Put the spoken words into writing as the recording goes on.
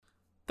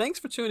Thanks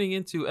for tuning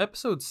into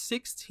episode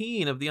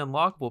 16 of the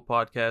Unlockable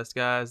podcast,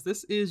 guys.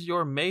 This is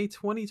your May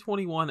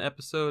 2021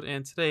 episode,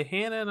 and today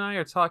Hannah and I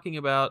are talking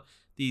about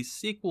the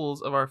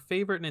sequels of our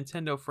favorite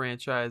Nintendo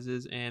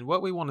franchises and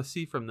what we want to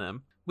see from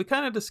them. We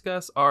kind of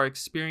discuss our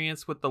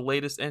experience with the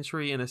latest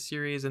entry in a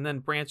series and then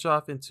branch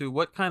off into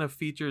what kind of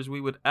features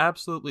we would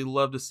absolutely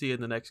love to see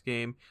in the next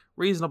game,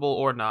 reasonable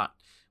or not.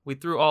 We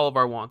threw all of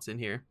our wants in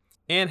here.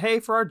 And hey,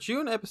 for our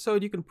June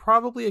episode, you can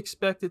probably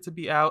expect it to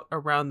be out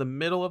around the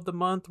middle of the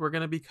month. We're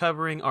going to be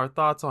covering our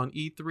thoughts on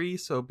E3,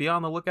 so be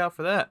on the lookout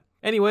for that.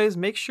 Anyways,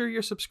 make sure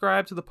you're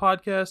subscribed to the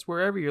podcast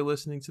wherever you're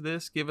listening to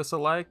this. Give us a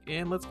like,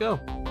 and let's go.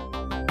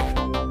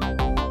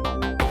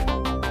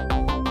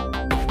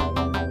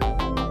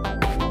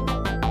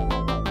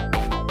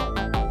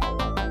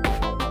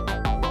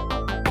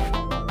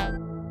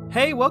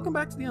 Hey, welcome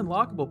back to the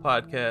Unlockable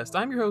podcast.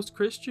 I'm your host,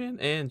 Christian,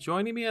 and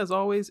joining me as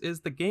always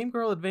is the Game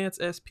Girl Advance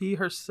SP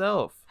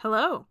herself.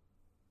 Hello.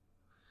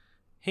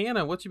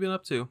 Hannah, what you been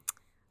up to?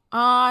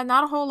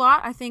 Not a whole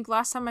lot. I think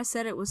last time I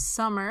said it was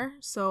summer,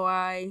 so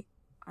I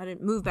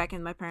didn't move back in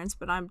with my parents,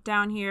 but I'm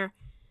down here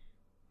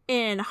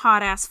in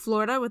hot-ass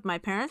Florida with my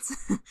parents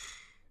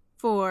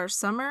for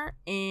summer,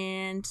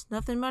 and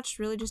nothing much,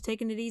 really just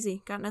taking it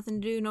easy. Got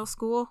nothing to do, no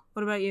school.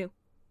 What about you?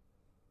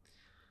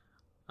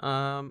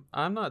 I'm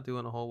not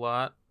doing a whole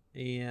lot,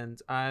 and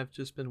I've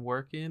just been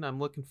working. I'm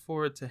looking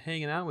forward to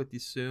hanging out with you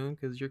soon,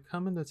 because you're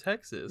coming to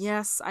Texas.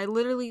 Yes, I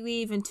literally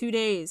leave in 2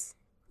 days.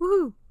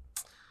 Woohoo!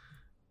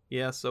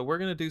 Yeah, so we're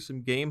going to do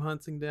some game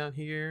hunting down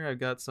here. I've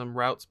got some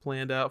routes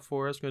planned out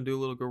for us. We're going to do a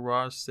little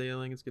garage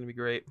sailing. It's going to be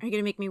great. Are you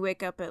going to make me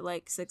wake up at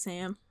like 6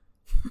 a.m.?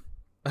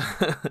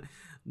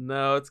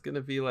 No, it's going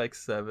to be like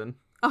 7.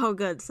 Oh,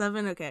 good.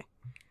 7? Okay.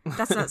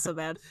 That's not so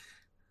bad.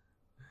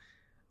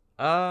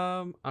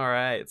 All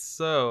right.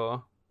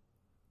 So,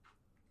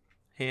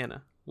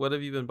 Hannah, what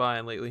have you been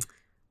buying lately?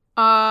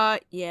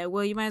 Yeah,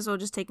 well, you might as well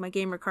just take my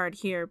gamer card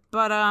here.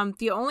 But,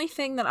 the only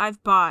thing that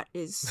I've bought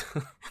is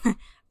a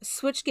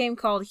Switch game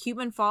called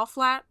Human Fall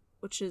Flat,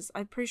 which is,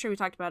 I'm pretty sure we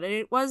talked about it.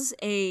 It was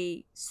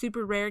a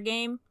super rare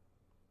game,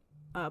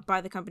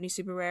 by the company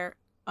Super Rare.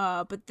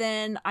 But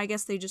then I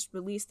guess they just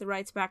released the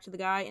rights back to the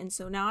guy, and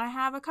so now I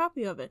have a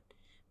copy of it.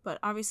 But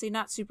obviously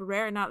not super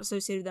rare and not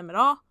associated with them at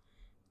all.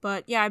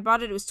 But yeah, I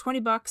bought it. It was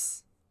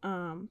 $20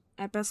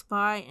 at Best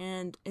Buy,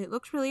 and it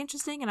looks really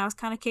interesting. And I was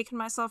kind of kicking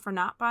myself for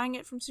not buying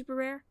it from Super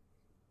Rare.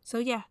 So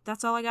yeah,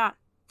 that's all I got.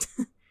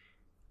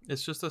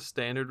 It's just a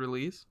standard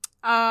release?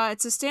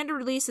 It's a standard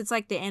release. It's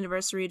like the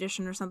anniversary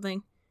edition or something.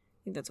 I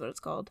think that's what it's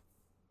called.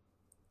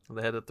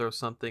 They had to throw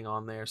something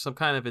on there, some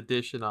kind of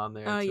edition on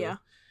there. Yeah.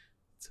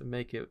 To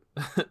make it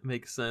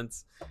make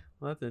sense.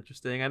 Well, that's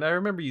interesting. And I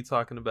remember you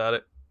talking about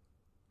it.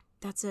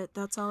 That's it.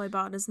 That's all I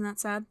bought. Isn't that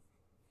sad?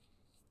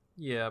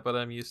 Yeah, but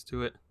I'm used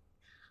to it.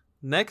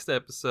 Next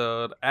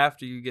episode,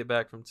 after you get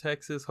back from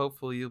Texas,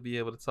 hopefully you'll be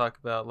able to talk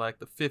about like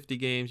the 50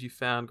 games you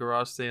found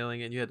garage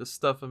sailing and you had to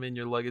stuff them in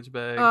your luggage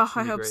bag. Oh,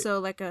 I hope so.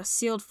 Like a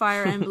sealed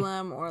Fire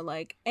Emblem or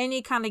like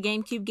any kind of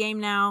GameCube game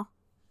now.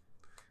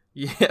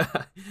 Yeah,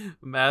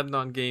 Madden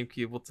on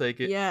GameCube, we'll take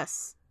it.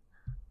 Yes.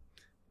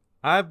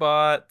 I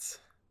bought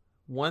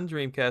one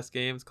Dreamcast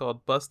game. It's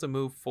called Bust a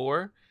Move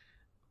 4.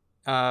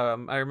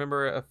 I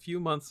remember a few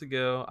months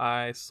ago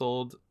I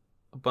sold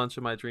a bunch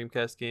of my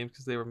Dreamcast games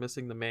because they were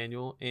missing the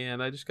manual,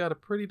 and I just got a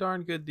pretty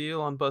darn good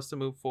deal on Bust a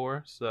Move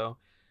 4, so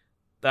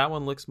that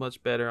one looks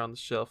much better on the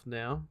shelf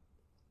now.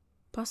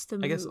 Bust a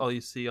Move. I guess all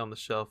you see on the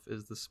shelf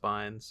is the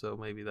spine, so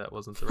maybe that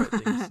wasn't the right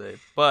thing to say,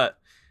 but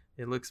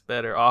it looks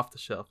better off the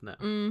shelf now.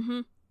 Mm-hmm.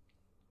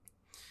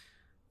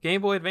 Game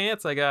Boy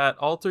Advance, I got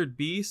Altered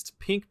Beast,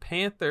 Pink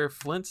Panther,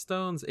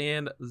 Flintstones,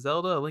 and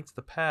Zelda: A Link to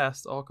the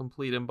Past, all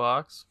complete in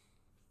box.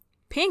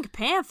 Pink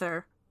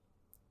Panther?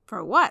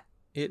 For what?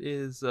 It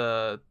is,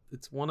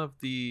 it's one of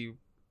the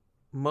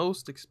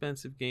most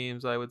expensive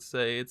games, I would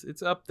say.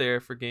 It's up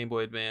there for Game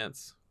Boy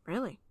Advance.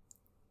 Really?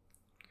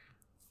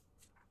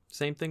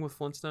 Same thing with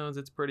Flintstones.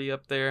 It's pretty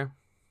up there.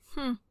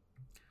 I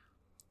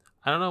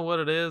don't know what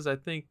it is. I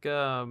think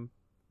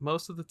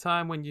most of the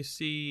time when you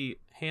see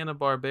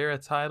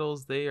Hanna-Barbera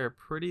titles, they are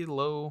pretty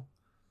low.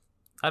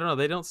 I don't know.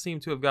 They don't seem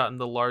to have gotten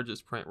the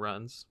largest print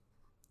runs.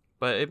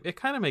 But it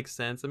kind of makes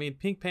sense. I mean,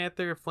 Pink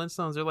Panther,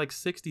 Flintstones are like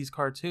 60s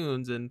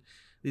cartoons, and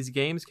these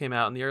games came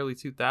out in the early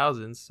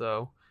 2000s,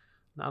 so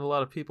not a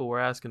lot of people were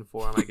asking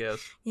for them, I guess.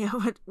 Yeah,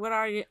 what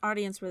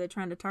audience were they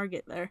trying to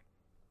target there?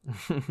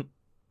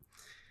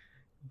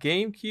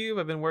 GameCube,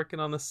 I've been working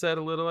on the set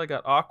a little. I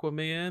got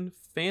Aquaman,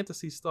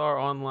 Phantasy Star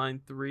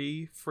Online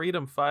 3,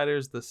 Freedom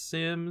Fighters, The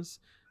Sims,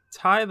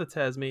 Ty the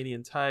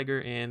Tasmanian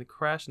Tiger, and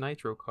Crash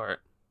Nitro Kart.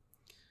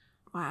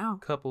 Wow.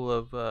 Couple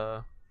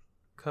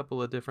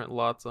of different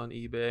lots on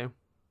eBay.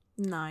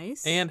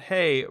 Nice. And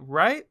hey,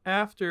 right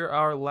after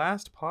our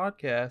last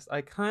podcast,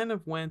 I kind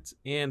of went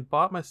and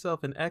bought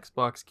myself an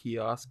Xbox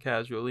kiosk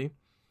casually.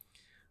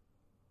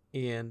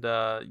 And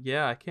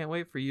yeah, I can't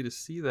wait for you to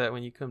see that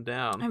when you come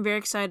down. I'm very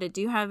excited.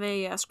 Do you have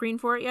a screen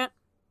for it yet?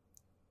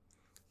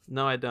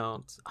 No, I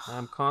don't.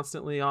 I'm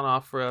constantly on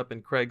OfferUp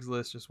and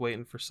Craigslist just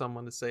waiting for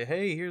someone to say,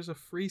 hey, here's a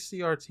free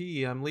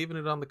CRT. I'm leaving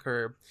it on the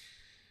curb.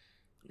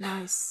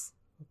 Nice.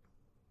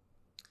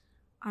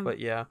 But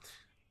yeah,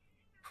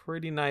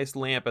 pretty nice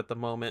lamp at the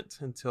moment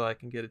until I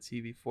can get a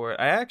TV for it.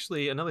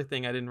 Another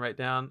thing I didn't write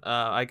down,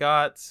 I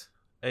got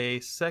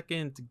a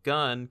second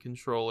gun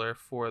controller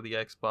for the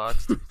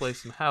Xbox to play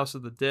some House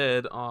of the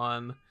Dead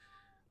on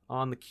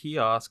the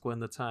kiosk when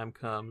the time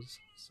comes.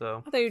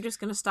 So I thought you were just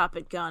gonna stop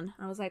at gun.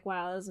 I was like,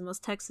 wow, that was the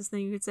most Texas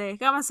thing you could say. I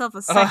got myself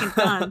a second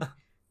gun.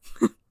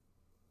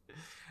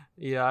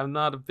 Yeah, I'm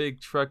not a big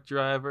truck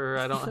driver.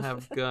 I don't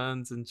have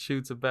guns and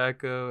chew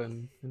tobacco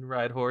and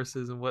ride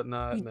horses and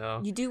whatnot. No.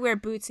 You do wear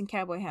boots and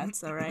cowboy hats,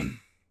 though, right?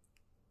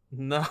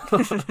 No.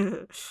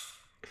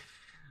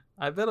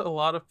 I bet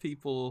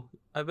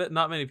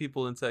not many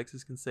people in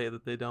Texas can say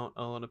that they don't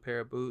own a pair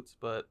of boots,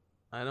 but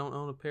I don't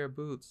own a pair of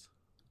boots.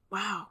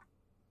 Wow.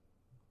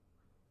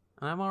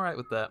 And I'm all right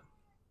with that.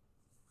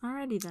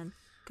 Alrighty then.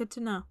 Good to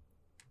know.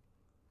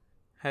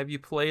 Have you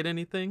played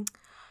anything?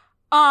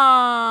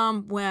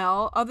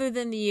 Well, other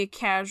than the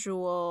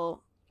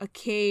occasional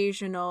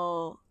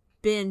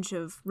binge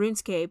of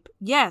RuneScape,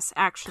 yes,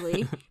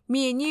 actually,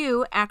 me and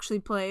you actually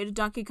played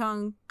Donkey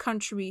Kong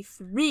Country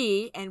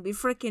 3, and we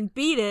freaking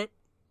beat it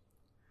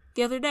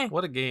the other day.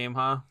 What a game,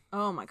 huh?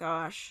 Oh my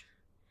gosh.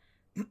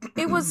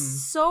 It was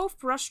so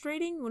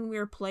frustrating when we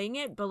were playing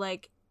it, but,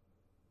 like,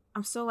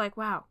 I'm still like,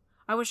 wow,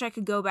 I wish I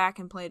could go back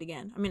and play it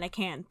again. I mean, I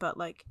can, but,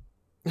 like,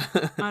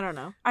 I don't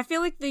know. I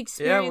feel like the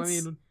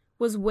experience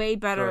was way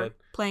better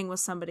playing with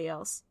somebody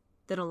else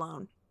than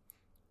alone.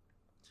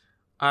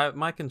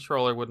 My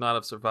controller would not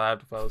have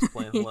survived if I was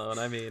playing alone.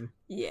 I mean,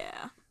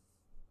 yeah.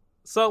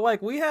 So,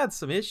 like, we had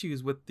some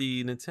issues with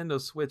the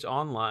Nintendo Switch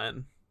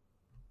Online.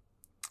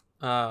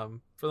 For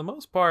the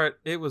most part,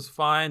 it was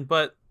fine,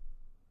 but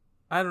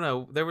I don't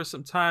know. There were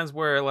some times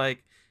where,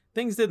 like,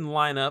 things didn't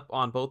line up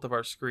on both of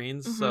our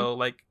screens. Mm-hmm. So,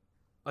 like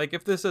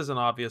if this isn't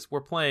obvious,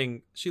 we're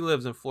playing. She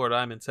lives in Florida.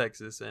 I'm in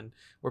Texas, and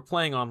we're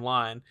playing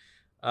online.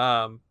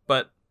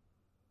 But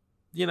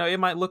you know, it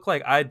might look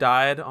like I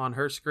died on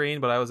her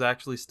screen, but I was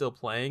actually still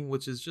playing,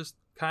 which is just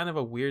kind of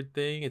a weird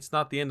thing. It's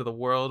not the end of the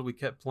world. We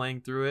kept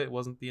playing through it. It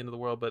wasn't the end of the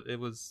world, but it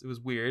was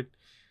weird.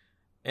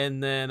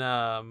 And then,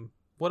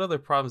 what other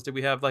problems did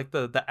we have? Like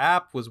the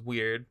app was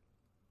weird.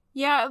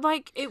 Yeah,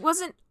 like it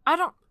wasn't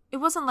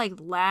like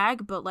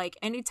lag, but like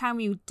anytime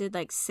we did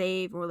like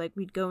save or like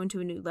we'd go into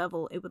a new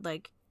level, it would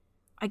like,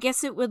 I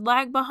guess it would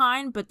lag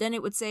behind, but then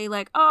it would say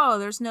like, oh,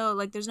 there's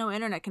no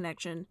internet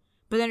connection.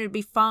 But then it'd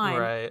be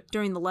fine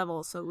during the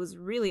level, so it was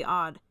really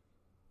odd.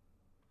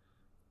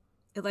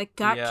 It like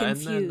got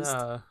confused.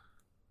 And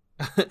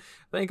then,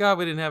 thank God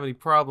we didn't have any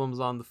problems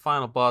on the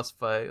final boss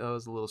fight. That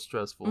was a little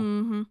stressful.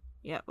 Mm-hmm.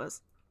 Yeah, it was.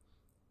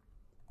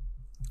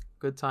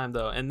 Good time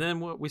though. And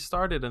then we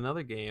started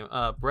another game,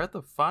 Breath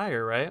of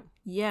Fire, right?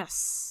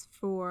 Yes,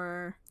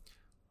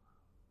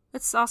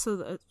 it's also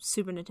the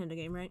Super Nintendo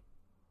game, right?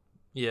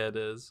 Yeah, it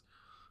is.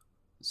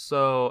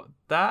 So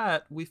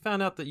that we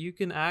found out that you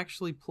can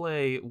actually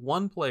play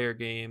one-player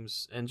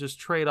games and just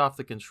trade off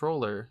the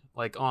controller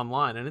like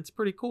online, and it's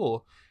pretty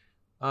cool.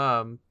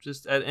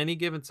 Just at any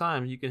given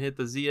time, you can hit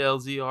the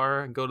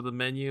ZLZR and go to the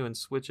menu and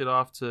switch it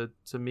off to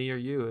me or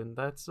you, and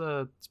that's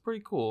it's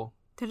pretty cool.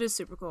 That is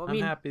super cool. I'm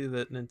happy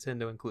that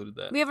Nintendo included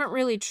that. We haven't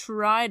really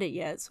tried it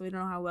yet, so we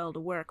don't know how well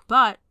it'll work,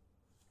 but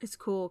it's a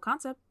cool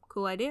concept,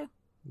 cool idea.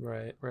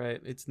 Right.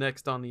 It's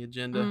next on the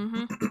agenda.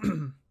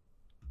 Mm-hmm.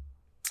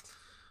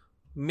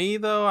 Me,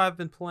 though, I've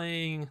been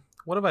playing...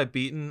 What have I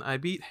beaten? I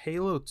beat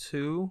Halo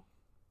 2.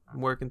 I'm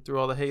working through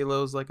all the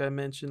Halos like I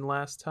mentioned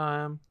last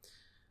time.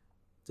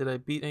 Did I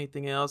beat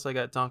anything else? I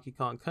got Donkey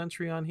Kong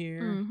Country on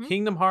here. Mm-hmm.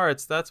 Kingdom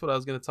Hearts, that's what I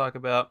was going to talk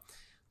about.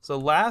 So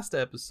last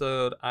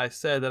episode, I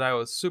said that I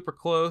was super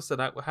close. And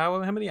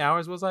how many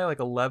hours was I? Like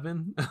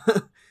 11?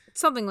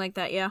 Something like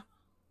that, yeah.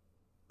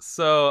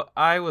 So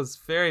I was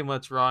very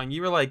much wrong.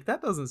 You were like,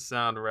 that doesn't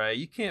sound right.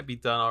 You can't be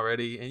done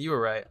already. And you were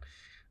right.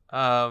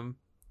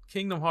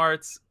 Kingdom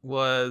Hearts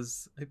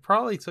it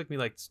probably took me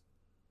like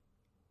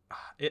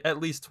at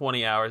least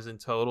 20 hours in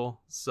total.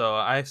 So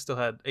I still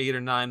had 8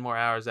 or 9 more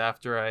hours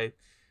after I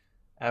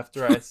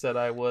said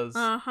I was.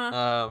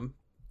 Uh-huh.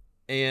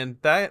 And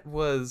that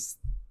was,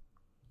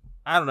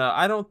 I don't know.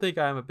 I don't think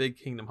I'm a big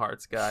Kingdom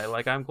Hearts guy.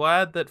 Like, I'm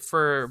glad that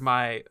for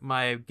my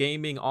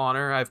gaming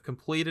honor, I've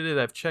completed it.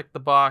 I've checked the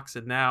box,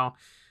 and now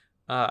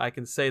I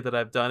can say that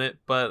I've done it.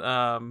 But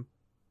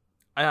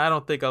I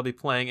don't think I'll be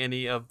playing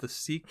any of the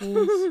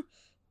sequels.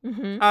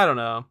 Mm-hmm. I don't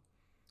know.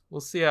 We'll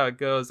see how it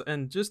goes.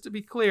 And just to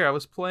be clear, I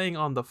was playing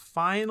on the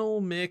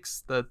final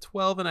mix, the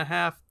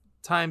 12.5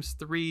 times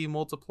 3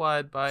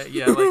 multiplied by,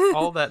 like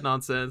all that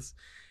nonsense.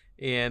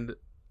 And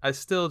I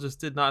still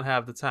just did not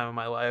have the time of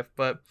my life.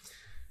 But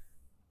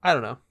I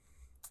don't know.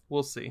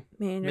 We'll see.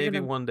 Man, maybe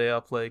one day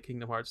I'll play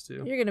Kingdom Hearts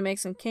 2. You're going to make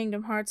some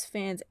Kingdom Hearts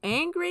fans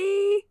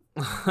angry.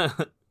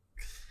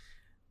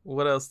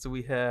 What else do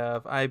we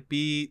have? I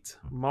beat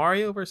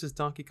Mario vs.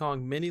 Donkey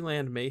Kong Mini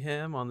Land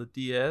Mayhem on the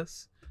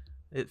DS.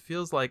 It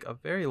feels like a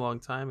very long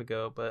time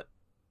ago, but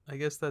I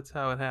guess that's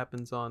how it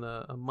happens on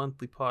a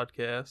monthly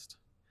podcast.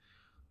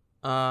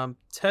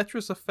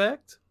 Tetris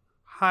Effect,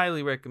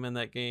 highly recommend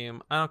that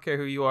game. I don't care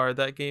who you are.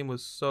 That game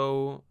was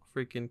so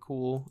freaking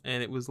cool,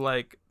 and it was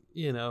like,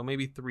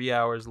 maybe 3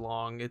 hours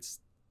long. It's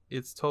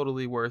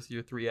totally worth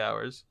your 3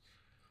 hours.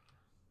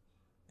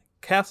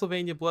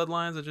 Castlevania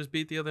Bloodlines, I just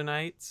beat the other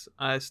night.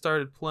 I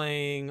started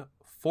playing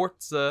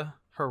Forza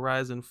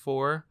Horizon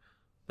 4.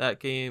 That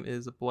game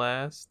is a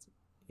blast.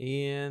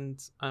 And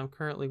I'm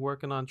currently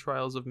working on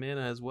Trials of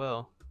Mana as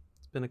well.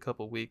 It's been a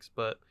couple weeks,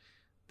 but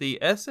the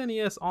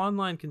SNES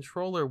online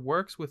controller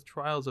works with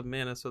Trials of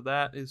Mana, so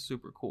that is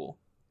super cool.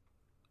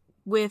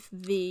 With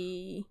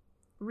the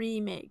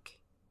remake?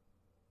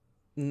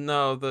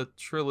 No, the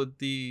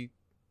trilogy,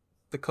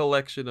 the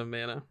collection of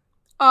Mana.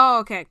 Oh,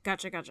 okay.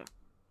 Gotcha.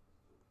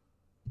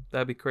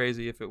 That'd be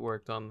crazy if it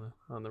worked on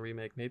the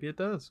remake. Maybe it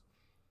does.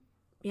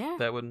 Yeah.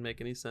 That wouldn't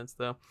make any sense,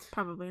 though.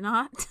 Probably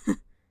not.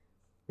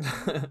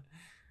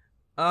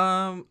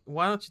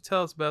 Why don't you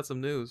tell us about some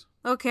news?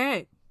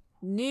 Okay.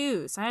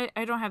 News. I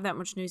don't have that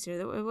much news here.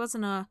 There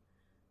wasn't a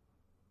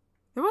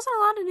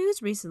lot of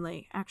news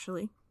recently,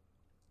 actually.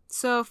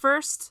 So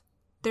first,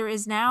 there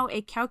is now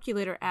a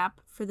calculator app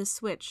for the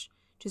Switch,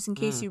 just in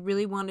case you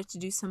really wanted to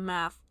do some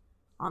math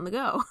on the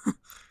go.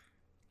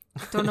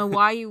 Don't know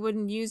why you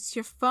wouldn't use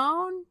your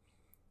phone,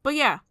 but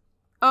yeah.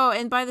 Oh,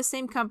 and by the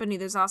same company,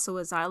 there's also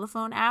a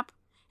xylophone app,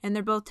 and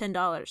they're both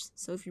 $10.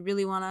 So if you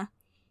really want to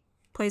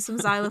play some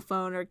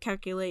xylophone or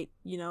calculate,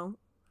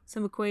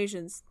 some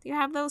equations, you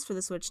have those for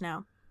the Switch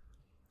now.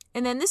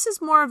 And then this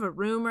is more of a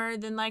rumor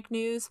than like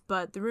news,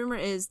 but the rumor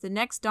is the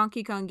next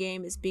Donkey Kong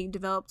game is being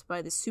developed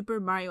by the Super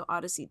Mario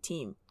Odyssey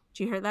team.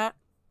 Did you hear that?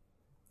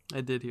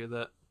 I did hear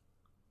that.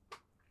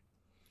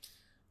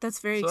 That's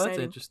very exciting.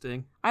 That's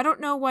interesting. I don't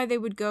know why they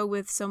would go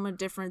with someone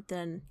different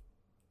than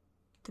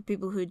the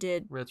people who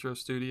did Retro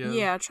Studios.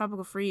 Yeah,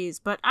 Tropical Freeze,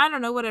 but I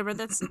don't know. Whatever.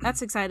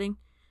 That's exciting.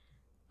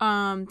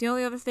 The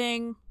only other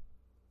thing.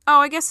 Oh,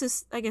 I guess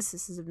this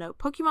is of note.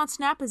 Pokemon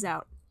Snap is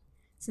out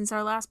since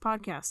our last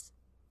podcast,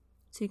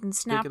 so you can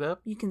snap. Pick it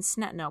up. You can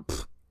snap. No,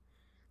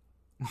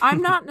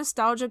 I'm not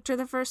nostalgic to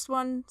the first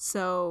one,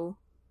 so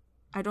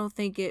I don't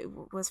think it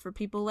was for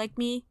people like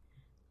me.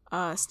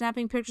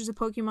 Snapping pictures of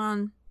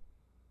Pokemon.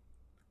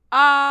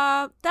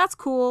 That's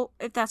cool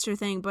if that's your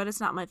thing, but it's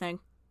not my thing.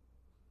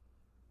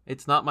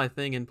 It's not my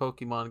thing in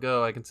Pokemon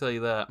Go, I can tell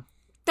you that.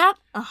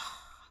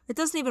 It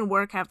doesn't even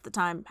work half the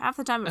time. Half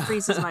the time it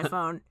freezes my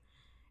phone.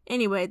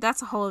 Anyway,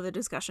 that's a whole other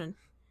discussion.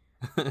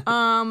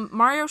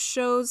 Nintendo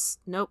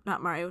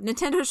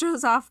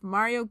shows off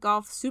Mario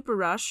Golf Super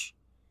Rush.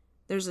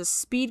 There's a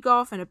speed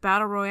golf and a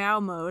battle royale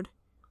mode,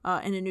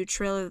 in a new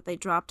trailer that they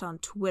dropped on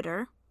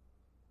Twitter.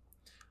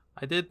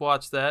 I did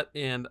watch that,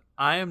 and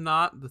I am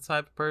not the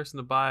type of person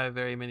to buy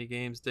very many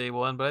games day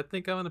one, but I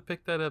think I'm going to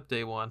pick that up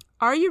day one.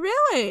 Are you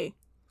really?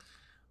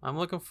 I'm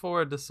looking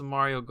forward to some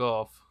Mario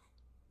Golf.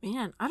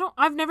 Man,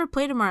 I've never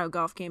played a Mario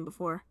Golf game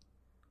before.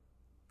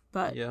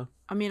 But, yeah.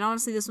 I mean,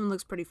 honestly, this one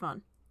looks pretty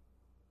fun.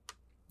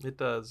 It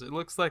does. It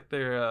looks like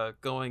they're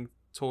going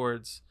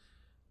towards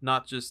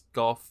not just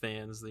golf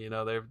fans.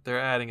 They're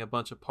adding a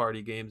bunch of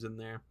party games in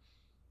there.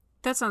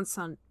 That sounds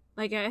fun.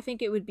 Like, I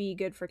think it would be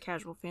good for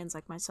casual fans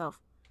like myself.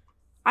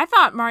 I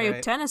thought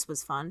Mario Tennis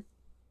was fun.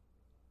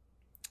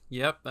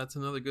 Yep, that's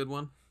another good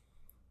one.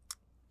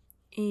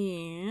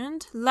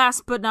 And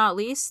last but not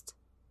least,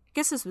 I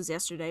guess this was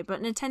yesterday,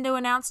 but Nintendo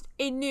announced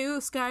a new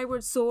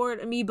Skyward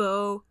Sword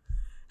amiibo.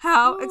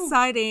 How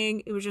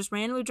exciting! It was just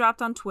randomly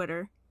dropped on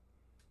Twitter.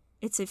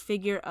 It's a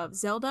figure of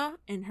Zelda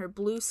in her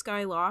blue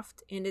sky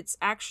loft, and it's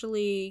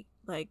actually,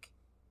 like,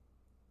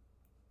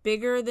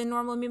 bigger than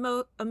normal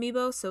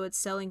amiibo, so it's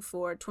selling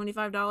for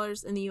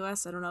 $25 in the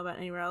US. I don't know about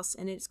anywhere else,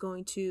 and it's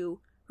going to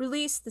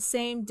release the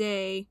same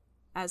day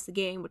as the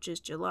game, which is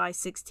July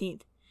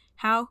 16th.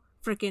 How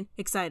freaking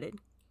excited.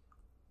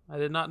 I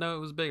did not know it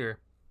was bigger.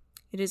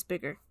 It is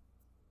bigger.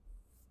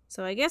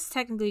 So I guess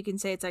technically you can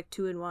say it's like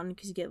 2-in-1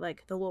 because you get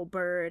like the little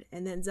bird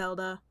and then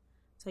Zelda.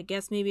 So I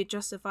guess maybe it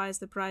justifies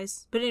the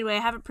price. But anyway, I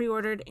have it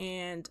pre-ordered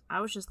and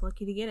I was just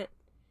lucky to get it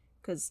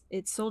because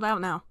it's sold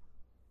out now.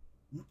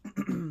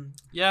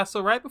 Yeah,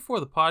 so right before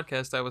the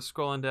podcast, I was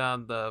scrolling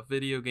down the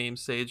video game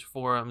Sage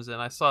forums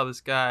and I saw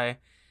this guy.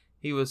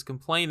 He was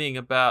complaining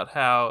about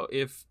how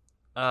if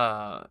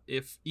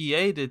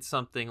EA did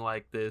something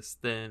like this,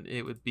 then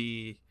it would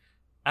be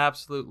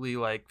absolutely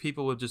like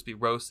people would just be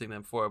roasting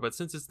them for it. But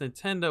since it's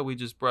Nintendo, we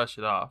just brush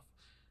it off.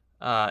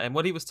 And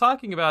what he was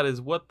talking about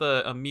is what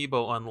the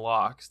amiibo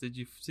unlocks. Did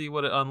you see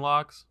what it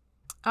unlocks?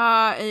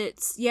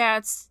 It's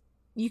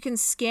you can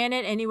scan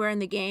it anywhere in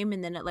the game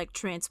and then it like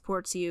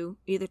transports you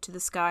either to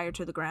the sky or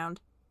to the ground.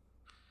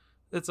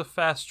 It's a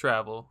fast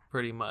travel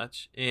pretty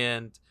much.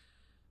 And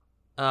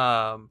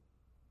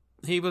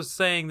he was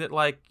saying that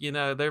like,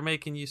 they're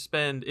making you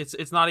spend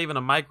it's not even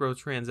a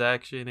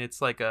microtransaction.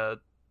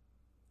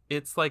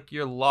 It's like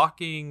you're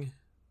locking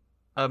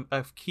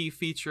a key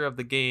feature of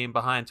the game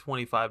behind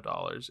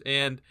 $25.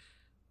 And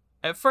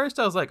at first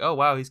I was like, oh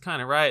wow, he's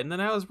kind of right. And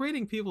then I was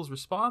reading people's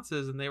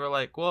responses and they were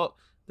like, well,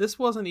 this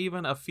wasn't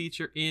even a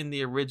feature in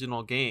the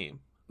original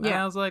game. And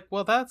Yeah. I was like,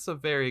 well, that's a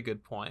very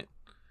good point.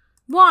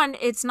 One,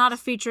 it's not a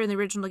feature in the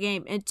original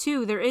game. And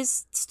two, there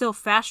is still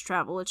fast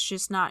travel. It's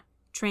just not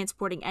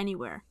transporting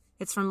anywhere.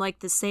 It's from like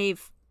the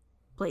save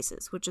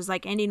places, which is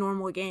like any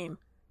normal game.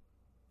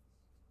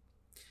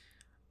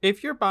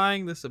 If you're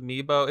buying this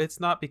amiibo, it's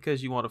not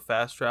because you want to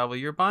fast travel.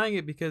 You're buying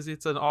it because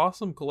it's an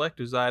awesome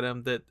collector's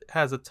item that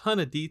has a ton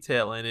of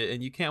detail in it,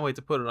 and you can't wait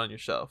to put it on your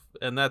shelf.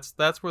 And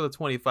that's where the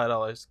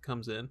 $25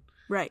 comes in.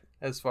 Right.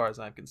 As far as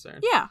I'm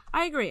concerned. Yeah,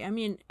 I agree. I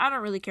mean, I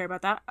don't really care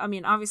about that. I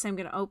mean, obviously I'm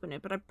going to open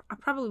it, but I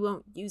probably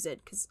won't use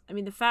it because, I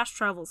mean, the fast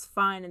travel's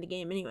fine in the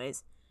game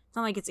anyways. It's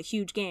not like it's a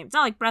huge game. It's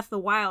not like Breath of the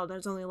Wild.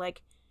 There's only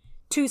like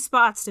 2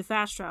 spots to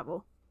fast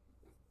travel.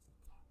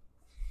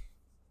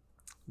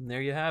 And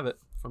there you have it.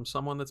 From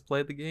someone that's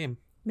played the game.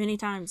 Many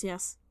times,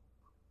 yes.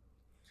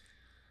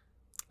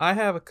 I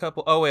have a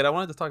couple... Oh, wait. I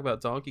wanted to talk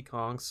about Donkey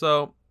Kong.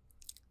 So,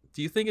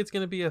 do you think it's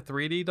going to be a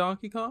 3D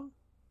Donkey Kong?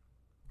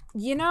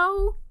 You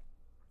know,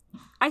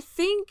 I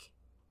think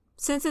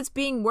since it's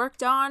being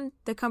worked on,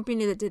 the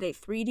company that did a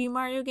 3D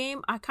Mario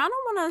game, I kind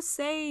of want to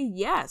say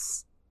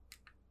yes.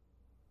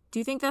 Do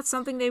you think that's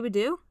something they would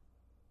do?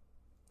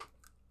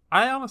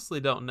 I honestly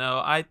don't know.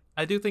 I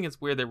do think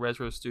it's weird that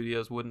Retro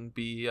Studios wouldn't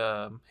be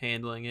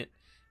handling it.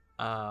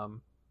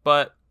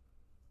 But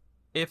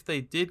if they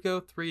did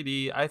go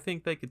 3D, I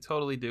think they could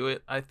totally do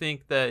it. I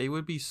think that it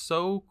would be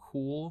so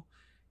cool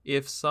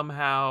if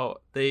somehow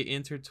they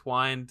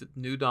intertwined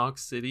New Donk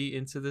City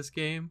into this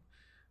game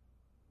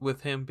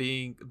with him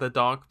being the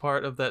donk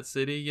part of that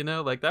city, you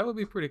know? Like, that would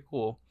be pretty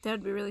cool. That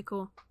would be really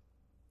cool.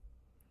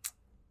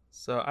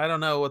 So I don't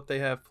know what they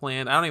have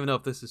planned. I don't even know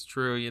if this is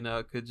true, you know?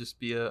 It could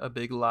just be a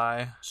big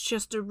lie. It's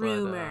just a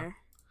rumor. But,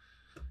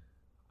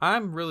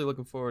 I'm really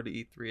looking forward to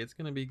E3. It's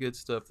going to be good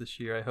stuff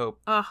this year, I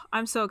hope. Oh,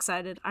 I'm so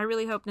excited. I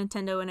really hope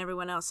Nintendo and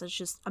everyone else has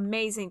just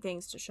amazing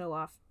things to show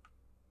off.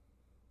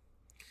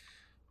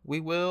 We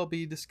will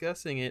be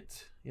discussing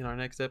it in our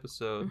next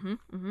episode.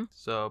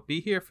 So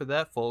be here for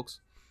that,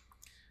 folks.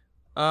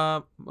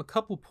 A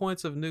couple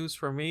points of news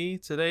for me.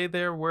 Today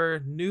there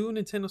were new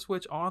Nintendo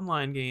Switch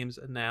Online games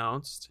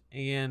announced.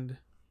 And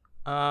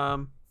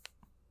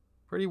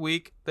pretty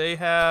weak. They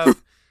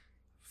have...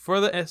 For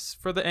the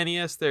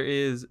NES, there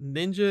is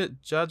Ninja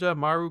Jaja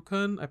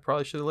Maru-kun. I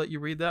probably should have let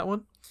you read that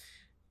one.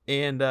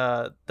 And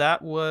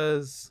that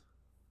was...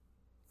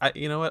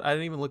 you know what? I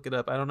didn't even look it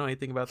up. I don't know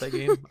anything about that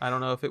game. I don't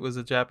know if it was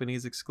a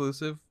Japanese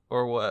exclusive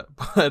or what.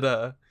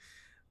 But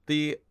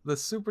the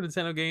Super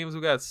Nintendo games,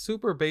 we got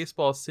Super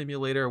Baseball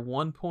Simulator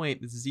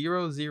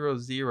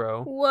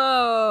 1.000.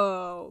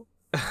 Whoa.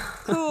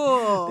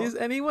 Cool. Is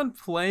anyone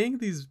playing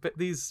these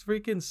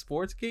freaking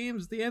sports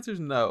games? The answer is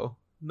no.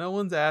 No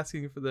one's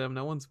asking for them.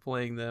 No one's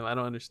playing them. I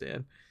don't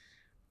understand.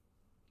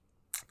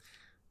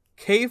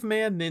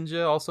 Caveman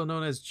Ninja, also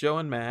known as Joe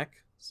and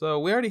Mac. So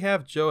we already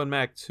have Joe and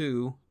Mac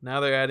 2.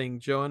 Now they're adding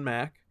Joe and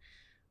Mac.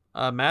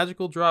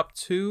 Magical Drop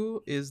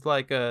 2 is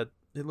like it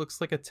looks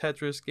like a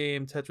Tetris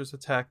game, Tetris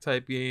Attack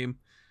type game.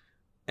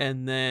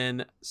 And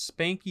then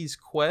Spanky's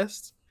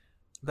Quest.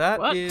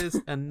 That is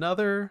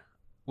another...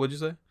 What'd you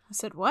say? I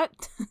said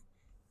what?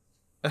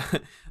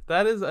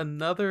 That is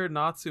another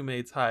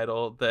Natsume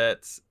title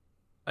that's...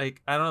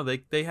 Like, I don't know,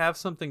 they have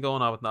something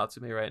going on with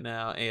Natsume right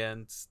now,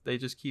 and they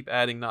just keep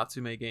adding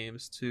Natsume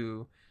games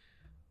to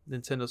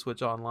Nintendo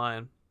Switch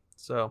Online.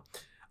 So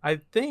I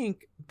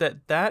think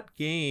that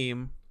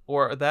game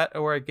or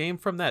a game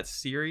from that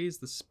series,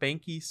 the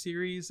Spanky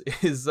series,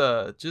 is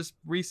just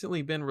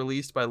recently been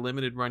released by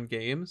Limited Run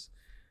Games.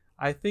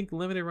 I think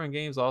Limited Run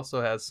Games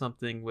also has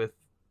something with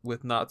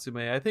Natsume.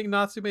 I think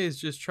Natsume is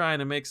just trying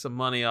to make some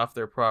money off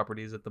their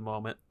properties at the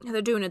moment. Yeah,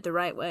 they're doing it the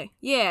right way.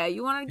 Yeah,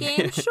 you want a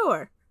game?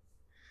 Sure.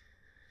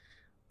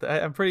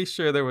 I'm pretty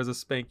sure there was a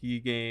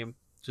Spanky game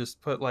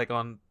just put like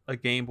on a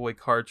Game Boy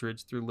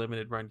cartridge through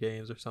Limited Run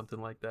Games or something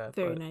like that.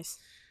 Very nice.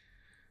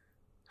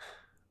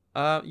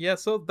 Yeah,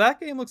 so that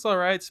game looks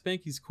alright,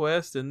 Spanky's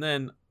Quest, and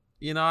then,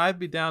 you know, I'd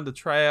be down to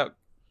try out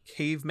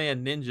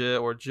Caveman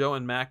Ninja or Joe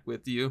and Mac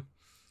with you.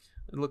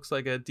 It looks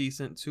like a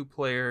decent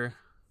 2-player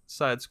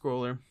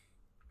side-scroller.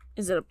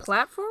 Is it a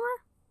platformer?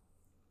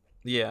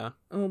 Yeah.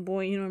 Oh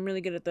boy, you know I'm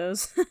really good at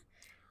those.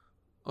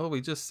 Oh,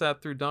 we just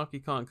sat through Donkey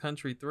Kong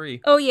Country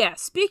 3. Oh yeah,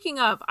 speaking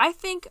of, I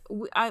think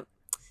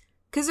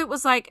because it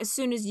was like as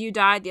soon as you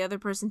died, the other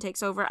person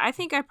takes over. I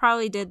think I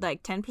probably did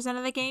like 10%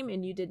 of the game,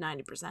 and you did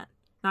 90%.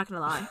 Not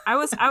gonna lie, I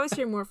was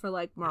here more for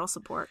like moral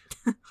support.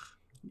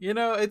 You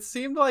know, it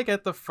seemed like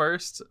at the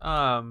first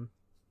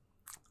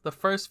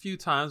few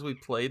times we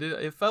played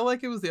it, it felt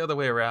like it was the other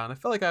way around. I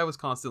felt like I was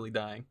constantly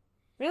dying.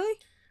 Really?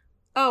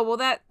 Oh well,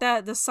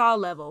 that the Saw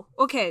level.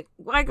 Okay,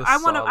 I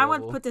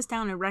want to put this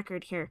down on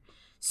record here.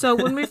 So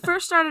when we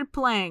first started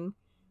playing,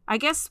 I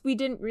guess we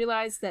didn't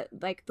realize that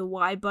like the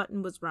Y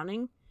button was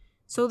running.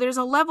 So there's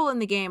a level in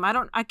the game.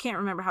 I can't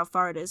remember how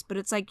far it is, but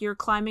it's like you're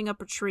climbing up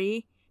a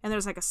tree and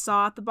there's like a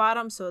saw at the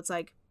bottom. So it's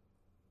like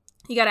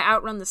you got to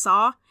outrun the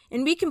saw.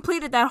 And we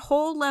completed that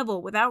whole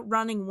level without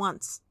running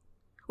once.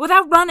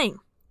 Without running.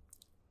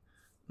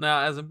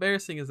 Now, as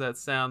embarrassing as that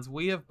sounds,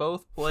 we have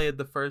both played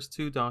the first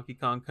two Donkey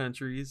Kong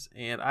countries,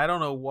 and I don't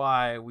know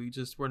why we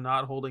just were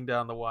not holding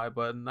down the Y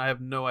button. I have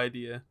no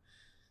idea.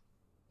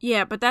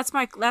 Yeah, but that's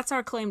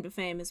our claim to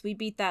fame is we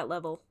beat that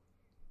level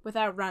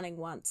without running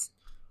once.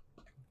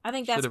 I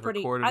think that's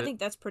pretty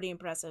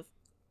impressive.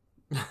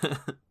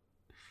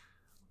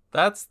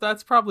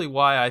 That's probably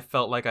why I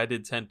felt like I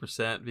did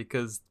 10%,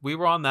 because we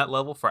were on that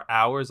level for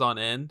hours on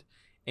end.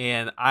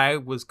 And I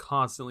was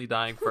constantly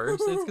dying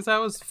first. It's because I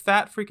was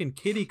fat freaking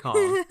Kitty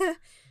Kong.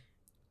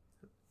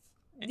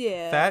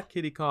 Yeah. Fat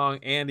Kitty Kong,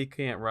 and he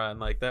can't run.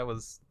 Like, that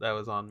was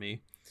on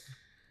me.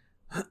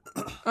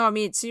 Oh, I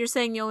mean, so you're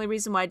saying the only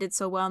reason why I did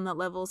so well in that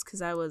level is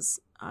because I was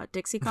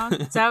Dixie Kong?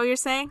 Is that what you're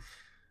saying?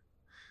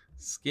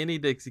 Skinny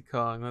Dixie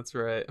Kong, that's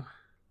right.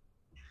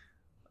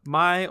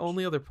 My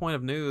only other point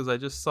of news, I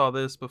just saw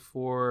this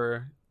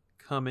before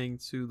coming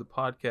to the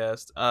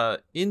podcast.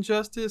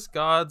 Injustice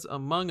Gods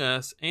Among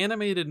Us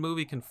animated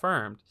movie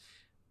confirmed,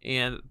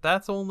 and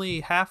that's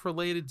only half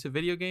related to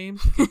video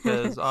games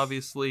because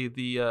obviously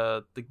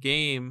the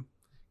game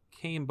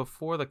came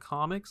before the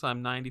comics.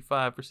 I'm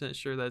 95%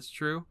 sure that's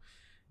true,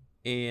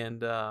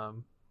 and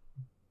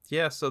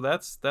yeah, so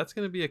that's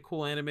going to be a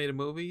cool animated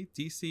movie.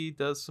 DC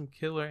does some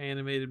killer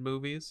animated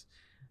movies,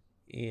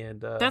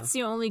 and that's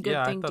the only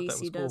good thing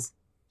DC does. Cool.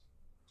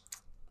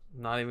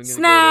 Not even gonna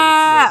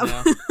Snap! Go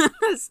right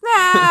now.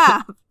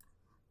 Snap!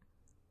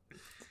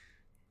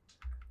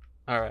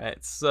 All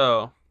right,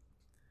 so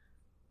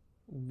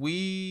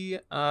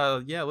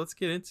let's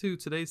get into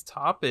today's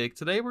topic.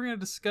 Today we're going to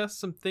discuss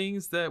some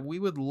things that we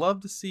would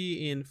love to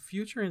see in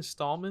future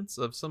installments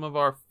of some of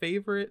our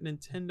favorite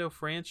Nintendo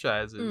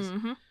franchises.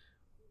 Mm-hmm.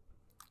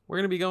 We're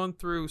going to be going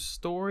through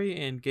story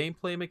and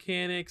gameplay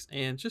mechanics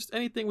and just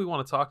anything we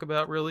want to talk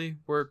about, really.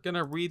 We're going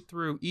to read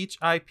through each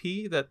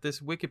IP that this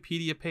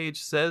Wikipedia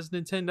page says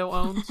Nintendo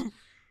owns,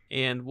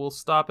 and we'll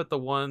stop at the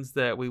ones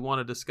that we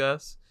want to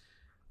discuss.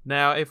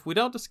 Now, if we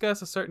don't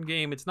discuss a certain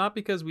game, it's not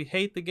because we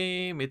hate the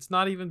game, it's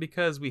not even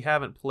because we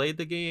haven't played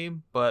the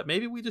game, but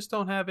maybe we just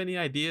don't have any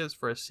ideas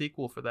for a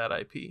sequel for that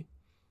IP.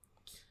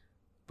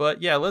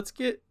 But yeah, let's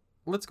go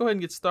ahead and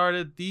get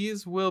started.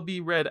 These will be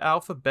read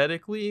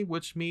alphabetically,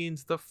 which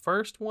means the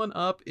first one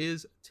up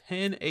is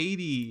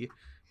 1080.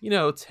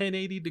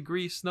 1080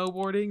 Degree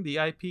Snowboarding, the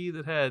IP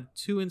that had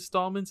 2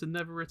 installments and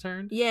never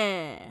returned.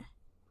 Yeah.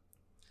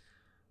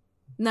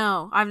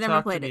 No, I've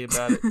never played it.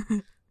 Talk to me about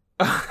it.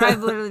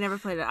 I've literally never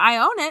played it. I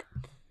own it.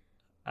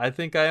 I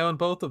think I own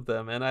both of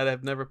them, and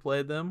I've never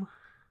played them.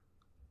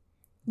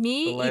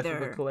 Me the life either.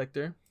 Of a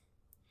collector.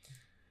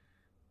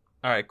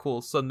 All right,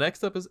 cool. So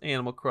next up is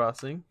Animal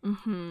Crossing.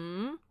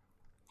 Mm-hmm.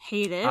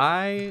 Hate it.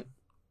 I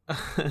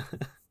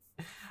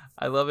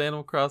love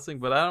Animal Crossing,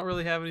 but I don't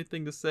really have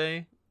anything to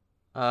say.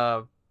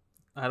 I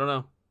don't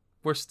know.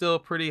 We're still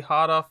pretty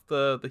hot off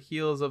the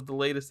heels of the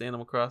latest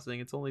Animal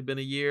Crossing. It's only been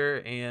a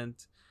year, and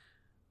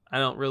I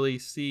don't really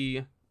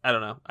see... I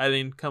don't know. I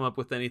didn't come up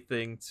with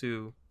anything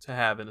to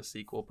have in a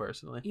sequel,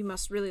 personally. You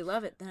must really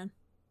love it, then.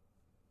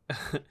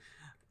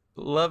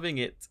 Loving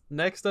it.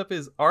 Next up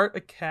is Art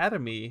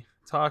Academy.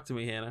 Talk to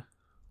me, Hannah.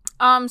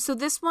 So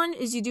this one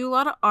is you do a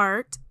lot of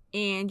art,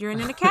 and you're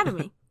in an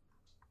academy.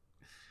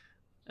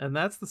 And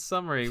that's the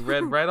summary,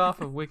 read right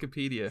off of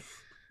Wikipedia.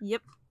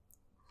 Yep.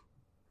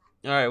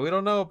 All right, we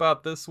don't know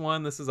about this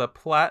one. This is a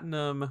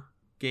Platinum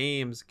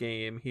Games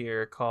game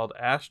here called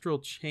Astral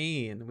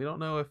Chain. We don't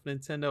know if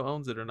Nintendo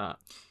owns it or not.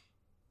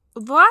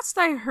 The last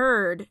I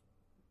heard,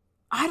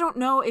 I don't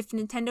know if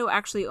Nintendo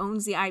actually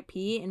owns the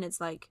IP and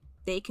it's like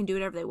they can do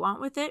whatever they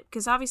want with it,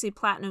 because obviously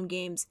Platinum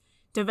Games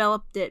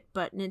developed it,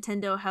 but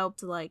Nintendo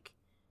helped, like,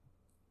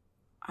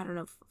 I don't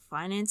know,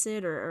 finance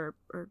it or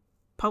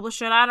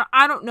publish it.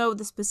 I don't know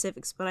the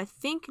specifics, but I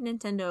think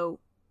Nintendo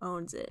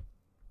owns it,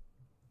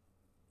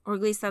 or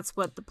at least that's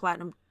what the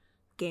Platinum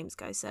Games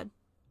guy said.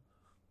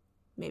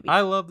 Maybe.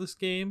 I love this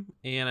game,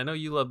 and I know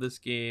you love this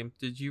game.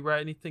 Did you write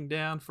anything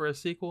down for a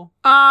sequel?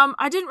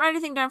 I didn't write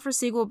anything down for a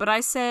sequel, but I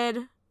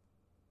said,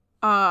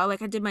 I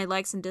did my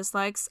likes and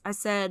dislikes. I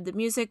said the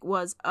music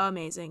was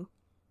amazing.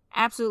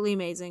 Absolutely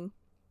amazing.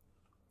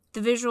 The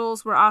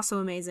visuals were also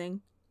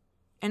amazing.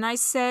 And I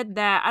said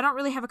that I don't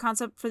really have a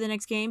concept for the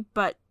next game,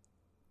 but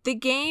the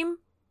game,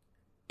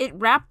 it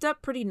wrapped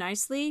up pretty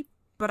nicely,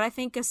 but I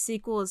think a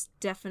sequel is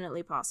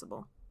definitely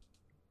possible.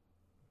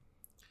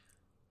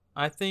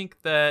 I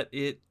think that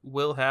it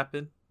will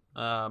happen.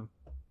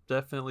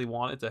 Definitely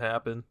want it to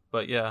happen.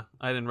 But yeah,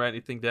 I didn't write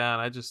anything down.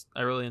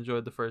 I really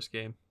enjoyed the first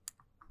game.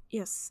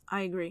 Yes,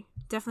 I agree.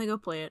 Definitely go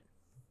play it.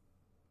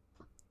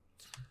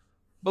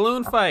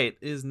 Balloon Fight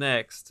is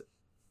next.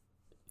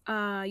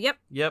 Yep.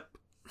 Yep.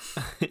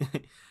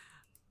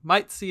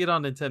 Might see it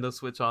on Nintendo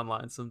Switch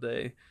Online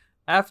someday.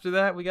 After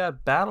that, we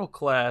got Battle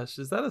Clash.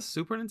 Is that a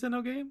Super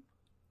Nintendo game?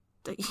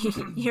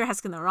 You're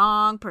asking the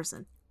wrong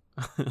person.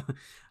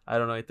 I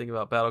don't know anything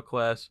about Battle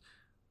Clash.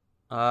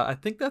 I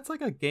think that's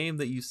like a game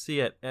that you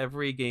see at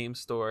every game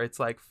store. It's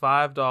like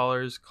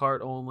 $5,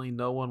 cart only,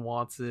 no one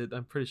wants it.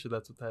 I'm pretty sure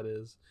that's what that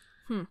is.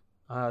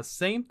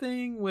 Same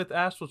thing with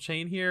Astral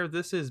Chain here.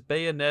 This is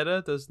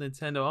Bayonetta. Does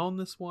Nintendo own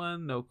this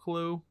one? No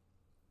clue.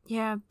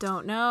 Yeah,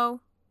 don't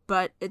know.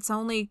 But it's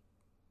only,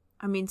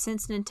 I mean,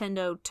 since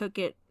Nintendo took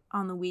it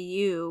on the Wii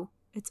U,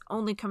 it's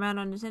only come out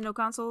on Nintendo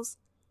consoles.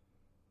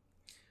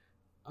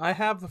 I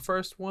have the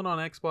first one on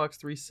Xbox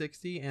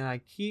 360, and I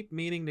keep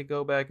meaning to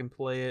go back and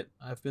play it.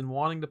 I've been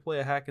wanting to play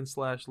a hack and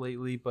slash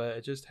lately, but I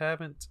just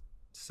haven't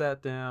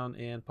sat down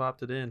and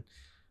popped it in.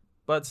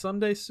 But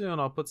someday soon,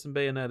 I'll put some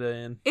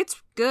Bayonetta in.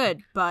 It's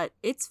good, but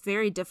it's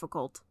very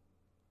difficult.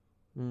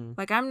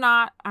 Like, I'm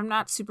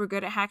not super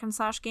good at hack and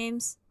slash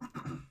games,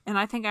 and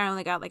I think I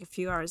only got like a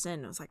few hours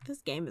in. I was like,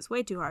 this game is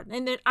way too hard.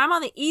 And then I'm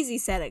on the easy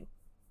setting.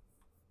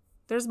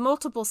 There's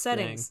multiple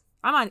settings. Dang.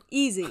 I'm on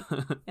easy,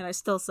 and I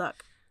still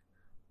suck.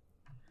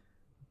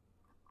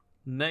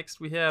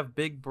 Next, we have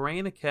Big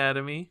Brain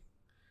Academy.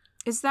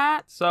 Is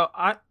that...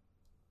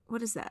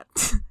 What is that?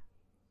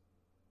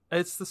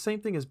 It's the same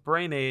thing as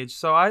Brain Age.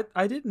 So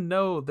I didn't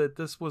know that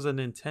this was a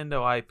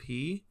Nintendo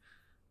IP,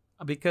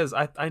 because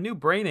I knew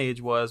Brain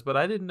Age was, but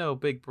I didn't know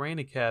Big Brain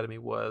Academy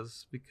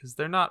was, because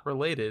they're not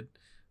related.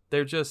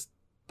 They're just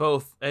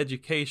both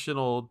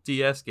educational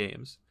DS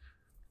games.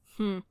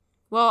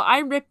 Well, I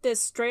ripped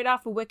this straight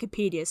off of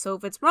Wikipedia, so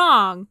if it's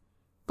wrong,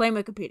 blame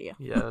Wikipedia.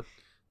 Yeah,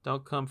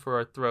 don't come for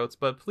our throats,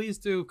 but please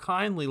do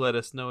kindly let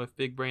us know if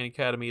Big Brain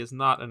Academy is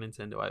not a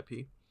Nintendo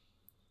IP.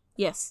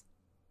 Yes.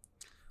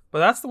 But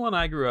that's the one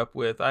I grew up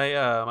with.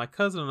 My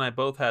cousin and I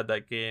both had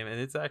that game,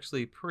 and it's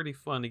actually pretty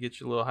fun to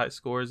get your little high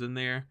scores in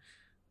there.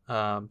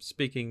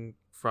 Speaking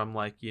from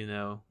a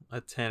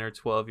 10 or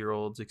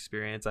 12-year-old's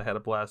experience, I had a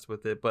blast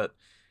with it. But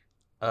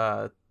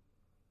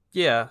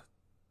yeah,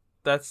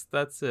 that's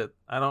it.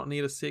 I don't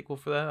need a sequel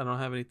for that. I don't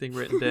have anything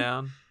written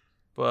down.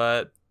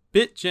 But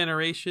Bit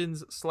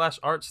Generations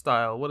 / art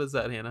style. What is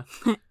that, Hannah?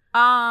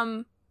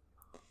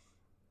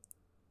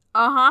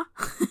 Uh-huh.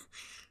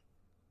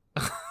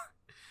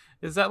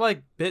 Is that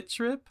like Bit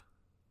Trip?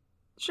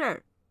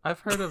 Sure.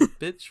 I've heard of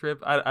Bit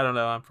Trip. I don't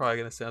know. I'm probably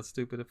going to sound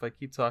stupid if I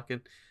keep talking.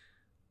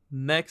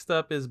 Next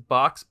up is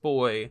Box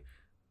Boy.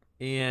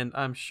 And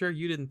I'm sure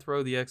you didn't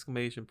throw the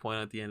exclamation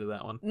point at the end of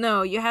that one.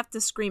 No, you have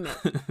to scream it.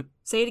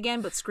 Say it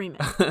again, but scream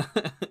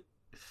it.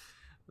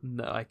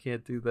 No, I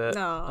can't do that.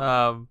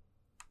 No.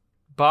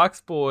 Box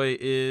Boy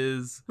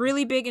is...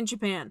 really big in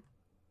Japan.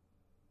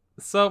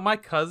 So my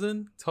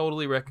cousin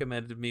totally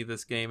recommended me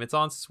this game. It's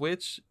on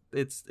Switch.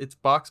 It's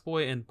Box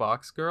Boy and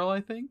Box Girl, I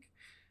think.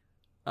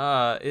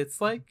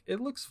 It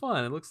looks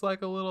fun. It looks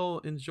like a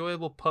little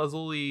enjoyable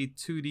puzzly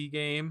 2D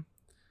game.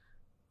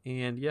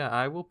 And yeah,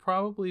 I will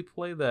probably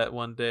play that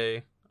one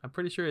day. I'm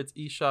pretty sure it's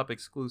eShop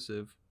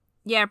exclusive.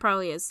 Yeah, it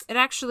probably is.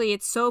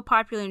 It's so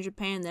popular in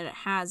Japan that it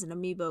has an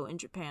amiibo in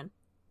Japan.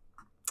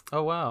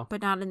 Oh wow.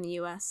 But not in the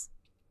US.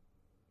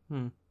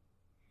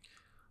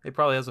 It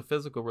probably has a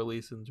physical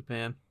release in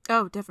Japan.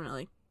 Oh,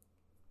 definitely.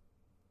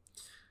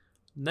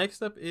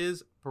 Next up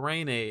is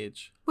Brain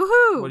Age.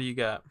 Woohoo! What do you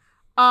got?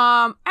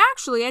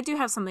 Actually, I do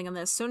have something on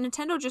this. So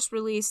Nintendo just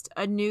released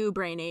a new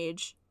Brain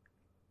Age.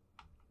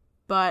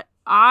 But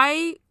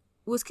I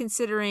was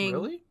considering...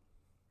 Really?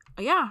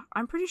 Yeah,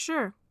 I'm pretty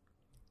sure.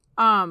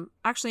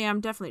 Actually,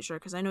 I'm definitely sure,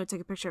 because I know I took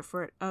a picture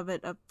of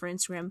it up for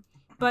Instagram.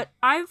 But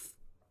I've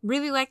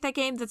really liked that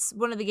game. That's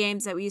one of the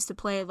games that we used to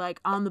play, like,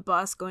 on the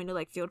bus going to,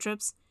 like, field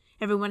trips.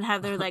 Everyone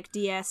had their, like,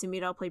 DS, and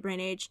we'd all play Brain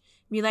Age.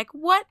 And be like,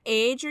 what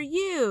age are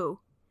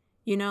you?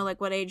 You know, like,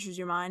 what age was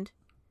your mind?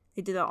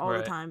 They do that all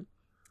the time.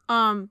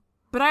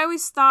 But I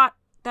always thought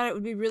that it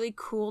would be really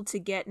cool to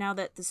get, now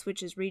that the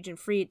Switch is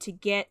region-free, to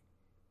get,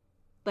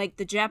 like,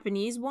 the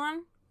Japanese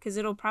one. Because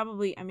it'll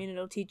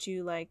teach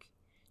you, like,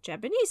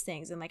 Japanese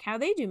things and, like, how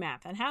they do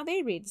math and how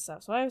they read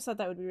stuff. So I always thought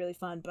that would be really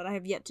fun, but I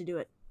have yet to do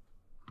it.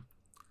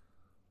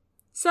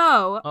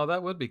 So... oh,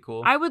 that would be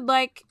cool. I would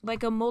like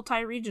a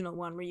multi-regional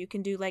one where you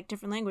can do, like,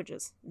 different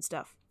languages and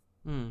stuff.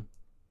 Wouldn't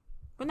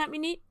that be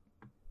neat?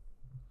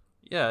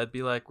 Yeah, it'd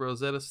be like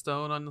Rosetta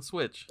Stone on the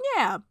Switch.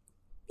 Yeah.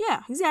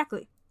 Yeah,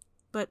 exactly.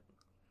 But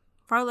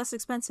far less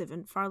expensive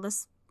and far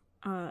less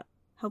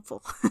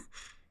helpful.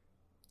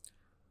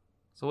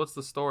 So what's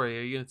the story?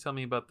 Are you going to tell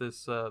me about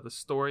this, the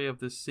story of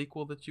this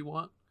sequel that you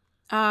want?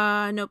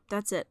 Nope,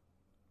 that's it.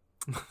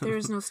 There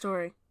is no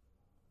story.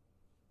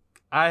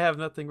 I have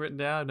nothing written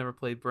down. I've never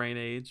played Brain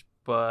Age,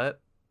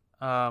 but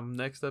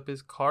next up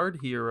is Card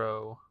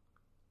Hero.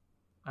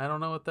 I don't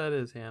know what that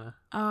is, Hannah.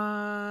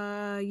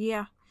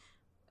 Yeah.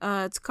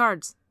 It's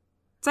cards.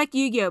 It's like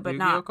Yu-Gi-Oh, but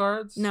Yu-Gi-Oh not.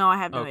 cards? No, I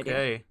have no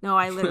idea. No,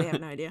 I literally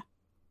have no idea.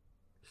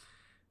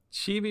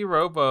 Chibi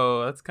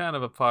Robo. That's kind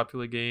of a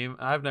popular game.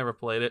 I've never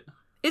played it.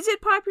 Is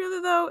it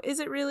popular, though? Is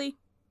it really?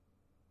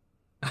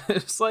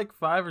 It's like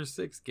 5 or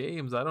 6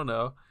 games. I don't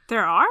know.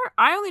 There are?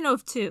 I only know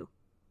of 2.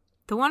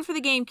 The one for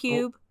the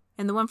GameCube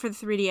and the one for the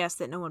 3DS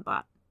that no one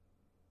bought.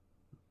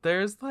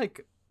 There's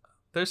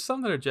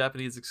some that are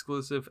Japanese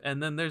exclusive,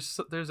 and then there's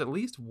at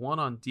least one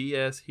on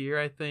DS here,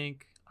 I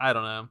think. I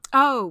don't know.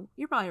 Oh,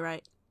 you're probably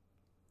right.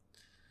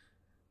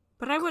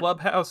 But I would...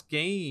 Clubhouse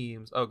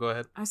Games. Oh, go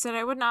ahead. I said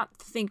I would not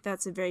think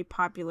that's a very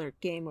popular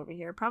game over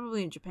here.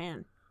 Probably in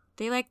Japan.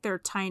 They like their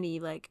tiny,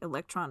 like,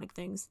 electronic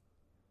things.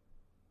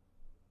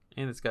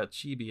 And it's got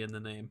chibi in the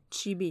name.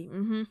 Chibi,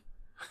 mm-hmm.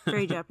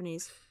 Very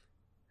Japanese.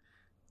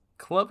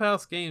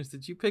 Clubhouse Games.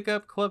 Did you pick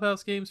up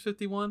Clubhouse Games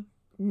 51?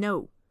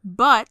 No,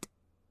 but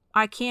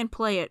I can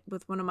play it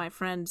with one of my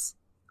friends'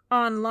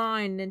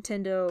 online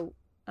Nintendo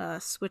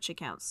Switch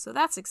accounts, so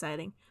that's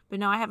exciting. But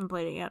no, I haven't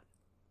played it yet.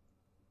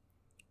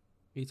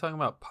 Are you talking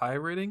about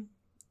pirating?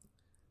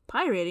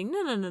 Pirating?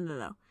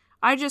 No.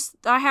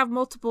 I have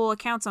multiple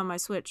accounts on my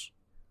Switch,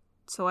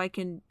 so I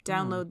can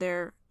download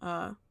their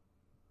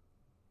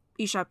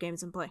eShop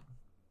games and play.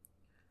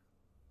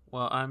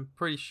 Well, I'm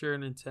pretty sure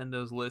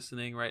Nintendo's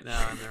listening right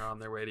now, and they're on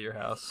their way to your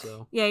house.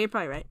 So yeah, you're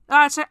probably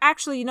right. So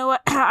actually, you know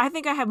what? I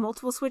think I have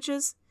multiple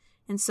Switches,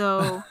 and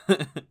so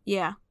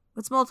yeah,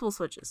 it's multiple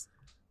Switches.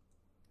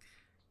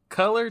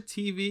 Color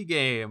TV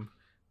game.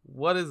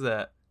 What is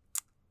that?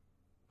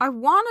 I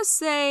want to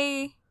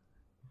say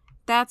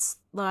that's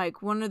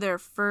like one of their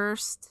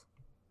first.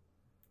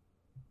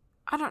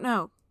 I don't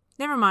know.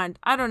 Never mind.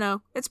 I don't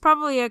know. It's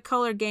probably a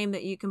color game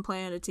that you can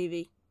play on a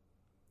TV.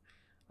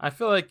 I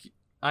feel like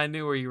I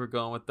knew where you were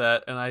going with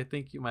that, and I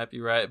think you might be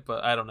right,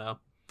 but I don't know.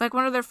 Like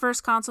one of their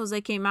first consoles they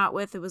came out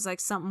with, it was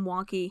like something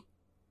wonky.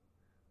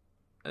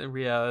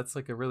 Yeah, that's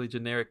like a really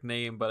generic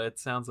name, but it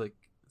sounds like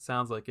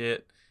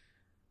it.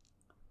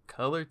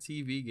 Color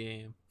TV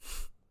game.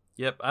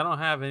 Yep, I don't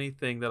have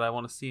anything that I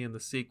want to see in the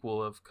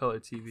sequel of Color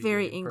TV.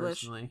 Very game,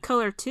 English. Personally.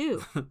 Color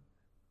 2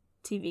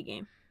 TV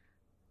game.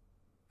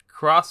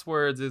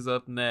 Crosswords is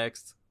up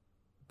next.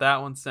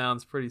 That one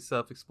sounds pretty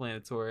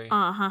self-explanatory.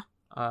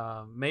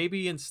 Uh-huh.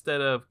 Maybe instead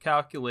of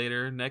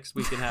calculator, next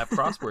we can have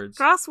crosswords.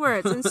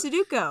 Crosswords and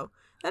Sudoku.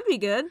 That'd be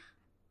good.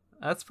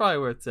 That's probably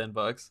worth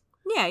 $10.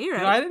 Yeah, you're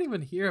right. I didn't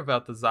even hear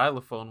about the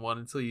xylophone one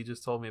until you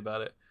just told me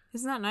about it.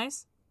 Isn't that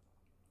nice?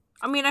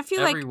 I mean, I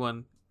feel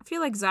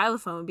like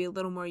xylophone would be a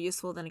little more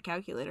useful than a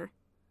calculator.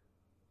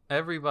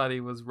 Everybody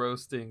was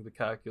roasting the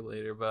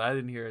calculator, but I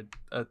didn't hear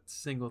a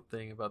single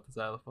thing about the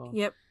xylophone.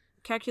 Yep.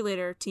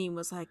 Calculator team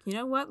was like, you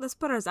know what? Let's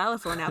put our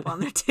xylophone app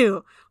on there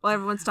too. While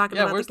everyone's talking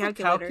about the calculator. Where's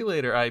the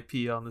calculator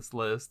IP on this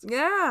list?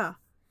 Yeah.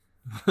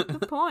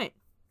 Good point.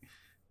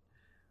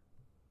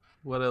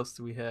 What else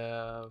do we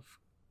have?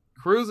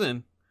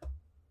 Cruising.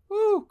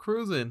 Woo,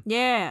 Cruising.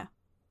 Yeah.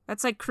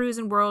 That's like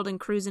Cruising World and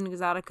Cruising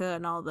Exotica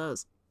and all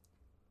those.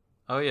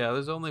 Oh yeah,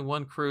 there's only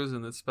one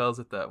Cruising that spells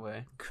it that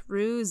way.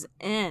 Cruise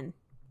in.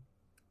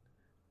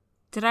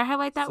 Did I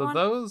highlight that one?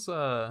 So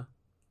those,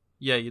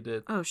 yeah, you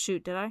did. Oh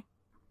shoot, did I?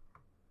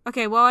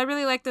 Okay, well, I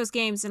really like those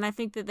games, and I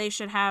think that they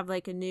should have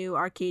like a new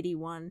arcadey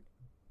one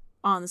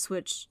on the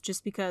Switch,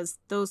 just because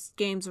those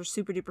games are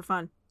super duper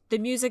fun. The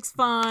music's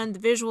fun, the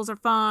visuals are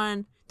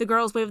fun, the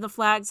girls waving the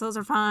flags, those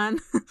are fun.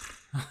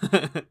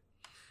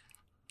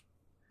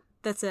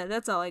 That's it.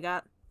 That's all I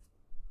got.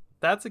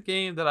 That's a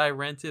game that I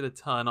rented a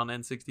ton on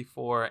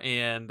N64,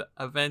 and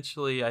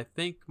eventually I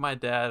think my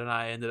dad and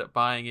I ended up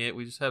buying it.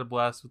 We just had a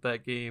blast with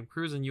that game,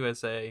 Cruising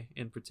USA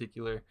in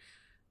particular.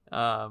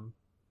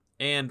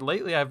 And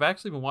lately I've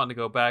actually been wanting to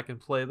go back and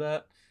play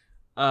that,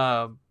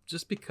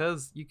 just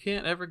because you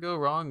can't ever go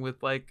wrong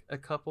with like a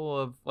couple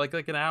of like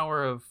an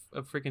hour of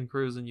freaking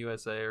Cruising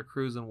USA or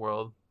Cruising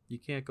World. You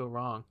can't go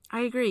wrong.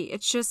 I agree.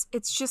 It's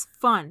just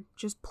fun,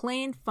 just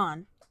plain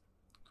fun.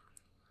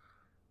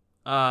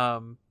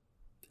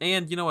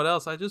 And you know what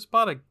else? I just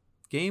bought a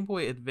Game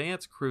Boy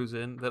Advance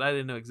Cruisin' that I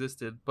didn't know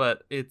existed,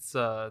 but it's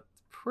a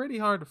pretty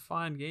hard to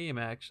find game,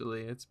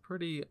 actually. It's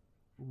pretty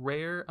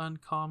rare,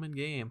 uncommon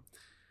game.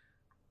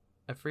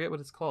 I forget what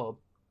it's called.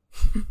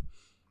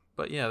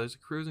 But yeah, there's a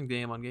cruising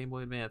game on Game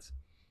Boy Advance.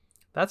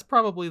 That's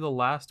probably the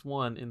last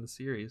one in the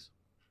series.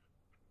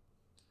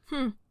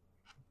 Yeah,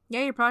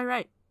 you're probably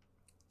right.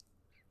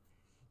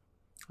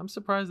 I'm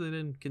surprised they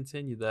didn't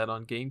continue that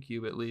on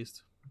GameCube at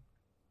least.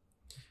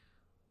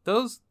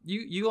 Those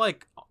you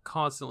like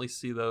constantly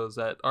see those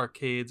at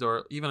arcades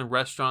or even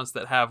restaurants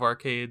that have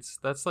arcades.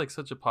 That's like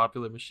such a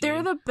popular machine.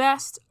 They're the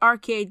best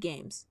arcade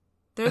games.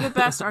 They're the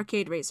best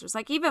arcade racers.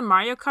 Like even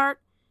Mario Kart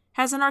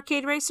has an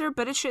arcade racer,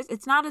 but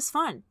it's not as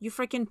fun. You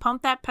freaking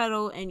pump that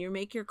pedal and you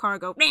make your car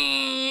go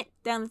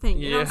down the thing.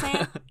 You know what I'm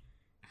saying?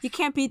 You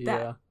can't beat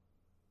that.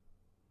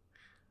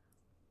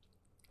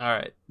 All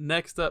right.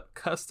 Next up,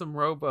 Custom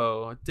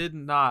Robo. Did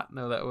not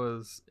know that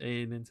was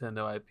a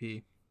Nintendo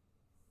IP.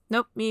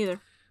 Nope, me either.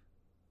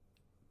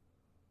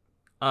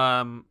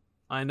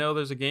 I know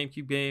there's a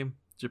GameCube game.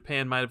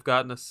 Japan might have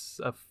gotten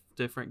a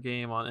different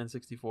game on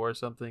N64 or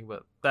something,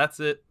 but that's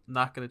it.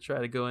 Not going to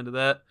try to go into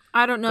that.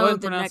 I don't know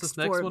the next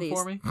four of one these.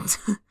 For me.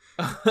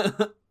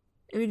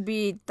 It would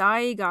be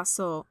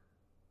Daigaso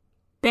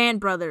Band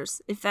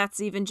Brothers, if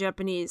that's even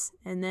Japanese,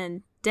 and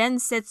then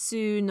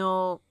Densetsu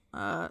no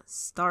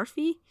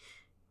Starfy.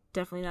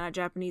 Definitely not a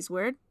Japanese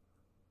word.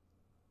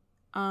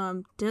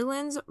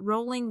 Dylan's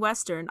Rolling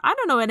Western. I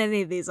don't know what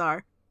any of these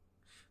are.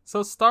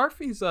 So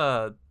Starfy's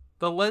the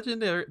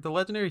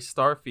legendary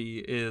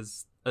Starfy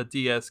is a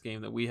DS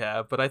game that we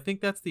have, but I think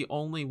that's the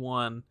only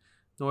one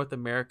North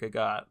America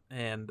got,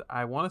 and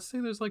I want to say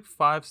there's like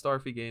 5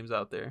 Starfy games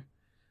out there.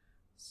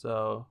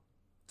 So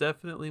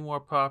definitely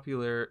more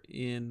popular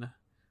in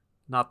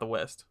not the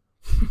West.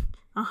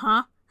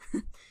 Uh-huh.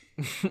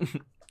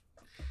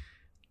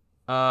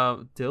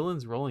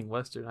 Dylan's Rolling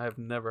Western. I have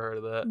never heard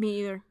of that.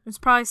 Me either. It's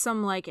probably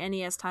some like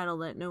NES title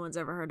that no one's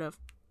ever heard of.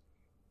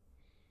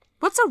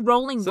 What's a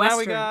Rolling So Western? now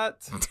we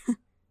got...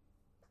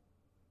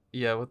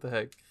 Yeah, what the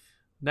heck?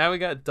 Now we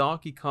got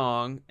Donkey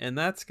Kong, and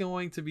that's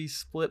going to be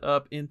split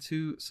up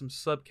into some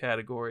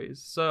subcategories.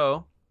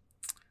 So,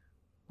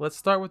 let's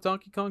start with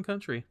Donkey Kong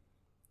Country.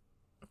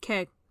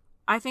 Okay.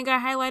 I think I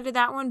highlighted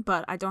that one,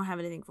 but I don't have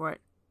anything for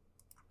it.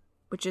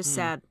 Which is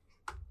sad.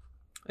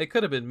 It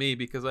could have been me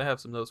because I have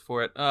some notes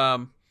for it.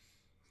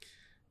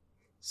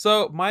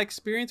 So, my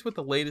experience with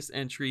the latest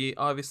entry,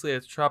 obviously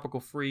it's Tropical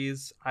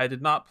Freeze. I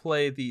did not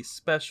play the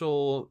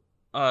special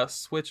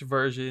Switch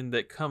version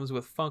that comes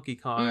with Funky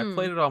Kong. I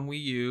played it on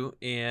Wii U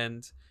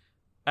and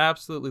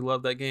absolutely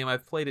love that game.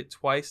 I've played it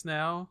twice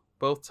now,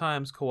 both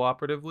times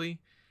cooperatively.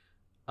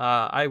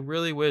 I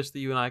really wish that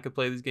you and I could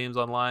play these games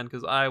online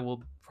because I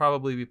will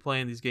probably be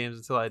playing these games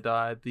until I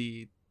die.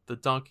 The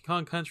Donkey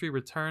Kong Country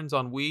Returns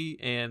on Wii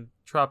and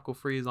Tropical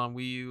Freeze on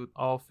Wii U,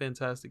 all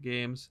fantastic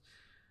games,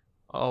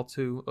 all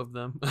two of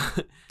them.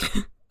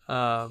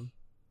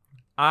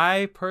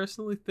 I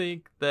personally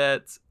think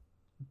that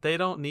they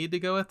don't need to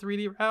go a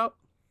 3D route.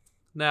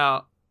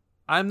 Now,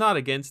 I'm not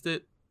against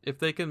it. If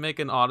they can make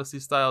an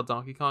Odyssey-style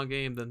Donkey Kong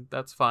game, then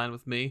that's fine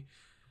with me.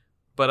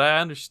 But I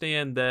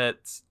understand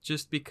that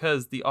just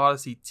because the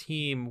Odyssey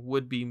team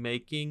would be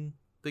making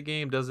the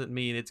game doesn't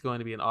mean it's going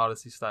to be an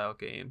Odyssey-style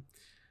game.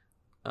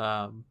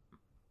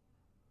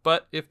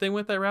 But if they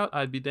went that route,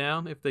 I'd be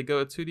down. If they go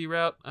a 2D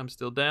route, I'm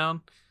still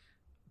down.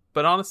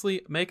 But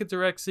honestly, make a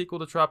direct sequel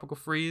to Tropical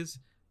Freeze.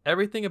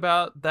 Everything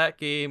about that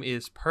game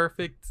is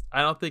perfect.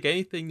 I don't think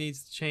anything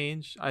needs to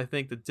change. I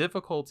think the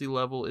difficulty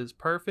level is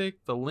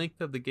perfect. The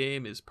length of the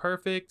game is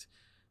perfect.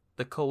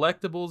 The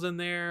collectibles in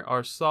there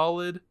are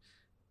solid.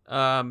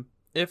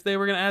 If they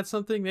were going to add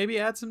something, maybe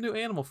add some new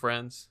animal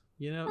friends.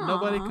 You know,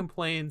 nobody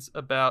complains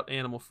about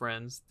animal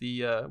friends.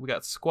 We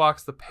got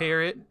Squawks the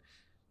parrot.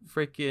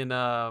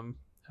 Freaking,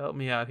 help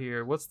me out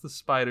here. What's the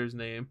spider's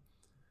name?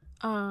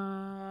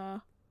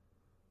 Bro,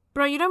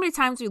 you know how many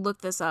times we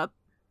looked this up?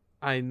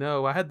 I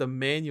know. I had the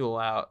manual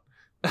out.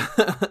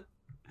 I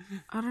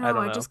don't know.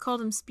 I just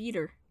called him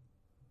Speeder.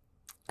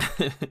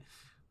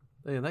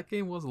 Man, that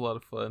game was a lot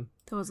of fun.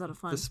 That was a lot of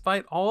fun.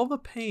 Despite all the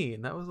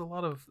pain, that was a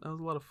lot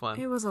of fun.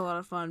 It was a lot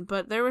of fun,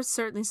 but there was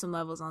certainly some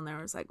levels on there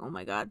where it's like, oh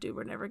my god, dude,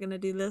 we're never gonna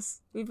do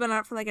this. We've been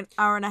out for like an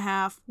hour and a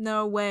half.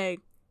 No way.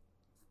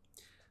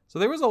 So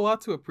there was a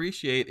lot to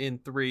appreciate in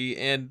 3,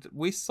 and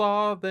we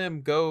saw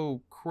them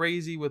go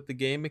crazy with the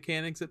game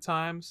mechanics at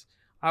times.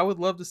 I would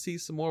love to see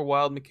some more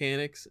wild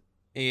mechanics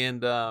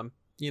and,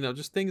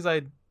 just things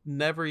I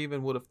never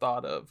even would have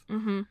thought of.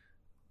 Mm-hmm.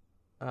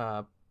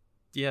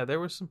 Yeah, there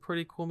were some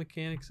pretty cool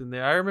mechanics in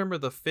there. I remember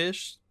the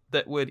fish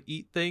that would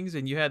eat things,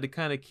 and you had to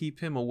kind of keep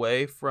him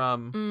away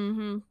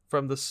from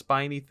the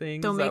spiny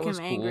things. Don't make him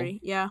angry.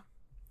 Yeah,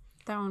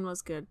 that one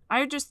was good.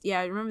 I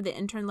remember the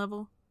intern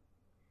level.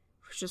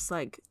 It was just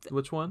like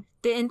which one?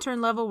 The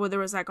intern level where there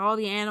was like all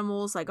the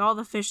animals, like all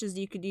the fishes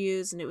you could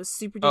use, and it was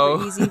super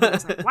duper easy. But it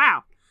was like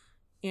wow.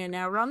 And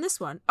now we're on this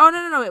one. Oh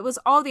no! It was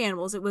all the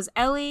animals. It was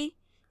Ellie.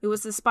 It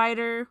was the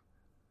spider.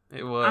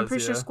 It was. I'm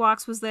pretty sure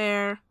Squawks was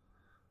there.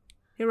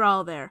 They were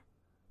all there.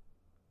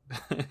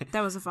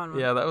 That was a fun one.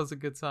 Yeah, that was a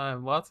good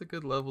time. Lots of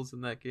good levels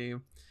in that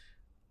game.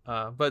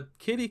 But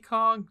Kiddy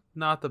Kong,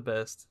 not the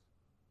best.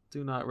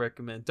 Do not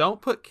recommend.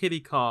 Don't put Kiddy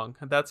Kong.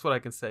 That's what I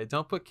can say.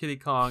 Don't put Kiddy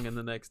Kong in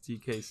the next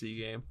DKC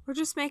game. Or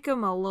just make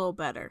him a little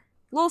better.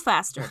 A little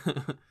faster.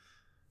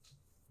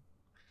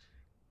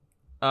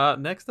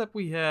 Next up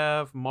we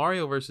have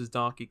Mario vs.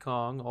 Donkey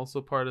Kong, also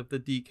part of the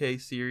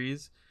DK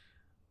series.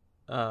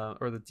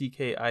 Or the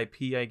DK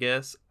IP, I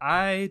guess.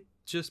 I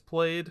just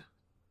played...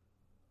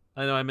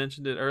 I know I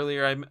mentioned it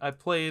earlier. I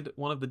played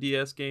one of the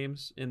DS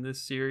games in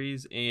this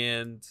series,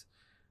 and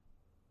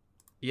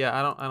yeah,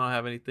 I don't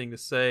have anything to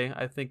say.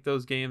 I think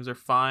those games are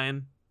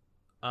fine.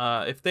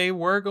 If they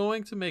were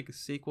going to make a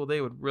sequel,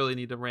 they would really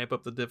need to ramp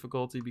up the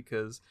difficulty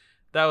because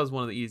that was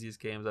one of the easiest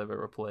games I've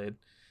ever played,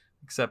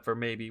 except for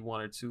maybe 1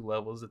 or 2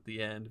 levels at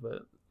the end,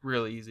 but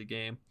really easy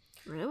game.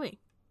 Really?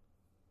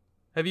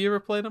 Have you ever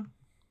played them?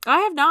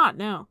 I have not,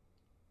 no.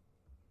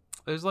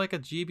 There's like a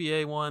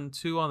GBA 1,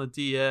 2 on the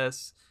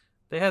DS.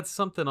 They had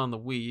something on the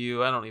Wii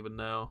U. I don't even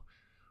know.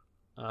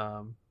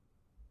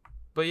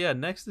 But yeah,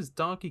 next is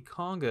Donkey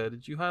Konga.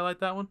 Did you highlight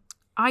that one?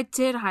 I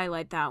did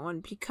highlight that one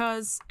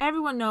because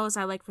everyone knows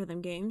I like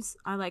rhythm games.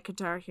 I like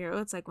Guitar Hero.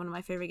 It's like one of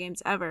my favorite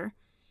games ever.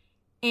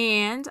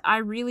 And I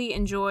really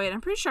enjoyed,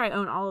 I'm pretty sure I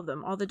own all of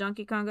them. All the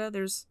Donkey Konga.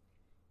 There's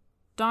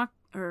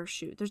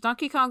there's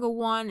Donkey Konga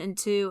 1 and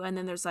 2, and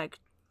then there's like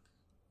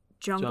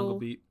Jungle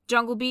Beat.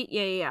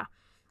 Yeah.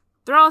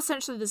 They're all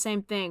essentially the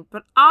same thing.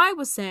 But I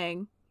was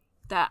saying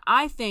that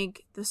I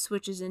think the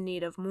Switch is in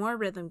need of more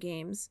rhythm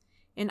games,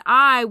 and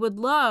I would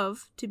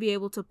love to be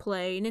able to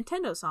play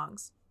Nintendo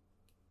songs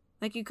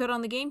like you could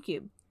on the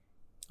GameCube.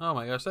 Oh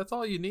my gosh, that's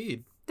all you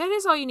need. That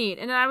is all you need.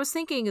 And I was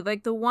thinking,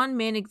 like, the one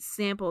main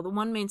example, the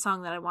one main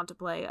song that I want to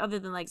play, other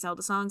than, like,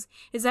 Zelda songs,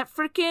 is that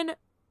freaking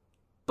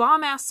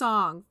bomb-ass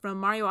song from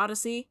Mario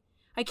Odyssey.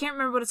 I can't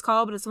remember what it's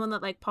called, but it's the one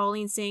that, like,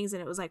 Pauline sings,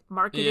 and it was, like,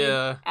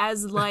 marketed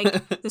as,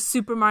 like, the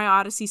Super Mario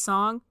Odyssey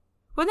song.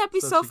 Wouldn't that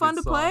be so fun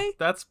to play?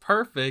 That's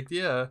perfect,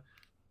 yeah.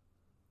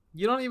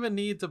 You don't even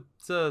need to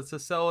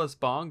sell us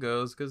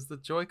bongos, because the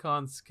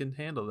Joy-Cons can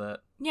handle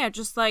that. Yeah,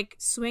 just, like,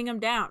 swing them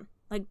down.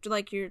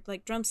 Like your,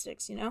 like,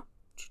 drumsticks, you know?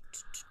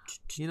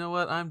 You know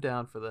what? I'm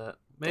down for that.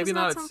 Maybe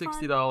not at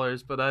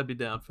 $60, but I'd be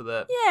down for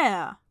that.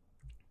 Yeah.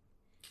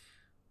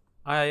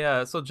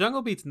 So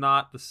Jungle Beat's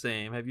not the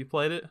same. Have you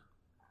played it?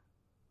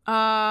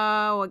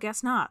 Well, I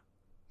guess not.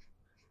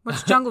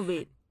 What's Jungle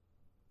Beat?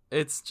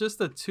 It's just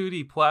a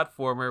 2D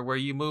platformer where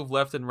you move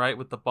left and right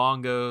with the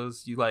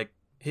bongos. You, like,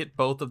 hit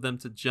both of them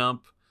to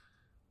jump.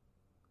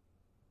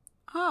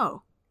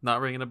 Oh.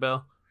 Not ringing a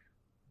bell?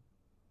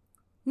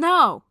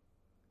 No.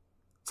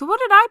 So what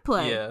did I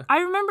play? Yeah. I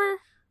remember...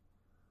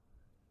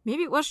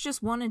 Maybe it was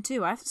just 1 and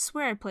 2. I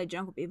swear I played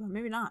Jungle Beat, but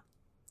maybe not.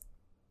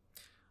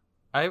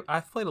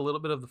 I've played a little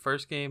bit of the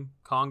first game,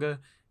 Conga,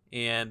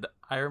 and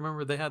I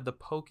remember they had the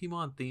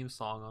Pokemon theme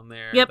song on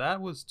there. Yep.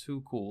 That was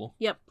too cool.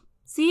 Yep.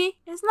 See?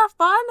 Isn't that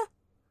fun?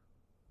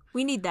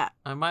 We need that.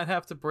 I might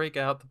have to break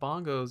out the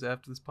bongos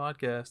after this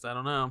podcast. I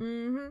don't know.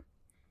 Mm-hmm.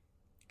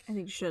 I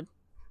think you should.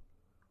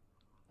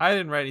 I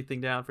didn't write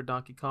anything down for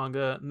Donkey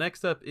Konga.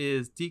 Next up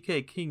is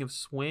DK King of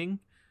Swing.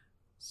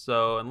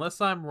 So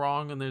unless I'm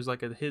wrong and there's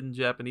like a hidden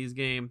Japanese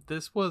game,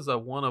 this was a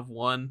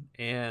 1-of-1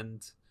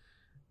 and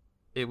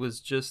it was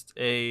just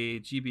a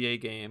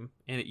GBA game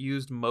and it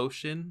used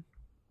motion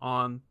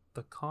on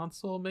the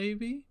console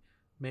maybe?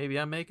 Maybe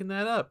I'm making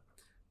that up.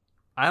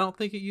 I don't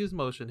think it used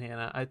motion,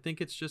 Hannah. I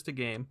think it's just a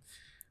game.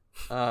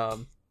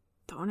 Don't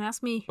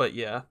ask me. But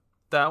yeah,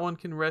 that one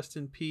can rest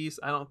in peace.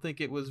 I don't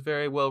think it was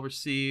very well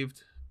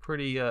received.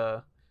 Pretty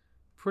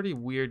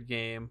weird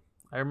game.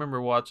 I remember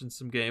watching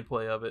some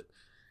gameplay of it.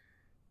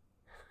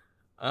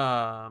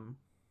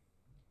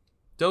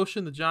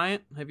 Doshin the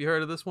Giant. Have you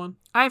heard of this one?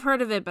 I've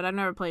heard of it, but I've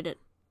never played it.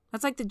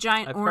 That's like the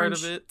giant I've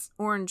orange, heard of it.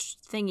 Orange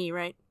thingy,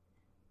 right?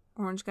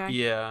 Orange guy?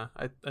 Yeah,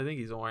 I think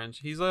he's orange.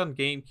 He's on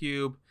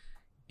GameCube,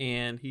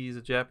 and he's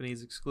a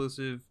Japanese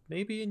exclusive.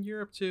 Maybe in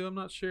Europe too, I'm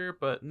not sure,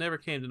 but never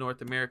came to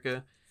North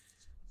America.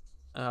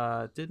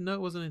 Didn't know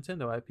it was a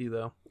Nintendo IP,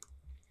 though.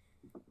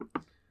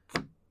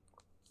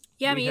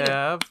 Yeah, we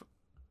have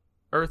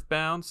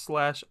Earthbound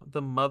 /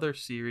 the Mother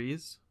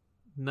series.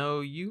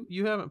 No,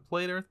 you haven't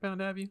played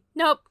Earthbound, have you?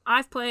 Nope,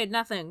 I've played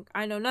nothing.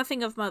 I know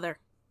nothing of Mother.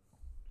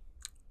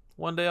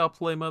 One day I'll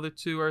play Mother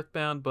 2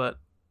 Earthbound, but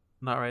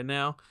not right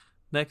now.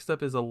 Next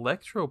up is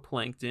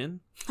Electroplankton.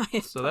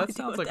 So that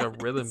sounds like a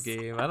rhythm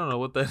game. I don't know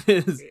what that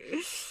is.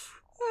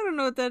 I don't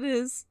know what that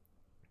is.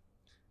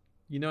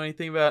 You know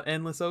anything about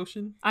Endless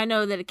Ocean? I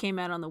know that it came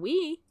out on the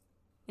Wii,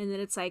 and that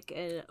it's like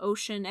an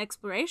ocean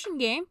exploration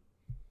game.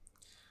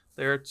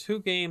 There are 2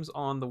 games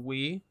on the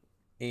Wii,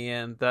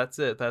 and that's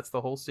it. That's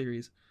the whole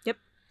series. Yep.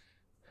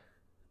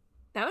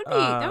 That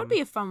would be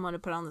a fun one to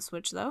put on the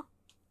Switch, though.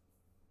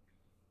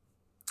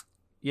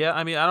 Yeah,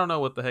 I mean, I don't know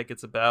what the heck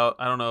it's about.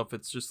 I don't know if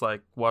it's just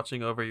like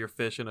watching over your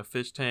fish in a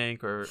fish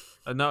tank or...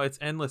 no, it's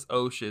Endless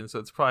Ocean, so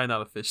it's probably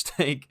not a fish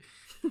tank.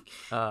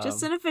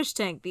 Just in a fish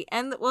tank.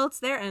 It's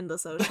their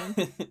Endless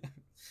Ocean.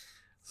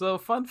 So,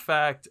 fun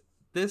fact,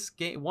 this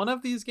game, one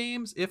of these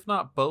games, if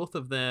not both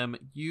of them,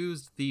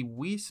 used the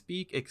We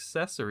Speak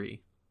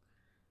accessory.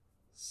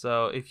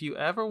 So, if you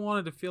ever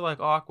wanted to feel like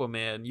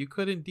Aquaman, you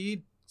could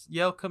indeed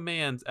yell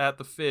commands at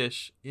the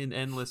fish in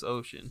Endless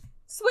Ocean.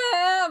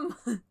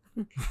 Swim!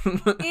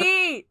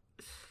 Eat!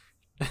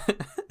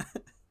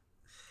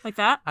 Like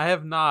that?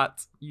 I've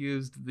not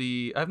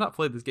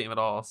played this game at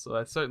all, so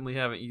I certainly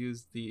haven't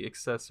used the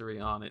accessory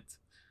on it.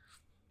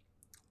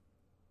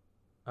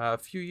 A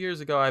few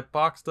years ago, I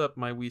boxed up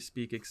my We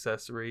Speak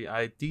accessory.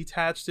 I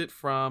detached it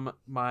from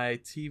my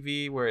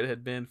TV where it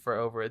had been for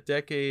over a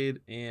decade,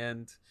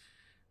 and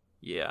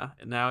yeah,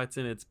 and now it's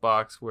in its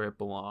box where it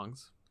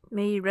belongs.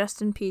 May you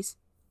rest in peace.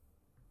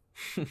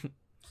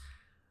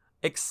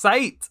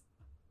 Excite!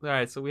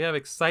 Alright, so we have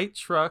Excite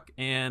Truck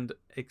and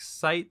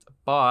Excite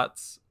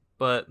Bots,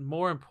 but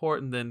more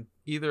important than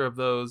either of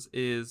those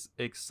is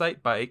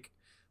Excite Bike,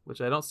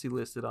 which I don't see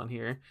listed on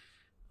here.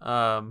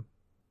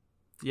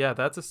 Yeah,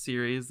 that's a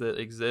series that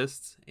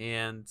exists,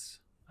 and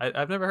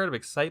I've never heard of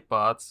Excite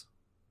Bots.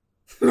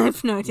 I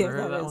have no idea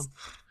what that is.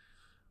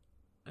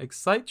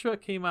 Excite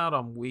Truck came out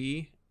on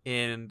Wii,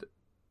 and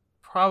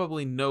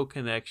probably no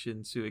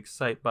connection to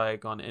Excite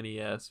Bike on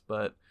NES,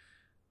 but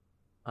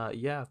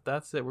yeah,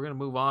 that's it. We're going to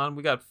move on.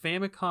 We got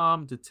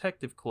Famicom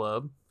Detective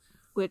Club.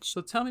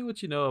 So tell me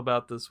what you know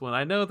about this one.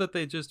 I know that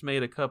they just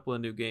made a couple of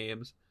new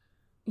games.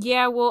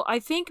 Yeah, well, I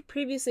think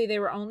previously they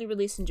were only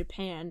released in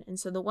Japan, and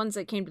so the ones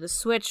that came to the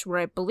Switch were,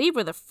 I believe,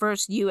 were the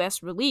first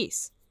US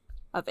release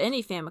of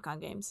any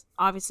Famicom games.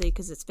 Obviously,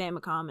 because it's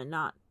Famicom and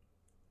not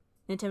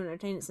Nintendo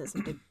Entertainment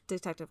System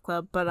Detective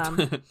Club. But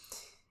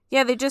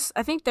yeah,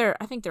 I think they're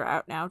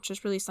out now.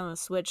 Just released on the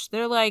Switch.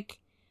 They're like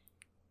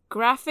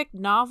graphic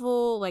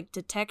novel, like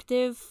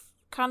detective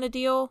kind of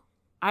deal.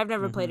 I've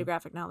never played a Mm-hmm.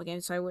 graphic novel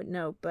game, so I wouldn't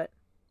know. But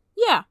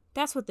yeah,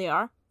 that's what they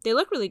are. They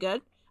look really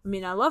good. I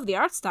mean, I love the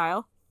art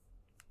style.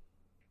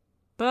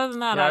 But other than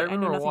that, Yeah, I I know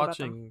remember nothing about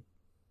them. watching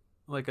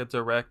like a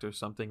direct or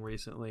something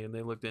recently, and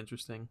they looked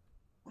interesting.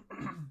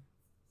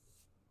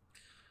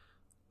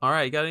 All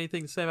right, you got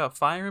anything to say about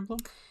Fire Emblem?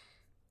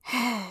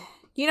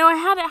 You know, I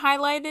had it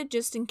highlighted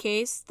just in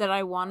case that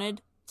I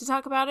wanted to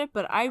talk about it,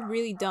 but I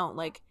really don't.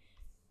 Like,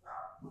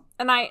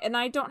 and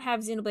I don't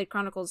have Xenoblade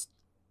Chronicles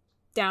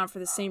down for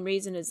the same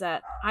reason, is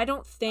that I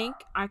don't think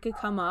I could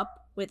come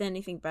up with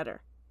anything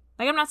better.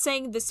 Like, I'm not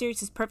saying the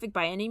series is perfect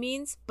by any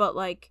means, but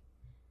like,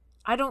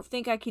 I don't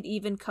think I could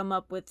even come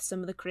up with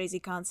some of the crazy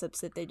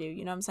concepts that they do.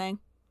 You know what I'm saying?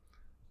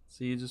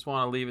 So you just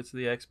want to leave it to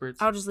the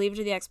experts? I'll just leave it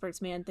to the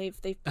experts, man. They've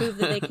proved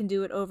that they can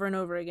do it over and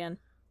over again.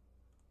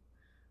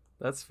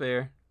 That's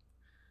fair.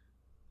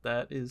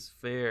 That is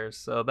fair.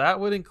 So that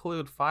would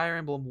include Fire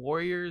Emblem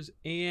Warriors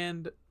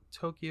and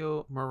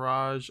Tokyo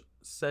Mirage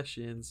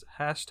Sessions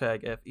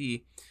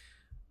 #FE.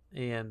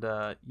 And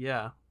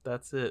yeah,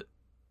 that's it.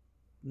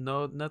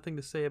 Nothing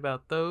to say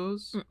about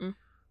those. Mm-mm.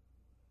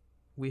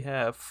 We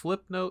have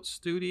Flipnote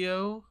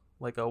Studio,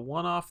 like a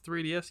one-off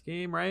 3DS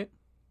game, right?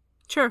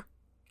 Sure.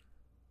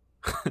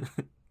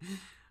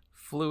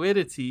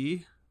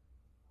 Fluidity.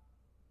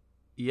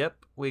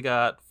 Yep, we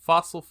got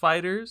Fossil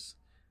Fighters.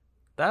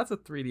 That's a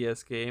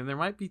 3DS game. There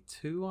might be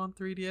 2 on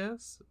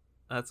 3DS.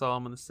 That's all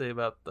I'm going to say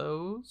about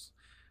those.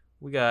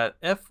 We got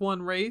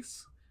F1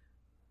 Race.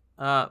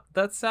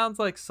 That sounds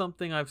like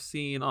something I've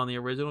seen on the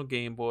original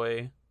Game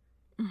Boy,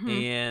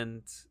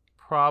 and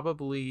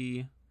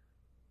probably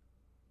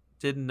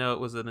didn't know it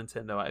was a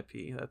Nintendo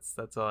IP.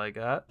 That's all I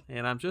got.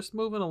 And I'm just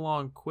moving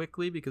along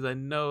quickly because I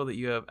know that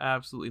you have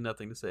absolutely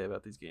nothing to say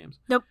about these games.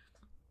 Nope.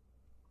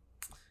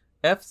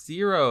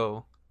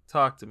 F-Zero.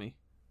 Talk to me.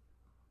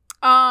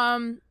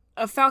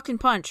 A Falcon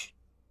Punch.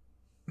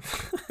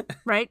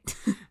 Right?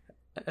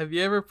 Have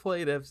you ever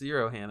played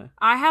F-Zero, Hannah?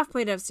 I have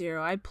played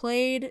F-Zero. I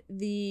played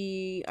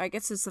I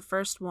guess it's the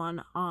first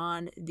one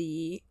on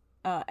the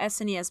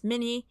SNES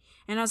Mini,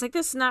 and I was like,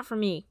 this is not for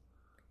me.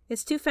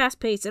 It's too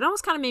fast-paced. It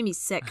almost kind of made me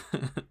sick.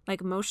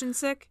 Like, motion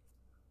sick.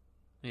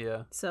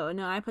 Yeah. So,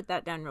 no, I put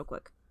that down real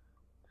quick.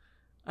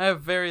 I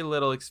have very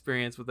little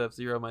experience with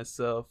F-Zero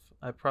myself.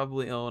 I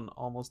probably own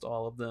almost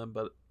all of them,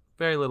 but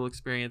very little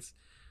experience.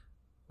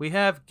 We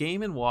have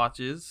Game &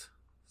 Watches.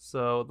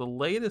 So the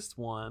latest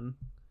one...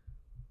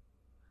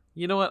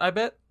 You know what? I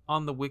bet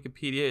on the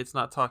Wikipedia it's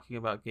not talking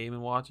about Game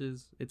 &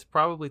 Watches. It's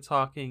probably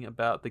talking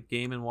about the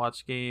Game &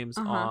 Watch games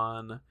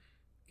on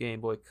Game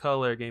Boy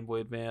Color, Game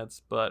Boy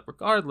Advance. But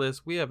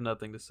regardless, we have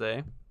nothing to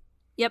say.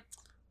 Yep.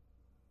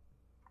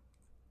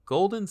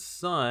 Golden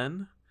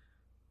Sun.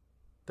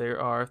 There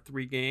are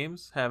 3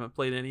 games. Haven't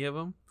played any of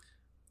them.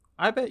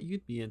 I bet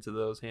you'd be into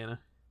those, Hannah.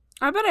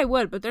 I bet I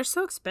would, but they're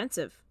so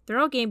expensive. They're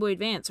all Game Boy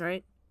Advance,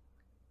 right?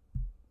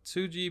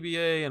 2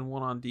 GBA and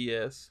 1 on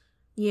DS.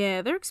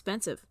 Yeah, they're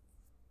expensive.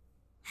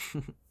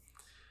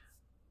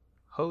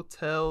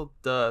 Hotel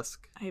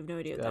Dusk. I have no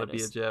idea It's what gotta that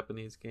be is. a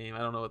Japanese game. I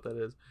don't know what that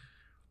is.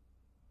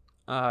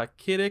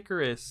 Kid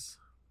Icarus.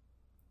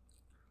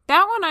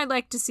 That one I'd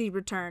like to see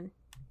return.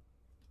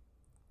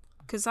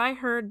 Because I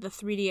heard the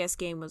 3DS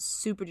game was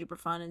super duper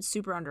fun and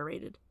super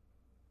underrated.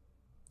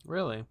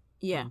 Really?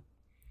 Yeah.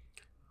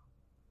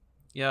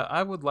 Yeah,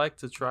 I would like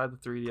to try the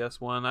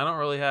 3DS one. I don't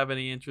really have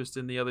any interest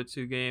in the other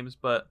 2 games,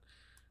 but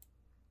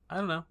I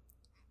don't know.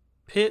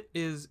 Pit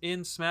is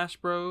in Smash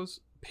Bros.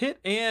 Pit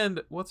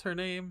and what's her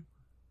name?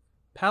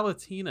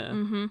 Palatina.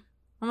 Mm-hmm.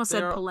 Almost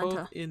said They're polenta.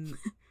 both in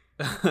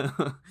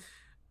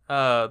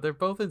they're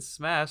both in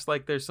Smash,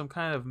 like there's some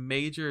kind of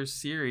major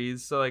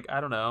series, so like I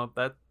don't know,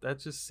 that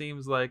just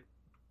seems like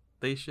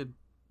they should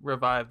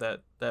revive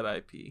that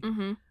IP.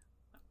 Mm-hmm.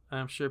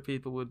 I'm sure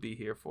people would be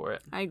here for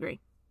it. I agree.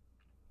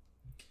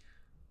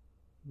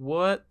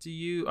 What do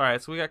you...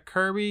 Alright, so we got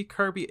Kirby,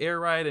 Kirby Air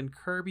Ride, and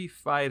Kirby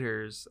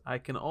Fighters. I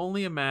can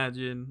only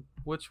imagine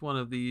which one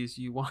of these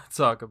you want to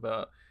talk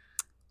about.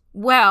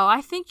 Well,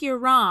 I think you're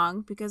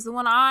wrong, because the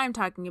one I'm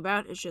talking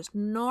about is just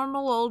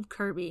normal old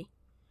Kirby.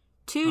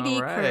 2D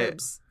All right.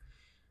 Kirbs.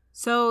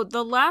 So,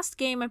 the last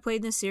game I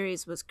played in the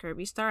series was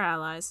Kirby Star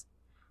Allies.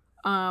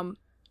 And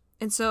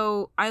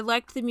so, I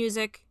liked the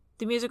music.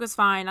 The music was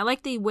fine. I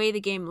liked the way the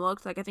game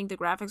looked. Like, I think the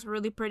graphics were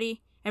really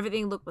pretty.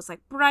 Everything was,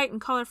 like, bright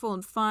and colorful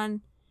and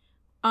fun.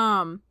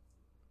 And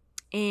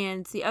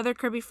the other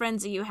Kirby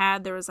friends that you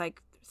had, there was,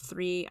 like,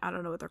 3, I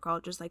don't know what they're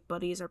called, just, like,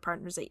 buddies or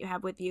partners that you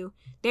have with you.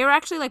 They were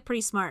actually, like,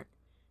 pretty smart.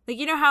 Like,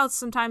 you know how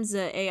sometimes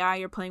the AI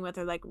you're playing with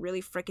are, like,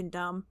 really freaking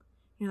dumb?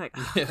 You're like,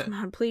 oh, Yeah. come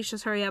on, please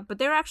just hurry up. But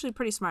they were actually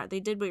pretty smart. They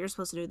did what you're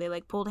supposed to do. They,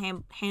 like, pulled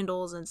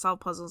handles and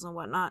solved puzzles and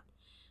whatnot.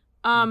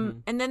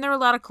 And then there were a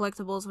lot of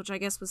collectibles, which I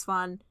guess was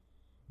fun.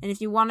 And if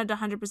you wanted to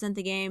 100%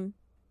 the game,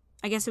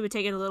 I guess it would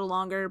take it a little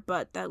longer,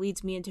 but that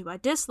leads me into my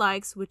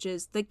dislikes, which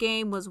is the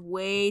game was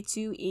way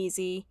too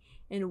easy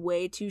and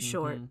way too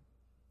short.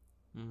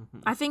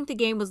 I think the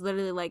game was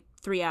literally like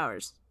 3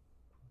 hours.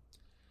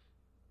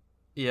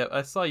 Yeah,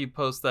 I saw you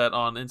post that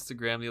on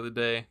Instagram the other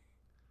day.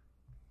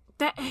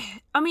 that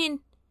I mean,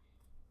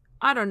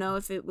 I don't know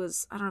if it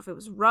was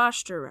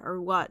rushed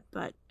or what,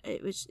 but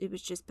it was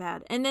just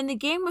bad. And then the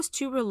game was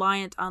too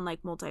reliant on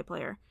like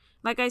multiplayer.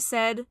 Like I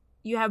said,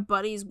 you have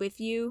buddies with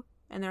you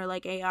and they're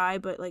like AI,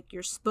 but like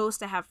you're supposed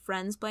to have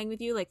friends playing with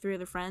you, like 3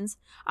 other friends.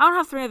 I don't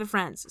have 3 other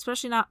friends,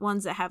 especially not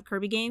ones that have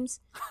Kirby games.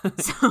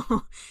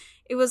 So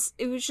it was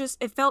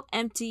just, it felt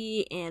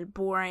empty and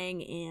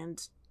boring,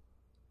 and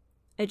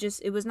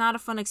it was not a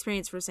fun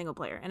experience for a single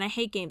player. And I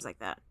hate games like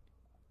that.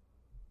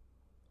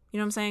 You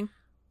know what I'm saying?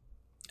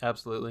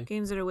 Absolutely.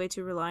 Games that are way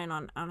too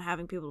reliant on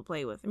having people to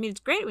play with. I mean, it's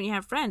great when you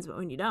have friends, but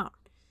when you don't.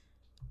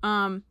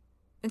 And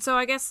so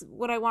I guess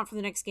what I want for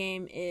the next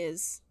game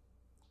is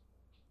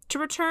to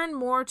return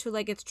more to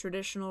like its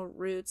traditional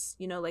roots,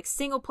 you know, like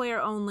single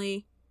player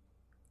only.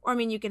 Or I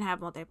mean, you can have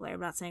multiplayer.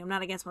 I'm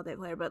not against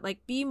multiplayer, but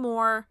like be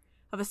more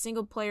of a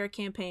single player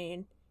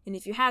campaign. And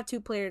if you have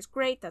 2 players,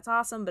 great, that's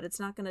awesome, but it's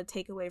not going to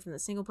take away from the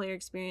single player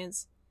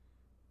experience.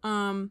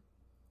 And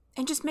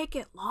just make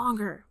it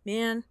longer,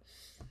 man.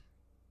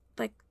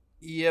 Like,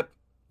 yep.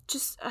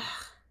 Just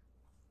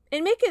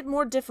and make it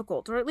more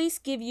difficult, or at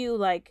least give you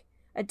like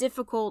a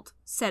difficult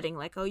setting.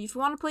 Like, oh, if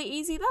you want to play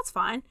easy, that's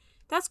fine,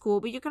 that's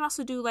cool, but you can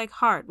also do like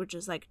hard, which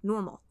is like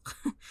normal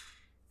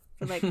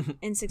for like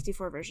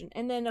N64 version.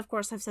 And then of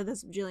course I've said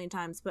this a bajillion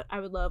times, but I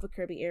would love a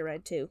Kirby Air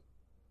Ride 2.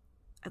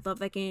 I'd love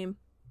that game.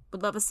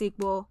 Would love a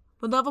sequel.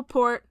 Would love a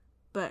port,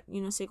 but you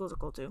know, sequels are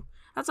cool too.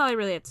 That's all I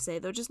really have to say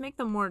though. Just make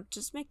them more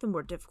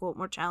difficult,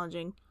 more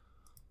challenging.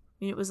 I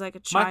mean, it was like a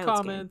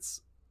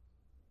child's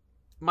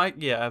game.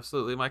 Yeah,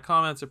 absolutely. My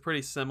comments are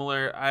pretty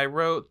similar. I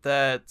wrote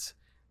that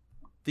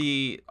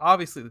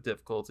obviously the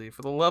difficulty,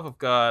 for the love of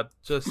God,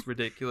 just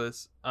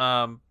ridiculous.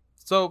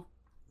 So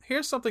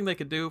here's something they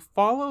could do.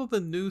 Follow the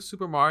new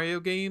Super Mario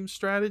game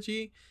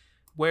strategy,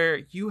 where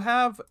you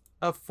have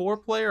a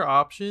 4-player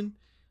option,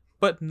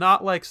 but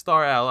not like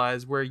Star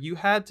Allies, where you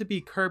had to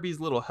be Kirby's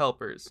little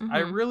helpers. I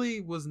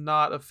really was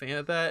not a fan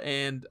of that,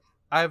 and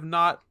I've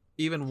not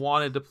even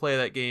wanted to play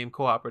that game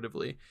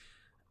cooperatively.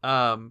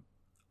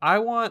 I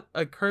want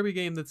a Kirby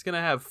game that's going to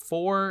have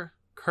 4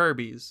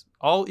 Kirbys,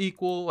 all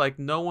equal, like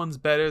no one's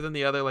better than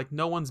the other, like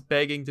no one's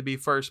begging to be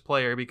first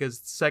player because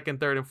 2nd,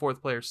 3rd, and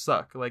 4th players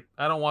suck. Like,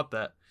 I don't want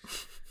that.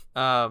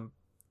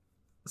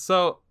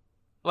 So,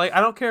 like,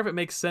 I don't care if it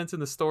makes sense in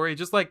the story,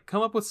 just like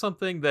come up with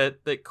something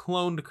that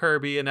cloned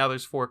Kirby and now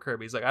there's 4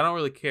 Kirbys. Like, I don't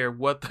really care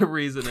what the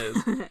reason is.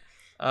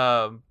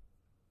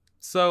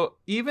 So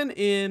even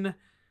in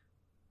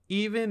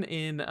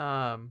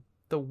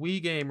the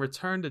Wii game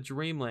Return to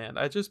Dreamland,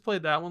 I just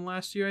played that one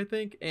last year, I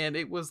think, and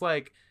it was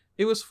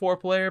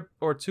 4-player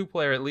or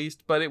 2-player at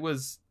least, but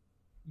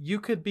you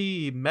could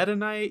be Meta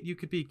Knight, you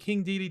could be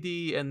King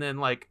DDD, and then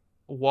like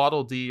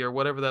Waddle Dee or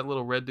whatever that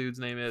little red dude's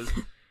name is.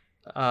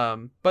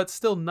 But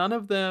still, none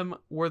of them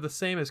were the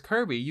same as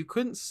Kirby. You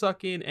couldn't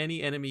suck in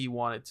any enemy you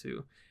wanted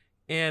to,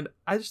 and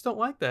I just don't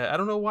like that. I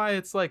don't know why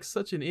it's like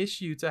such an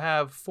issue to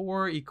have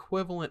 4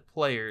 equivalent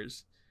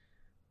players.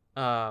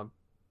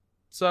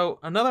 So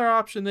another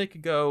option they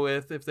could go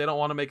with, if they don't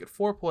want to make it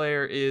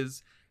 4-player,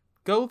 is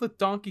go the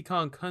Donkey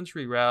Kong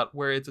Country route,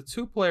 where it's a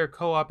 2-player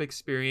co-op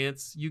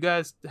experience. You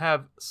guys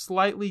have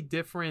slightly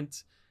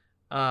different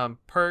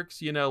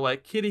perks. You know,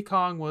 like Kiddy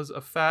Kong was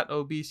a fat,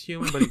 obese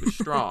human, but he was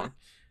strong.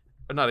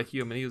 Or not a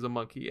human, he was a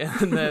monkey.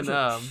 And then,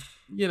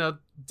 you know,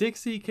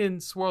 Dixie can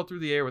swirl through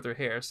the air with her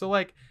hair. So,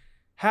 like,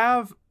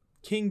 have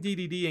King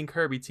DDD and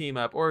Kirby team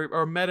up,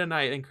 or Meta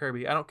Knight and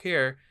Kirby. I don't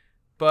care,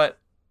 but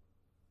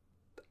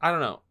I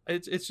don't know.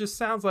 It just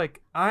sounds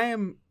like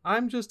I'm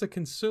just a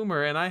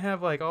consumer and I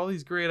have like all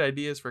these great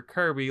ideas for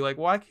Kirby. Like,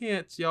 why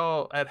can't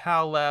y'all at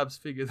HAL Labs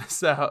figure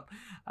this out?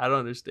 I don't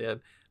understand.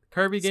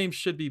 Kirby games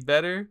should be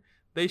better.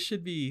 They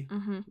should be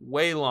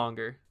way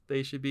longer.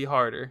 They should be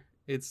harder.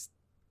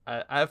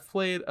 I've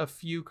played a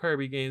few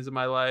Kirby games in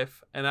my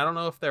life, and I don't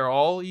know if they're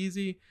all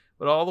easy,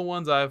 but all the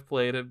ones I've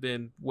played have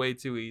been way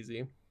too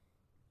easy.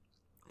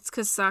 It's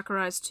because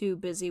Sakurai's too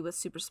busy with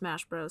Super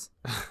Smash Bros.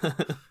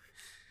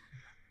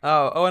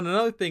 Oh, and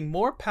another thing,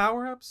 more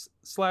power-ups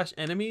 /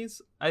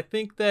 enemies. I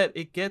think that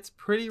it gets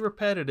pretty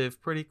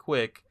repetitive pretty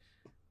quick.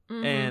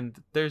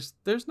 And there's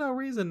no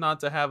reason not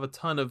to have a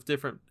ton of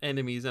different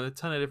enemies and a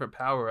ton of different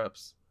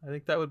power-ups. I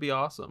think that would be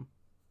awesome.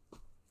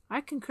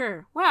 I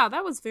concur. Wow,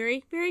 that was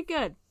very, very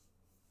good.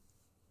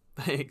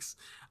 Thanks.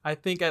 I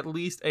think at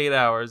least 8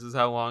 hours is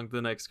how long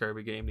the next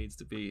Kirby game needs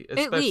to be,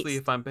 especially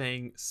if I'm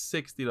paying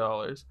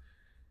 $60.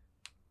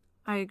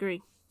 I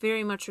agree.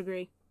 Very much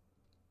agree.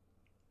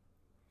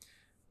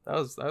 That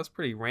was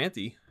pretty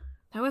ranty.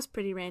 That was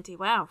pretty ranty.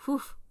 Wow.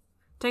 Whew.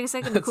 Take a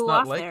second to cool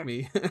off there. That's not like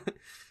me.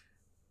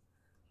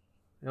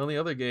 The only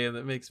other game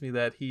that makes me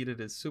that heated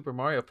is Super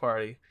Mario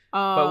Party.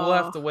 Oh. But we'll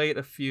have to wait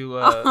a few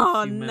minutes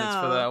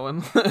for that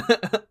one.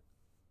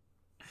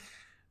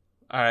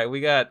 All right,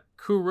 we got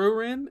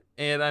Kururin,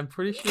 and I'm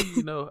pretty sure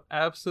you know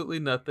absolutely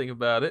nothing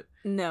about it.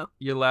 No.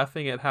 You're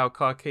laughing at how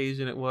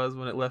Caucasian it was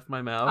when it left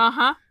my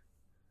mouth.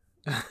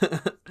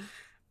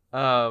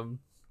 Uh-huh.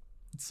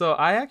 So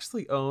I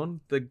actually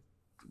own the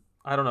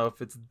I don't know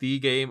if it's the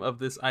game of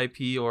this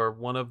IP or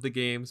one of the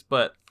games,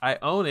 but I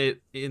own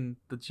it in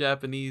the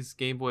Japanese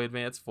Game Boy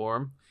Advance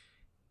form.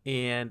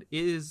 And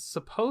it is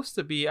supposed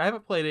to be, I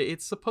haven't played it,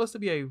 it's supposed to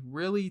be a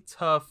really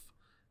tough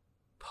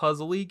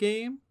puzzly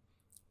game.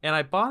 And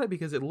I bought it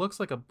because it looks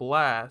like a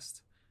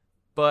blast,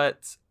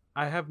 but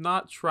I have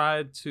not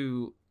tried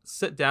to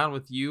sit down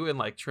with you and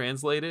like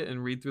translate it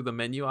and read through the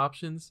menu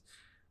options.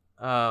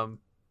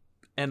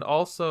 And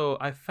also,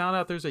 I found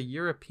out there's a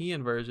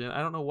European version.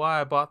 I don't know why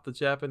I bought the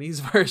Japanese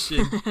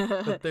version,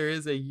 but there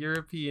is a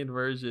European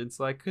version,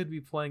 so I could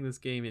be playing this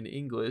game in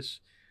English.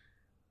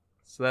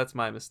 So that's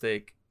my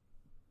mistake.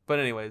 But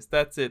anyways,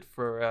 that's it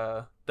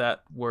for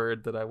that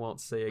word that I won't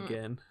say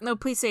again. No,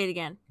 please say it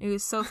again. It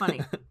was so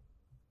funny.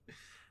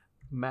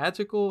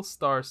 Magical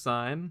star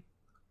sign.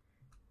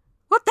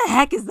 What the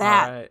heck is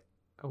that? All right.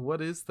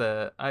 What is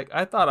that?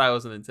 I thought I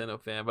was a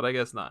Nintendo fan, but I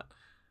guess not.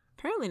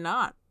 Apparently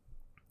not.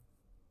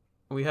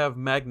 We have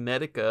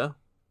Magnetica.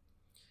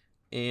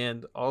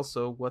 And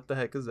also, what the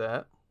heck is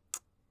that?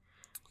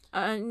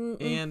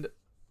 And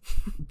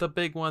the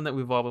big one that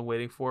we've all been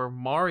waiting for,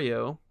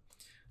 Mario.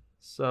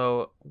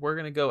 So we're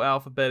going to go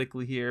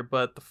alphabetically here,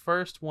 but the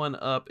first one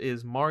up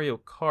is Mario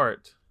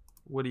Kart.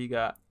 What do you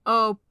got?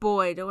 Oh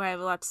boy, do I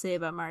have a lot to say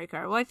about Mario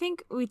Kart. Well, I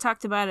think we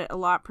talked about it a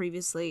lot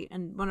previously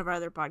in one of our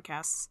other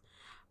podcasts.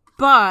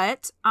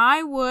 But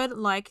I would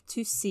like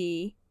to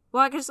see...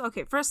 Well, I guess,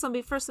 okay, first let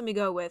me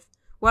go with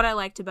what I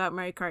liked about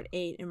Mario Kart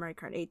 8 and Mario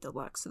Kart 8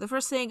 Deluxe. So the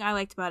first thing I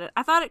liked about it,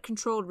 I thought it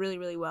controlled really,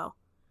 really well.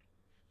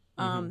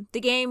 The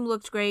game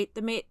looked great.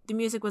 The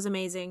music was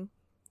amazing.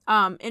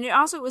 And it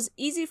was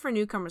easy for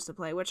newcomers to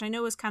play, which I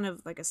know is kind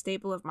of like a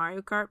staple of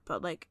Mario Kart,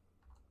 but like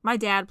my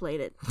dad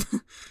played it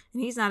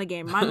and he's not a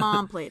gamer. My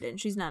mom played it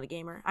and she's not a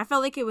gamer. I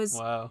felt like it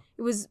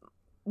was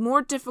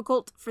more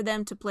difficult for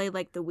them to play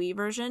like the Wii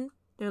version.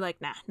 They're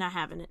like, nah, not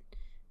having it.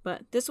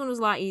 But this one was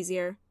a lot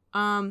easier.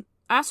 I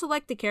also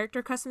liked the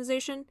character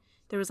customization.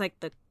 There was like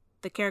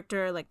the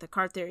character, like the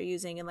cart they were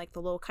using and like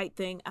the little kite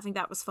thing. I think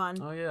that was fun.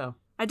 Oh yeah.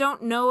 I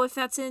don't know if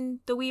that's in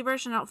the Wii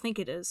version. I don't think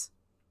it is.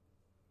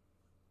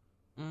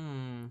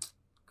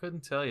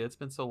 Couldn't tell you. It's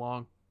been so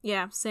long.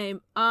 Yeah,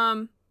 same.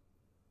 And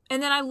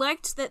then I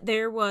liked that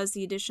there was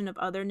the addition of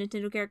other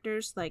Nintendo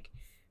characters. Like,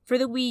 for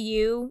the Wii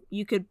U,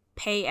 you could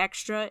pay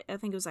extra. I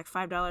think it was like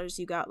 $5.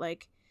 You got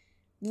like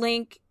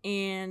Link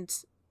and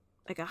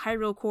like a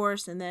Hyrule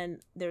course, and then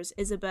there's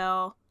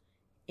Isabelle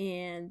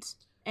and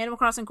Animal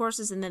Crossing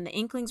courses, and then the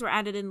Inklings were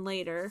added in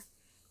later.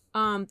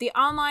 The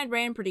online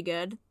ran pretty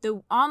good.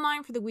 The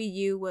online for the Wii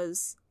U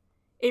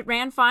it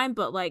ran fine,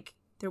 but like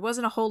there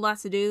wasn't a whole lot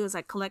to do. It was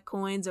like collect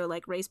coins or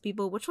like race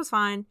people, which was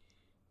fine.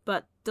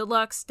 But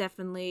Deluxe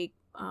definitely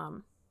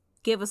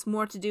gave us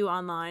more to do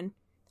online.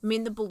 I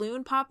mean, the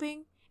balloon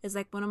popping is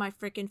like one of my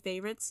freaking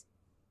favorites.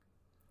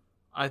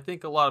 I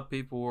think a lot of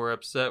people were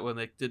upset when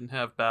they didn't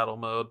have battle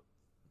mode.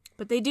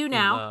 But they do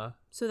now,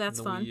 so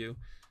that's fun. Wii U.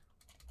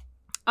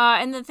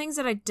 And the things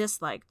that I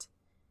disliked,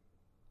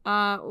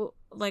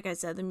 like I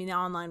said, I mean, the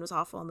online was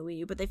awful on the Wii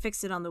U, but they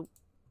fixed it on the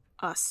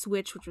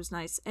Switch, which was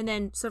nice. And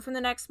then, so from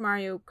the next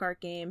Mario Kart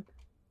game,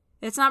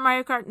 it's not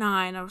Mario Kart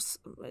 9, I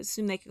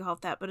assume they could call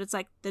it that, but it's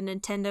like the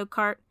Nintendo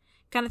Kart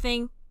kind of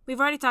thing.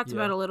 We've already talked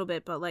about it a little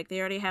bit, but like they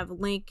already have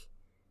Link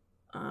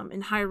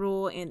and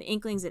Hyrule and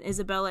Inklings and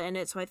Isabella in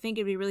it, so I think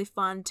it'd be really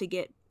fun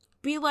to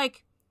be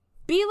like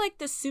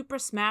the Super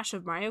Smash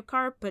of Mario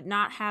Kart, but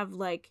not have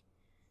like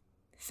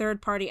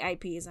third-party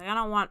IPs. Like, I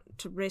don't want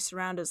to race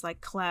around as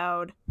like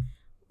Cloud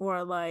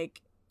or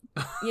like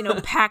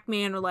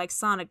Pac-Man or like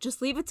Sonic.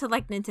 Just leave it to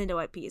like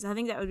Nintendo IPs. I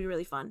think that would be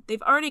really fun.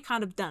 They've already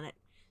kind of done it,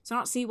 so I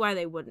don't see why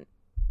they wouldn't.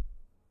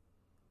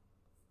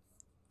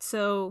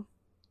 So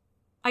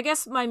I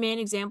guess my main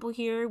example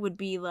here would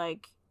be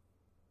like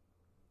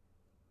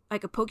a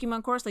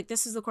Pokemon course. Like,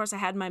 this is the course I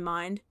had in my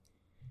mind.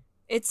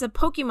 It's a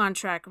Pokemon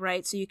track,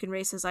 right? So you can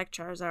race as like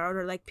Charizard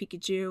or like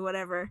Pikachu or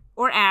whatever.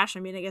 Or Ash. I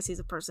mean, I guess he's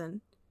a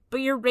person. But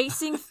you're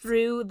racing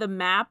through the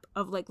map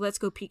of like Let's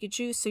Go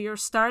Pikachu. So you're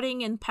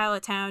starting in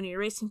Pallet Town, you're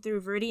racing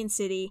through Viridian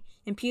City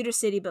and Pewter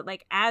City, but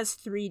like as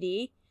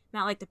 3D,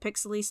 not like the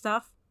pixely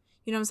stuff.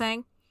 You know what I'm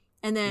saying?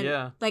 And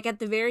then like at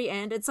the very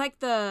end, it's like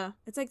the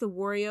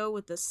Wario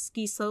with the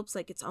ski slopes,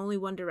 like it's only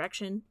one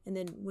direction, and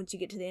then once you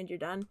get to the end you're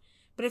done.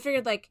 But I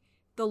figured like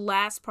the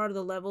last part of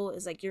the level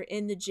is like you're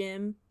in the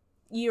gym.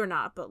 You're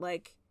not, but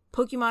like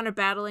Pokemon are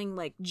battling,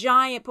 like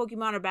giant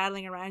Pokemon are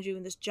battling around you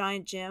in this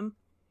giant gym.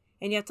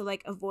 And you have to,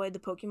 like, avoid the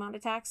Pokemon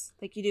attacks,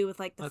 like you do with,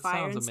 like, the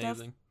fire and stuff. That sounds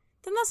amazing.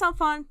 Doesn't that sound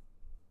fun?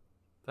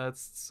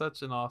 That's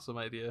such an awesome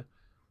idea.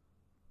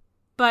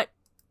 But,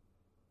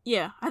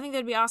 yeah, I think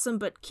that'd be awesome,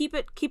 but keep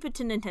it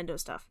to Nintendo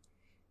stuff.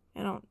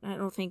 I don't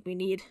think we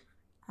need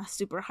a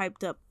super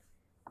hyped up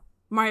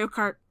Mario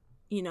Kart,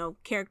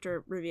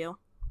 character reveal.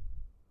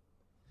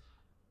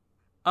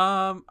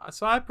 So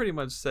I pretty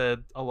much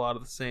said a lot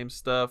of the same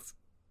stuff.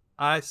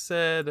 I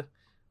said...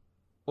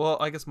 Well,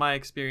 I guess my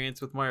experience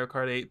with Mario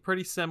Kart 8,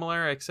 pretty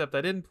similar, except I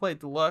didn't play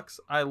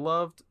Deluxe. I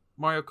loved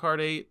Mario Kart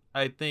 8.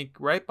 I think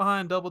right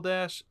behind Double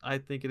Dash, I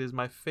think it is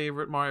my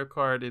favorite Mario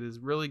Kart. It is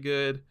really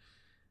good.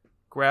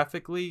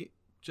 graphically,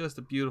 just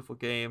a beautiful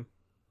game.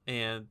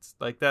 And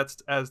like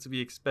that's as to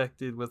be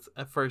expected with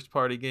a first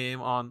party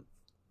game on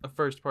a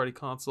first party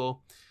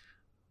console.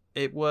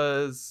 It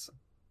was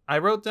I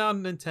wrote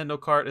down Nintendo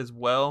Kart as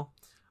well.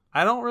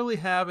 I don't really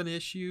have an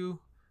issue.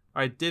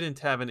 I didn't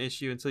have an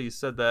issue until you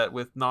said that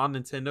with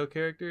non-Nintendo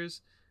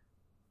characters.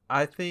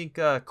 I think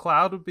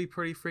Cloud would be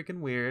pretty freaking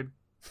weird.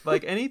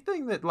 Like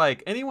anything that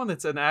like anyone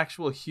that's an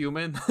actual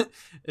human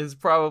is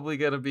probably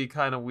gonna be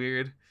kind of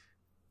weird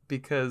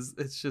because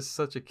it's just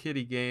such a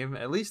kiddie game.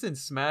 At least in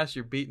Smash,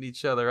 you're beating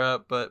each other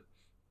up, but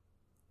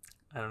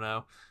I don't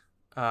know.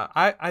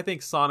 I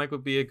think Sonic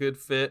would be a good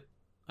fit.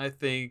 I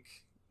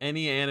think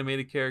any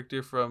animated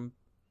character from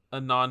a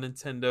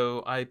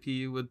non-Nintendo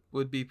IP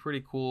would be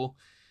pretty cool.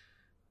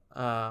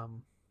 But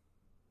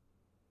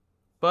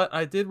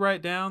I did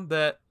write down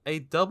that a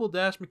double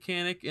dash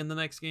mechanic in the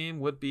next game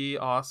would be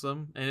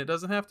awesome. And it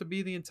doesn't have to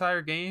be the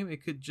entire game.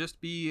 It could just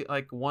be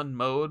like one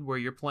mode where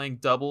you're playing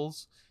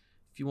doubles,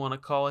 if you want to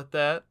call it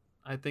that.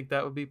 I think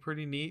that would be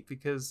pretty neat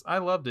because I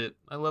loved it.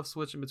 I love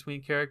switching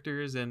between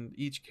characters and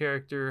each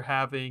character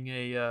having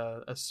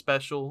a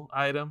special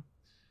item.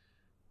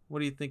 What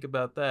do you think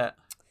about that?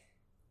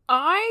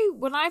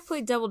 When I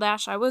played Double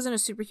Dash, I wasn't a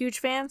super huge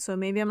fan, so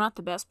maybe I'm not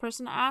the best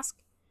person to ask.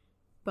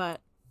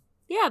 But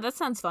yeah, that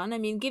sounds fun. I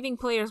mean, giving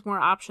players more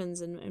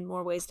options and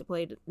more ways to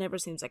play never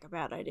seems like a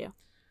bad idea.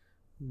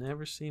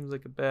 Never seems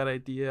like a bad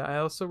idea. I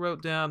also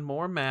wrote down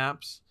more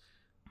maps.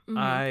 Mm-hmm.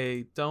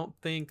 I don't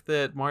think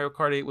that Mario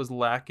Kart 8 was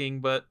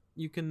lacking, but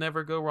you can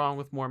never go wrong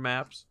with more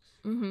maps.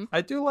 Mm-hmm.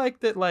 I do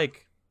like that,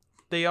 like,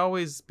 they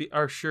always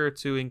are sure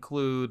to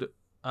include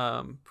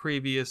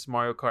previous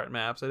Mario Kart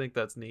maps. I think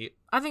that's neat.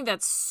 I think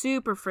that's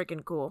super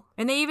freaking cool.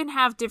 And they even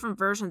have different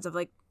versions of,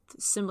 like,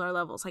 similar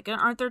levels. Like,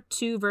 aren't there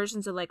 2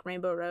 versions of, like,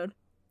 Rainbow Road?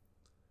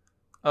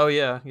 Oh,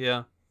 yeah.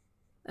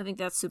 I think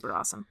that's super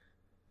awesome.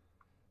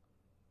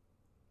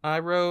 I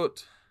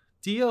wrote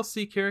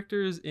DLC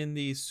characters in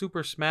the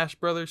Super Smash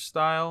Brothers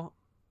style.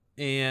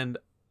 And,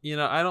 you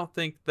know, I don't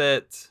think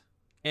that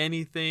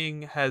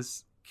anything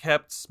has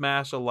kept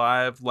Smash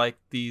alive like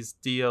these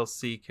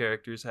DLC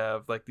characters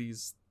have. Like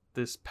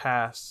this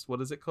pass.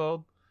 What is it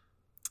called?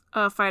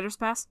 Fighter's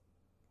Pass.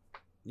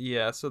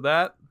 Yeah, so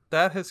that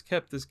has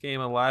kept this game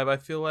alive, I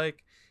feel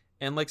like.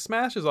 And like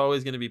Smash is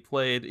always going to be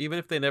played, even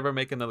if they never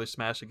make another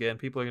Smash again.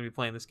 People are going to be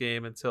playing this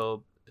game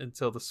until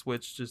the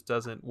Switch just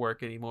doesn't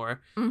work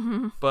anymore.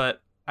 Mm-hmm.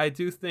 But I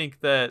do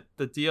think that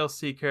the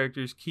DLC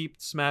characters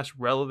keep Smash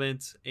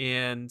relevant,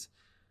 and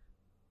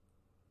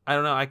I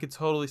don't know, I could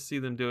totally see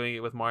them doing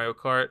it with Mario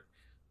Kart,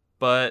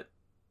 but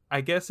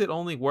I guess it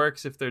only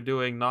works if they're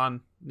doing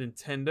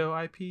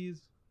non-Nintendo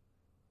IPs.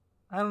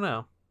 I don't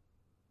know.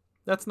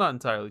 That's not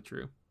entirely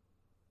true.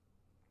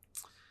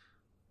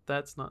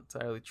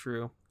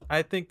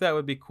 I think that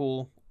would be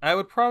cool.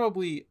 I'd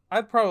probably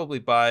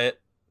buy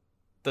it.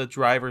 The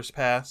driver's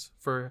pass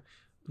for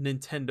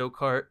Nintendo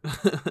Kart.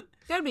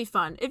 That'd be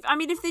fun.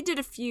 If they did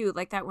a few,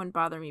 like, that wouldn't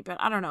bother me, but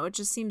I don't know. It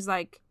just seems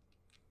like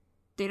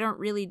they don't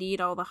really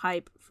need all the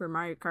hype for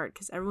Mario Kart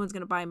because everyone's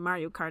going to buy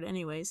Mario Kart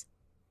anyways.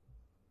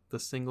 The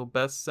single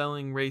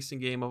best-selling racing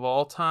game of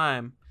all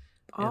time.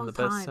 And the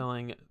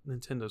best-selling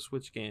Nintendo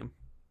Switch game.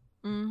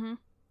 Mm-hmm.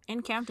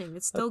 And counting.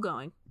 It's still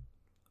going.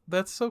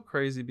 That's so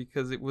crazy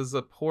because it was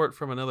a port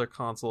from another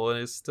console and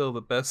it's still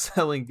the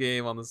best-selling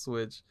game on the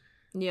Switch.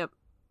 Yep.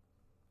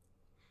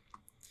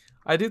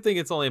 I do think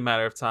it's only a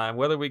matter of time.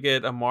 Whether we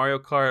get a Mario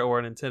Kart or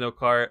a Nintendo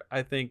Kart,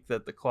 I think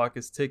that the clock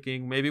is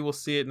ticking. Maybe we'll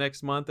see it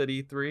next month at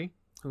E3.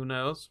 Who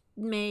knows?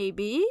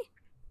 Maybe.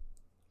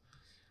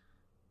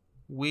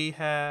 We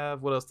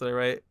have... What else did I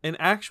write? An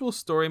actual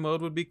story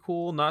mode would be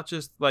cool. Not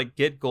just, like,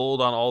 get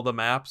gold on all the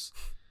maps.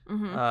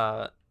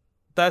 Mm-hmm.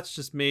 That's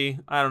just me.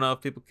 I don't know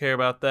if people care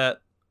about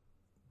that.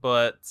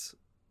 But,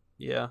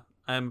 yeah.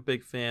 I'm a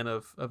big fan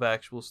of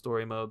actual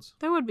story modes.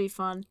 That would be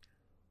fun.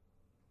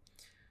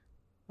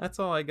 That's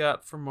all I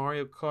got for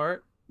Mario Kart.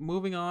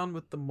 Moving on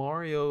with the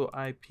Mario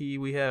IP,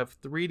 we have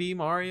 3D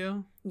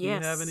Mario. Do you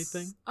have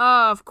anything?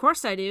 Of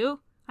course I do.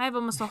 I have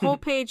almost a whole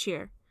page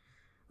here.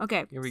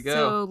 Okay. Here we go.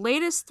 So,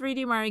 latest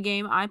 3D Mario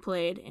game I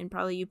played, and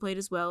probably you played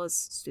as well, is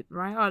Super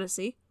Mario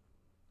Odyssey.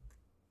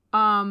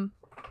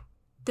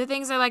 The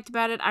things I liked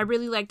about it, I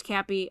really liked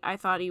Cappy. I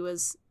thought he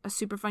was a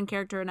super fun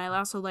character, and I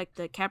also liked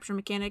the capture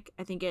mechanic.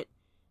 I think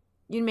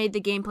you made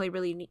the gameplay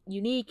really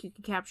unique. You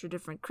could capture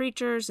different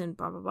creatures and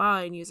blah, blah, blah,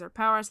 and use their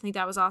powers. I think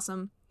that was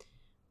awesome.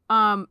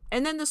 And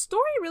then the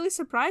story really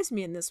surprised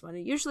me in this one.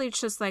 Usually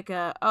it's just like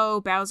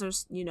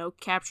Bowser's,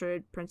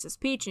 captured Princess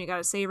Peach and you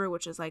gotta save her,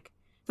 which is like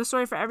the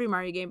story for every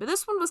Mario game. But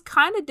this one was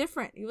kind of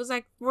different. He was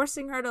like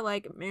forcing her to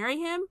like marry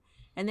him,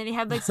 and then he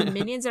had like some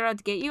minions that are out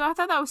to get you. I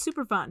thought that was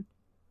super fun.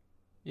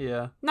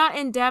 Yeah. Not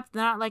in depth,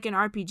 not like an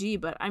RPG,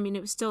 but I mean,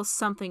 it was still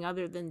something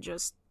other than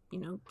just,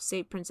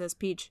 save Princess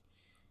Peach.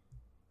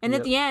 And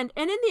in the end,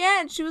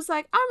 she was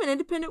like, I'm an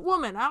independent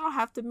woman. I don't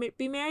have to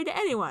be married to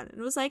anyone. And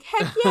it was like,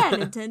 heck yeah,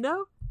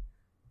 Nintendo.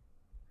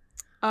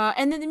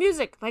 And then the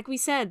music, like we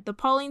said, the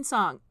Pauline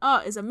song,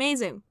 is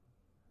amazing.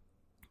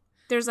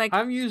 There's like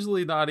I'm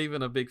usually not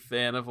even a big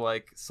fan of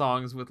like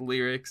songs with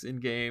lyrics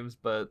in games,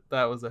 but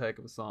that was a heck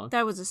of a song.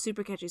 that was a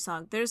super catchy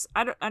song. There's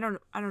I don't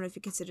know if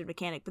you consider it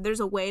mechanic, but there's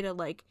a way to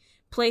like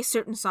play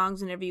certain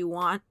songs whenever you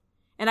want.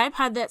 And I've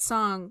had that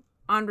song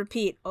on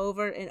repeat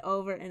over and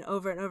over and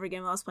over and over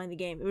again while I was playing the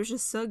game. It was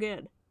just so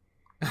good.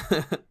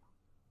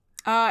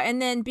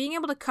 And then being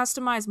able to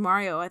customize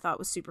Mario, I thought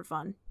was super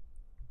fun.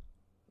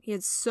 He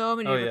had so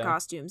many different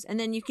costumes, and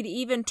then you could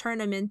even turn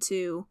him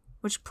into,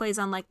 which plays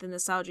on like the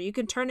nostalgia. You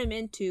can turn him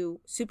into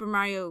Super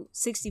Mario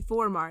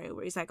 64 Mario,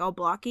 where he's like all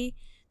blocky.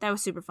 That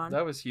was super fun.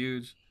 That was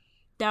huge.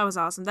 That was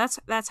awesome.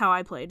 That's how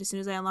I played as soon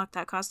as I unlocked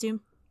that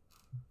costume.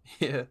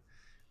 Yeah.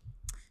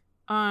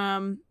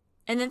 And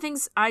then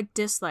things I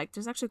disliked.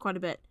 There's actually quite a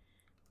bit.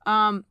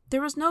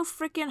 There was no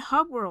freaking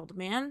hub world,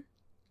 man.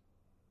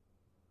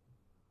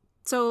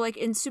 So like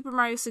in Super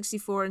Mario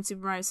 64 and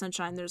Super Mario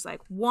Sunshine, there's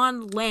like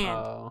one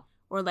land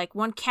or like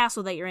one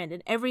castle that you're in,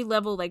 and every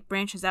level like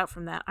branches out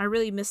from that. I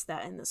really missed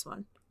that in this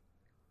one.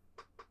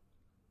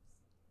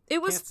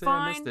 It was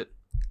fine.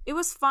 It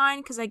was fine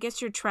because I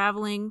guess you're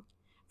traveling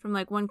from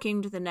like one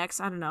kingdom to the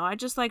next. I don't know. I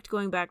just liked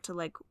going back to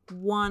like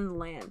one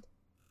land.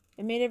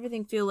 It made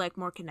everything feel like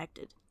more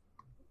connected.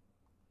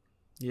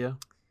 Yeah.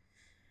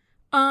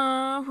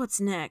 What's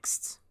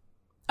next?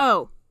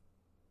 Oh.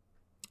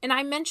 And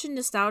I mentioned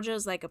nostalgia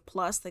as like a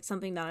plus, like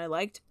something that I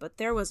liked, but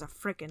there was a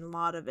freaking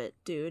lot of it,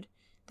 dude.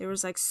 There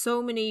was like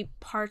so many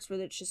parts where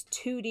it's just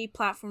 2D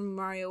platform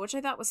Mario, which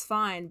I thought was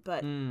fine,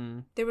 but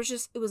there was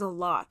just, it was a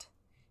lot.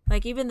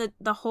 Like even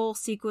the whole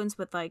sequence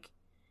with like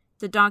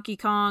the Donkey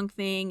Kong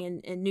thing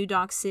and New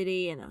Donk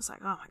City, and I was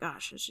like, oh my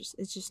gosh,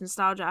 it's just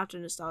nostalgia after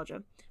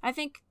nostalgia. I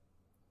think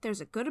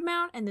there's a good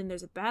amount and then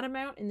there's a bad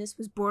amount, and this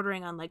was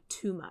bordering on like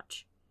too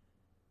much.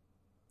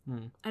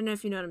 I don't know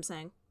if you know what I'm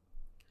saying.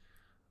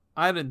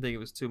 I didn't think it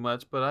was too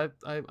much, but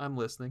I'm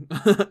listening.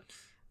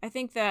 I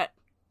think that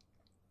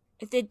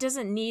it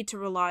doesn't need to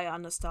rely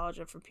on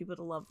nostalgia for people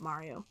to love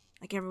Mario.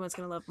 Like everyone's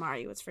gonna love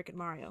Mario. It's freaking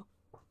Mario.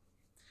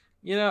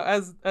 You know,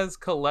 as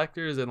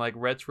collectors and like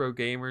retro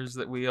gamers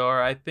that we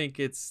are, I think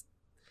it's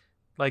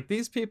like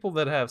these people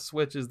that have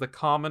Switches, the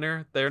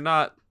commoner, they're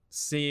not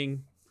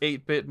seeing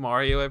 8-bit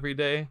Mario every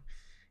day,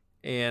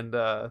 and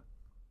I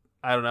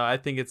don't know. I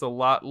think it's a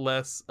lot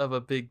less of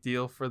a big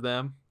deal for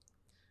them.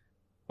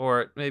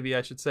 Or maybe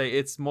I should say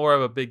it's more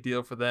of a big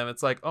deal for them.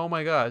 It's like, oh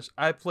my gosh,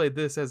 I played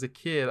this as a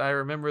kid. I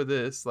remember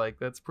this. Like,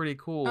 that's pretty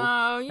cool.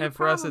 Oh, you're and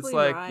for us, it's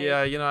like, right.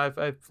 yeah, you know,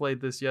 I've played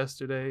this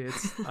yesterday.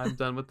 I'm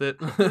done with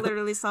it.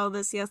 Literally saw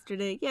this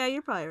yesterday. Yeah,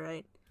 you're probably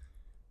right.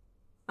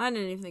 I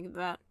didn't even think of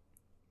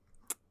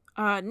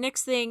that.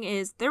 Next thing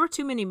is there were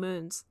too many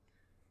moons.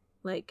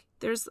 Like,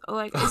 there's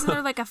like, isn't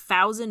there like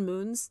 1,000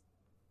 moons?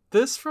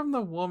 This from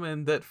the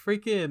woman that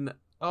freaking,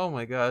 oh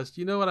my gosh,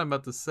 you know what I'm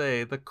about to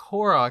say? The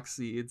Korok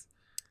seeds.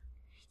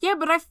 Yeah,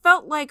 but I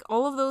felt like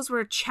all of those were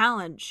a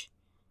challenge.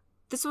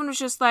 This one was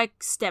just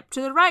like, step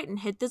to the right and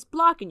hit this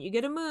block and you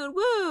get a moon.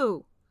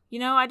 Woo! You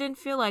know, I didn't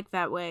feel like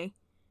that way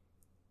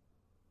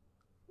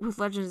with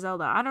Legend of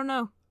Zelda. I don't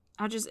know.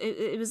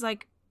 It was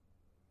like,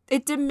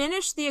 it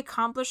diminished the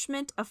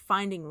accomplishment of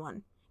finding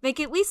one. Like,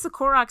 at least the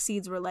Korok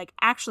seeds were like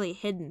actually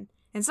hidden.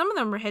 And some of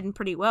them were hidden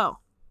pretty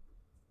well.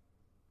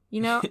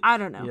 You know, I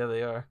don't know. Yeah,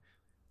 they are.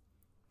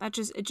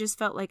 It just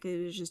felt like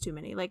it was just too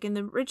many. Like in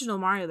the original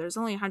Mario, there's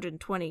only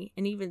 120,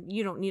 and even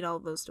you don't need all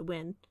of those to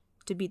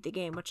beat the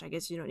game, which I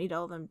guess you don't need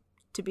all of them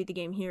to beat the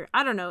game here.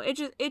 I don't know.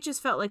 It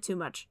just felt like too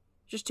much.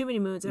 Just too many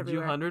moons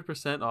everywhere. Did you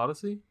 100%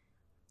 Odyssey?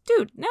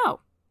 Dude,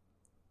 no.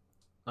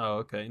 Oh,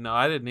 okay. No,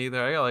 I didn't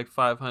either. I got like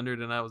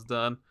 500 and I was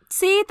done.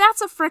 See, that's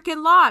a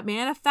freaking lot,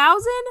 man.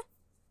 1,000?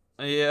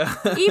 Yeah.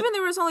 Even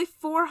there was only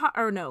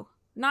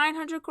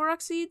 900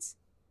 Korok seeds?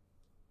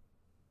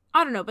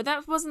 I don't know, but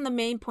that wasn't the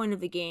main point of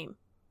the game.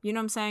 You know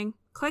what I'm saying?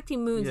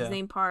 Collecting moons is the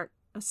main part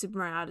of Super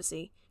Mario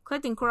Odyssey.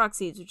 Collecting Korok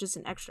seeds was just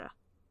an extra.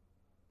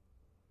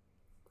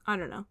 I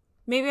don't know.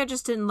 Maybe I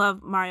just didn't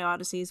love Mario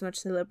Odyssey as much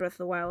as I loved Breath of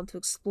the Wild to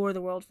explore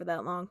the world for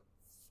that long.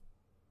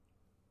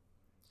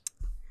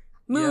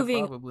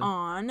 Moving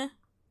on.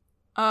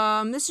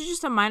 This is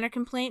just a minor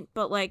complaint,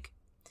 but like,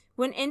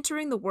 when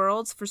entering the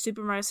worlds for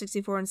Super Mario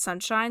 64 and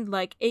Sunshine,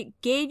 like,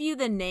 it gave you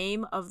the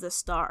name of the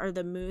star or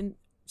the moon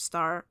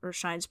star or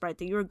shine sprite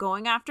that you were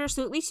going after,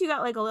 so at least you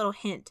got like a little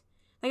hint.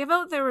 Like, I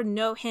felt like there were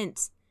no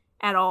hints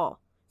at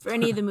all for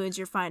any of the moons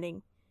you're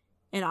finding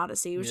in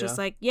Odyssey. It was just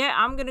like, yeah,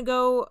 I'm gonna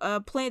go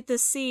plant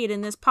this seed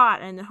in this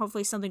pot, and then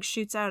hopefully something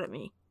shoots out at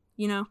me,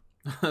 you know?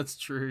 That's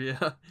true,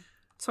 yeah.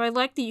 So I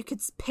like that you could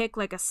pick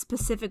like a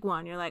specific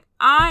one. You're like,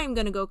 I'm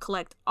gonna go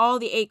collect all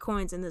the 8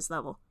 coins in this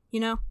level,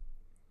 you know?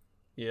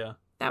 Yeah.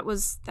 That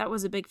was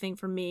a big thing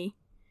for me.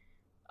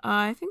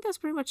 I think that's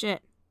pretty much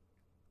it.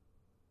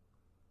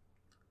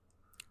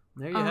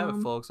 There you have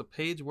it, folks. A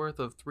page worth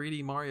of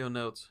 3D Mario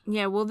notes.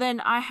 Yeah, well then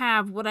I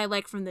have what I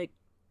like from the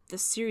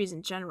series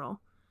in general.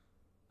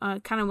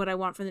 Kind of what I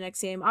want for the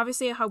next game.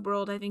 Obviously a hub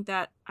world, I think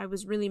that I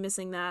was really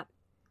missing that.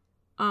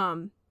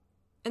 And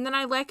then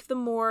I like the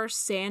more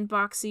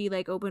sandboxy,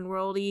 like open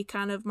worldy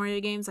kind of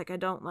Mario games. Like, I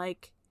don't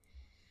like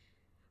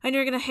And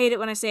you're gonna hate it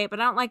when I say it, but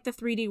I don't like the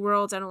 3D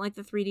worlds. I don't like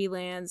the 3D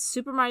lands.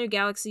 Super Mario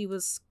Galaxy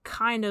was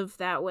kind of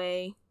that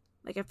way.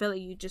 Like, I felt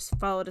like you just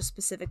followed a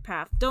specific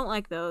path. Don't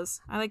like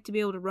those. I like to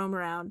be able to roam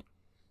around.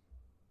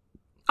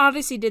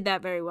 Odyssey did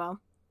that very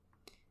well.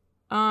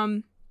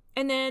 And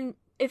then,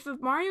 if a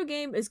Mario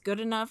game is good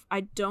enough,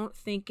 I don't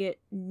think it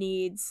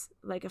needs,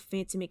 like, a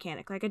fancy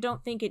mechanic. Like, I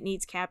don't think it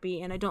needs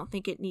Cappy, and I don't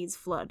think it needs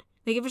Flood.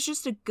 Like, if it's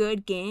just a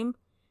good game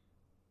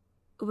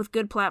with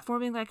good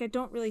platforming, like, I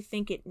don't really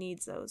think it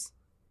needs those.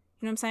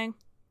 You know what I'm saying?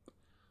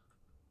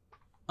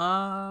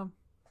 I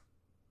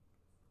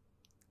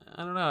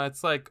don't know.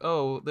 It's like,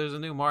 oh, there's a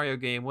new Mario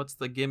game. What's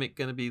the gimmick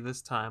going to be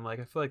this time? Like,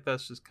 I feel like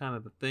that's just kind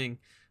of the thing.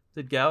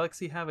 Did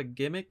Galaxy have a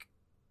gimmick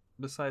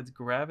besides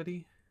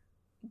gravity?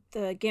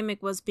 The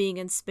gimmick was being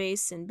in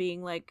space and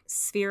being, like,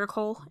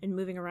 spherical and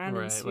moving around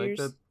in spheres.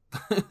 Like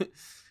that.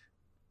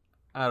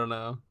 I don't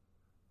know.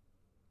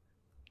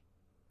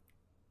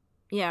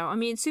 Yeah, I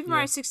mean, Super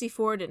Mario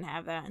 64 didn't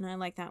have that, and I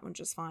like that one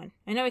just fine.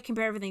 I know I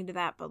compare everything to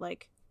that, but,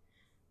 like...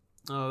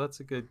 Oh, that's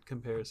a good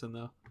comparison,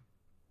 though.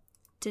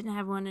 Didn't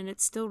have one, and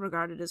it's still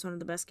regarded as one of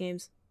the best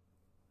games.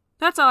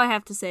 That's all I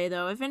have to say,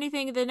 though. If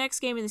anything, the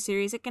next game in the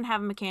series, it can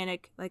have a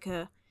mechanic, like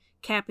a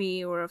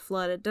Cappy or a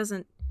Flood. It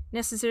doesn't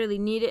necessarily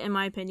need it, in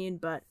my opinion,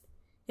 but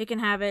it can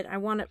have it. I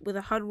want it with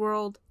a HUD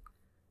world.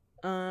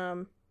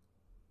 Yeah,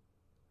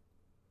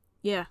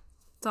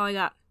 that's all I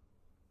got.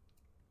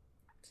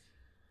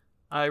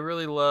 I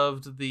really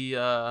loved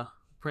the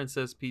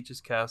Princess Peach's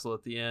castle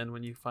at the end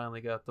when you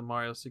finally got the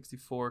Mario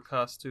 64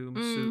 costume,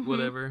 suit,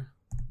 whatever.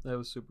 That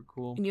was super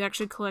cool. And you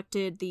actually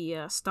collected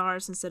the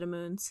stars instead of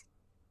moons.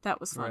 That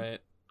was fun. Right.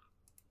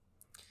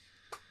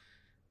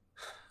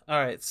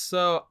 Alright,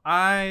 so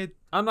I'm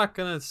not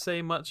going to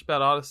say much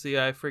about Odyssey.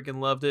 I freaking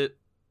loved it.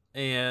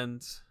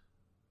 And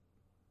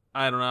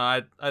I don't know.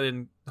 I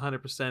didn't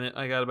 100% it.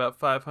 I got about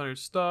 500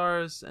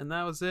 stars, and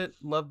that was it.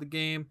 Loved the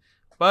game.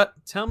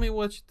 But tell me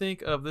what you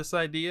think of this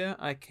idea.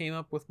 I came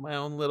up with my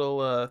own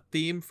little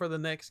theme for the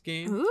next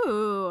game.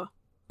 Ooh,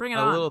 bring it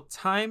on. A little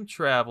time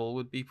travel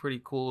would be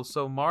pretty cool.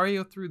 So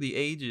Mario Through the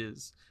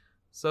Ages.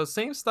 So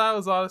same style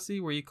as Odyssey,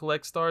 where you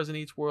collect stars in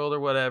each world or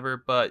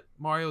whatever, but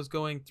Mario's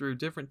going through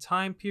different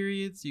time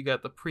periods. You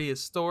got the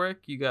prehistoric,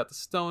 you got the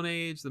Stone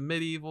Age, the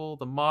medieval,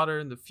 the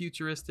modern, the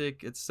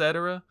futuristic,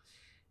 etc.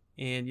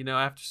 And, you know,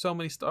 after so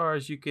many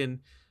stars, you can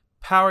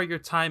power your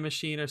time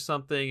machine or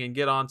something and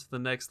get on to the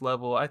next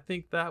level. I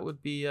think that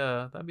would be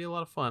that'd be a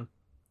lot of fun.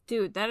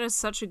 Dude, that is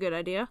such a good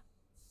idea.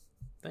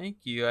 Thank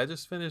you. I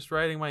just finished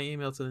writing my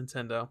email to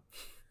Nintendo.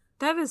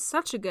 That is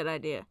such a good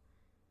idea.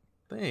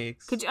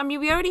 Thanks. I mean,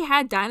 we already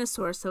had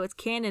dinosaurs, so it's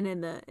canon in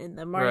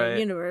the Mario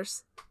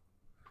universe.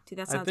 Dude,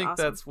 that sounds awesome. I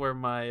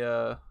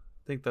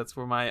think that's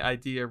where my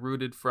idea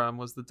rooted from,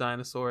 was the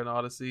dinosaur in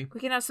Odyssey. We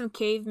can have some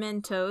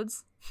cavemen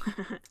toads.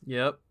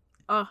 Yep.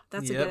 Oh,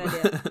 that's a good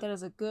idea. That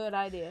is a good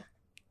idea.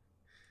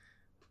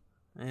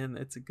 And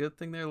it's a good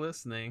thing they're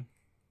listening.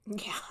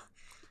 Yeah.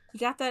 You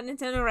got that,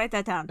 Nintendo? Write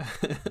that down.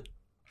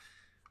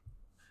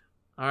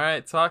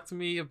 Alright, talk to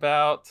me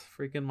about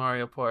freaking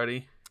Mario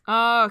Party.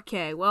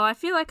 Okay, well, I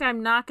feel like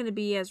I'm not going to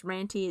be as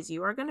ranty as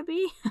you are going to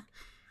be.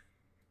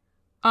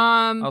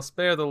 I'll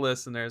spare the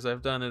listeners.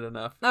 I've done it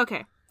enough.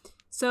 Okay.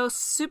 So,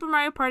 Super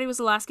Mario Party was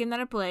the last game that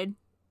I played.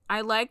 I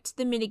liked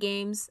the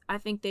minigames. I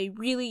think they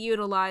really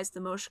utilized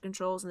the motion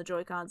controls and the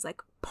Joy-Cons,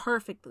 like,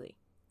 perfectly.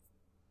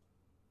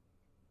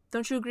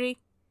 Don't you agree?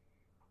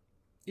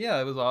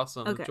 Yeah, it was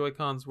awesome. Okay. The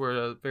Joy-Cons were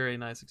a very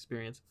nice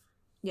experience.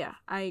 Yeah,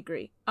 I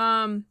agree.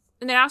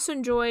 And I also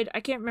enjoyed, I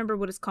can't remember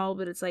what it's called,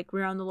 but it's like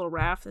we're on the little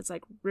raft that's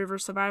like river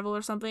survival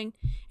or something.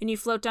 And you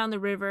float down the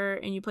river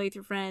and you play with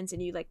your friends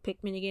and you like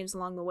pick minigames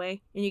along the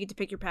way and you get to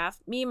pick your path.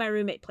 Me and my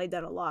roommate played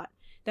that a lot.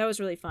 That was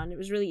really fun. It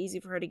was really easy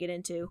for her to get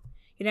into. You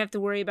didn't have to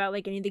worry about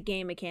like any of the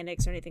game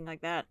mechanics or anything like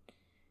that.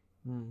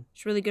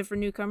 It's really good for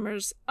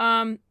newcomers.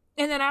 And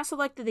then I also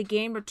liked that the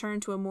game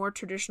returned to a more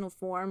traditional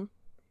form,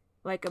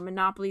 like a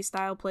Monopoly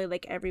style play,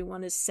 like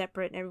everyone is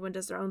separate and everyone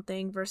does their own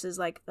thing versus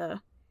like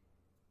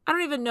I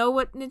don't even know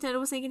what Nintendo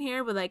was thinking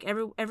here, but like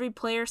every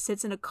player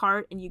sits in a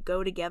cart and you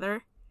go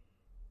together.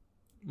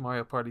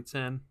 Mario Party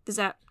 10. Is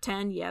that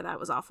 10? Yeah, that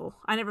was awful.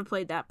 I never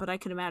played that, but I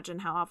could imagine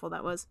how awful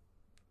that was.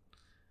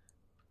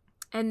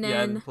 And then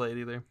I didn't play it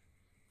either.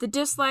 The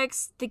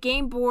dislikes, the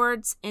game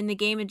boards and the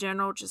game in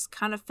general just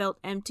kind of felt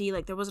empty.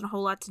 Like there wasn't a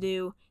whole lot to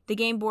do. The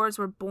game boards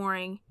were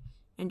boring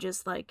and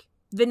just like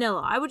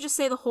vanilla. I would just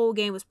say the whole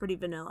game was pretty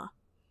vanilla.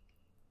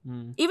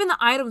 Even the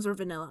items were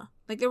vanilla.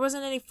 Like there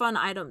wasn't any fun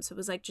items. It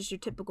was like just your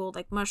typical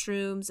like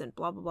mushrooms and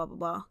blah blah blah blah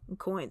blah and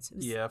coins.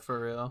 Yeah,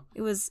 for real.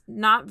 It was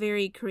not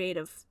very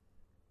creative.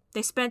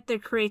 They spent their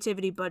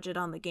creativity budget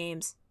on the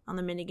games, on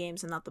the mini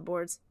games, and not the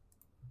boards.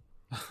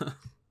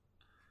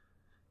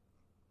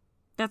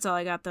 That's all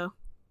I got though.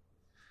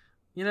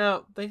 You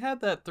know, they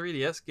had that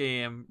 3DS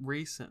game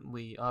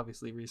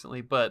obviously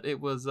recently, but it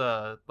was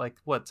like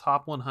what,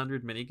 top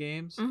 100 mini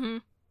games? Mm-hmm.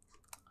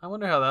 I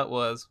wonder how that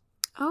was.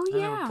 Oh,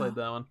 yeah. I never played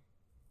that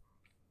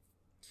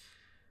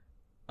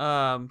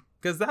one.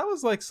 Because that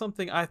was like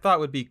something I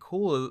thought would be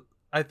cool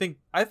I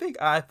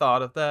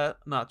thought of that.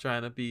 I'm not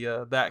trying to be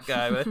that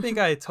guy, but I think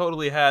I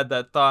totally had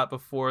that thought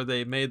before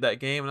they made that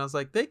game, and I was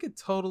like, they could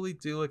totally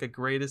do like a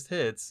greatest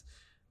hits.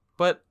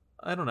 But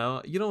I don't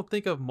know. You don't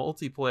think of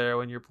multiplayer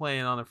when you're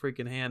playing on a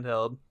freaking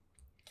handheld.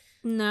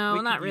 No, We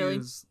could not really.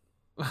 use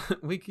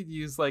we could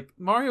use like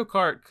Mario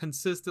Kart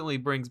consistently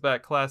brings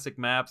back classic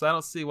maps. I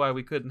don't see why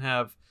we couldn't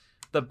have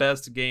the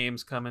best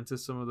games come into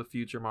some of the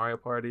future Mario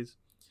parties.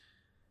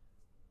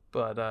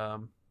 But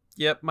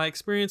yep, my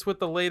experience with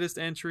the latest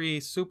entry,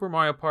 Super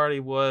Mario Party,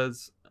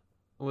 was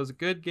a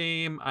good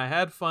game. I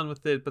had fun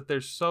with it, but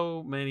there's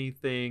so many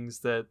things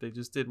that they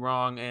just did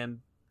wrong, and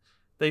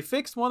they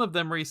fixed one of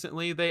them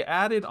recently. They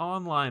added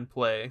online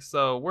play.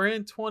 So we're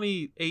in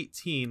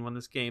 2018 when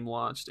this game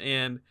launched,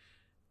 and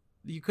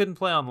you couldn't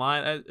play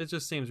online. It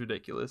just seems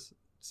ridiculous.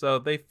 So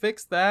they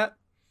fixed that,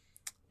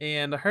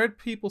 and I heard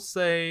people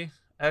say,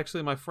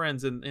 actually my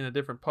friends in a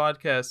different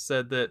podcast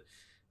said that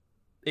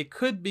it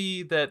could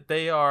be that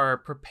they are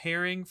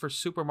preparing for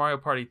Super Mario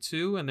Party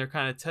 2 and they're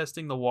kind of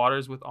testing the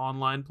waters with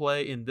online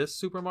play in this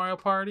Super Mario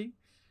Party.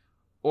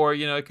 Or,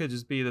 it could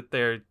just be that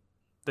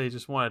they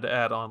just wanted to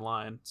add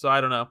online. So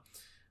I don't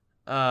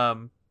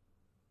know.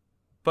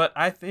 But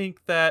I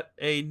think that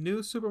a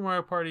new Super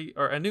Mario Party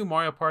or a new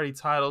Mario Party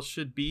title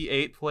should be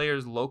 8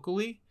 players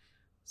locally.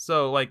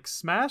 So like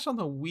Smash on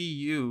the Wii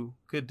U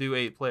could do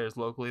 8 players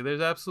locally.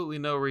 There's absolutely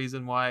no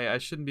reason why I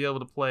shouldn't be able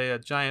to play a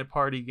giant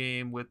party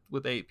game with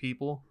 8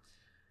 people.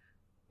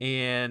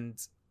 And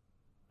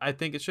I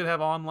think it should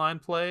have online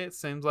play. It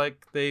seems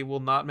like they will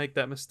not make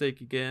that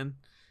mistake again.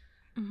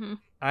 Mm-hmm.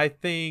 I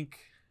think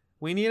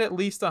we need at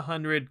least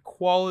 100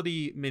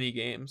 quality mini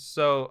games.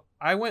 So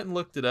I went and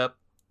looked it up.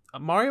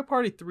 Mario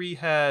Party 3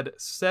 had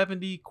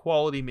 70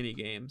 quality mini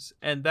games,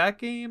 and that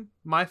game,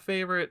 my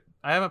favorite.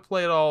 I haven't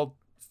played all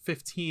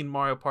 15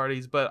 Mario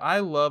Parties, but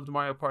I loved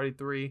Mario Party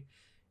 3,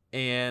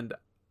 and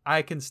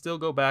I can still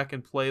go back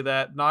and play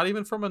that, not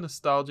even from a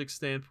nostalgic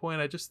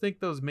standpoint. I just think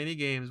those mini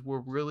games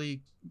were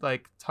really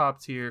like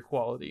top tier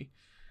quality.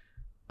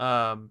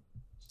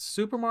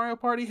 Super Mario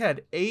Party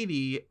had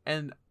 80,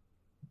 and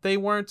they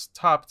weren't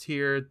top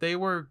tier. They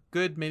were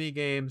good mini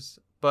games,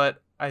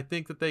 but I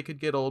think that they could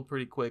get old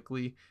pretty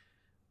quickly.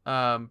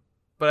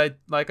 But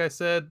like I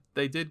said,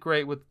 they did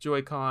great with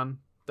Joy-Con.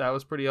 That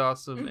was pretty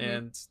awesome.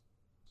 Mm-hmm.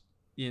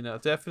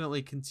 And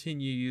definitely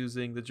continue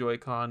using the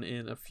Joy-Con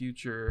in a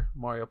future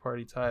Mario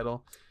Party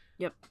title.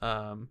 Yep.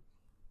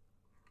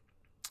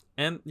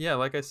 And yeah,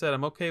 like I said,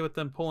 I'm okay with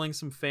them pulling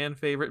some fan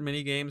favorite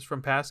mini games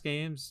from past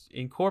games,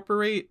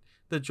 incorporate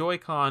the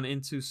Joy-Con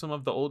into some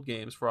of the old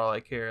games for all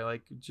I care.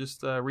 Like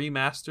just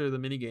remaster the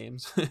mini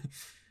games.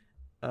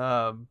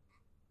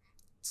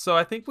 So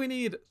I think we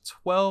need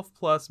 12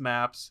 plus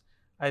maps.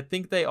 I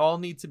think they all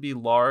need to be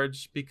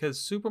large because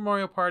Super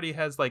Mario Party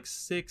has like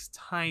 6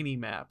 tiny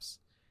maps.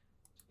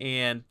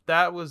 And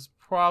that was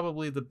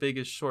probably the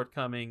biggest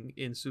shortcoming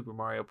in Super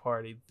Mario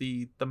Party.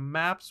 The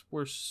maps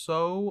were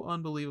so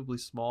unbelievably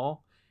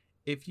small.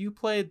 If you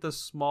played the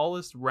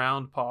smallest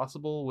round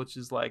possible, which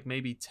is like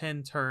maybe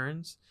 10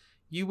 turns,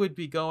 you would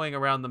be going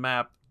around the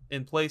map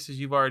in places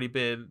you've already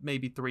been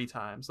maybe 3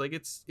 times. Like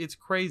it's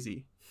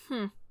crazy.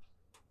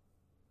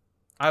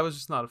 I was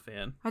just not a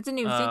fan. I didn't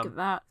even think of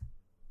that.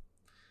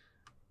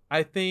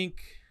 I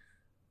think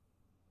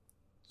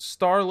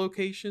star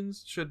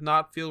locations should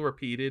not feel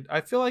repeated.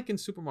 I feel like in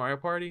Super Mario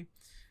Party,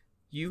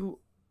 you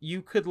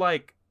could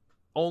like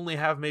only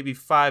have maybe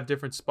 5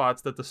 different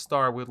spots that the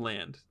star would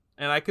land.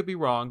 And I could be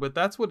wrong, but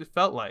that's what it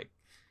felt like.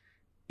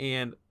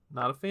 And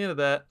not a fan of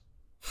that.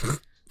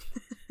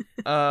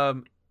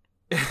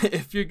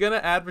 If you're going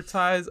to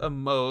advertise a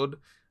mode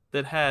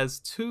that has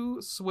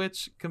 2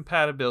 Switch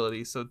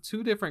compatibility, so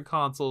 2 different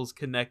consoles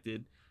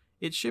connected,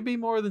 it should be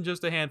more than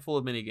just a handful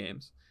of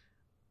minigames.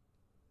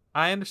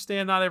 I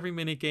understand not every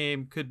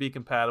minigame could be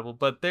compatible,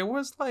 but there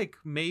was like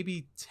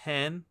maybe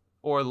 10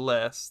 or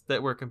less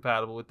that were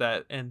compatible with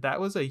that, and that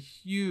was a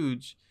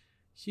huge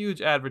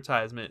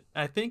advertisement.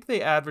 I think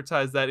they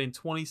advertised that in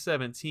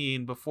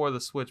 2017 before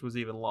the Switch was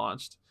even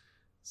launched.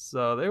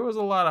 So there was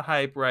a lot of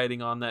hype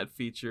riding on that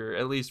feature,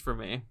 at least for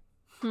me.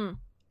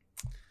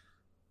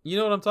 You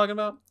know what I'm talking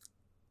about?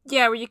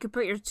 Yeah, where you could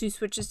put your 2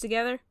 Switches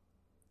together.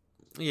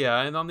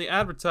 Yeah, and on the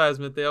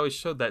advertisement, they always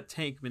showed that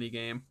tank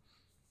minigame.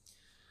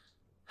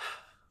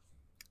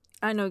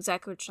 I know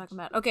exactly what you're talking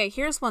about. Okay,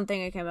 here's one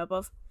thing I came up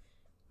of.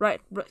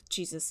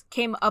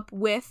 Came up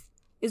with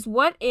is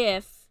what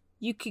if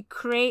you could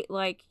create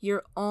like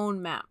your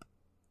own map?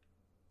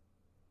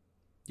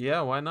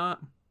 Yeah, why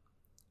not?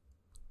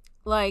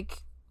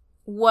 Like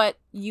what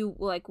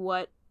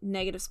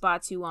negative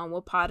spots you want,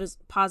 what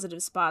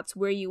positive spots,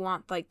 where you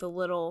want like the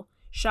little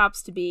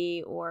shops to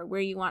be, or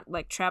where you want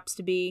like traps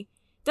to be.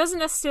 Doesn't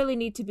necessarily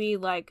need to be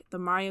like the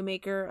Mario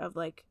Maker of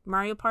like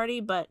Mario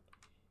Party, but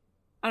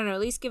I don't know,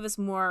 at least give us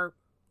more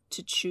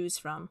to choose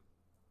from.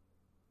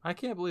 I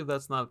can't believe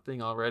that's not a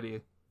thing already.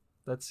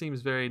 That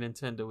seems very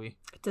Nintendo-y.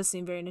 It does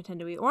seem very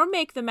Nintendo-y. Or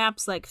make the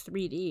maps like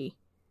 3D.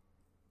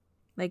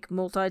 Like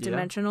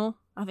multi-dimensional.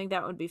 Yeah. I think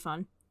that would be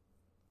fun.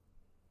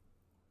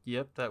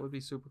 Yep, that would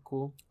be super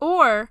cool.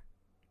 Or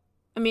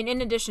I mean,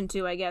 in addition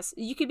to, I guess,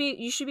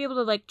 you should be able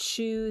to, like,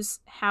 choose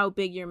how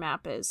big your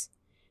map is.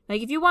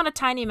 Like, if you want a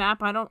tiny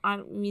map, I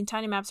mean,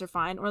 tiny maps are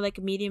fine, or, like,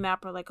 a medium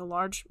map or, like, a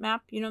large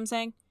map, you know what I'm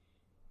saying?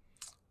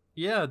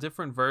 Yeah,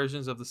 different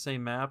versions of the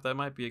same map. That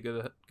might be a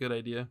good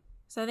idea.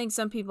 So I think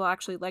some people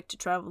actually like to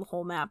travel the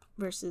whole map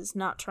versus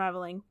not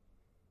traveling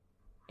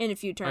in a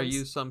few turns. Are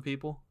you some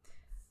people?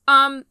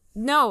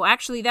 No,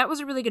 actually, that was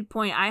a really good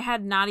point. I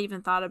had not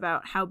even thought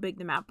about how big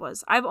the map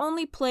was. I've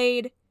only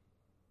played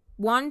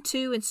 1,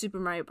 2, and Super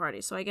Mario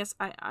Party, so I guess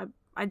I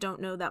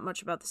don't know that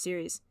much about the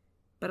series.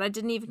 But I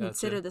didn't even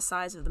consider the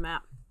size of the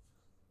map.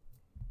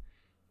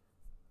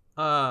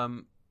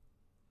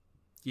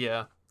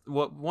 Yeah.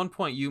 One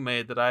point you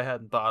made that I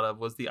hadn't thought of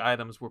was the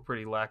items were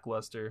pretty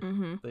lackluster.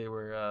 Mm-hmm. They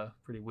were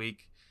pretty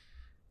weak.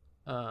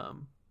 So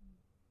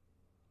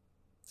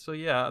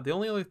yeah, the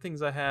only other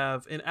things I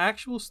have in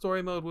actual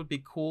story mode would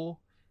be cool.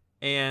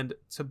 And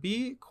to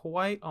be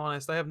quite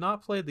honest, I have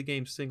not played the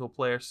game single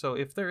player, so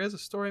if there is a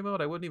story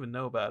mode, I wouldn't even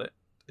know about it.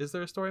 Is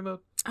there a story mode?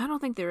 I don't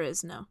think there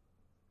is, no.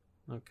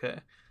 Okay.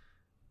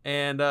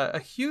 And a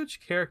huge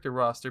character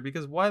roster,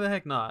 because why the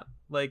heck not?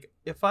 Like,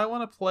 if I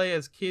want to play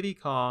as Kiddy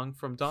Kong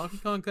from Donkey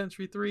Kong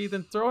Country 3,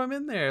 then throw him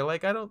in there.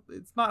 Like,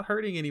 it's not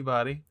hurting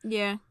anybody.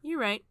 Yeah, you're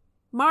right.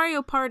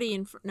 Mario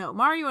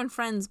and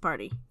Friends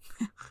Party.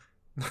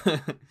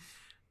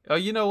 Oh,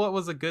 you know what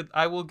was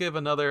I will give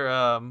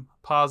another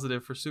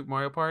positive for Super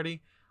Mario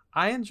Party.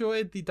 I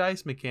enjoyed the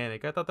dice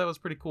mechanic. I thought that was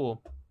pretty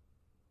cool.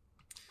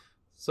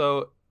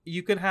 So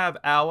you could have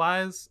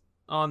allies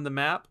on the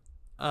map.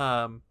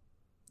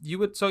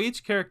 So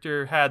each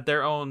character had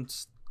their own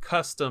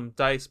custom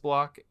dice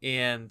block,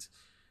 and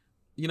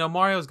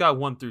Mario's got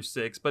 1 through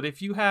 6. But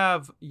if you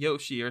have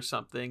Yoshi or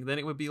something, then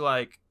it would be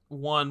like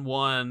 1,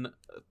 1,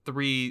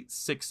 3,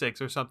 6,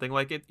 6 or something.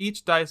 Like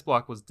each dice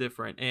block was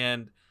different,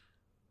 and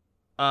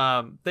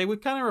they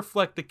would kind of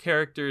reflect the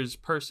character's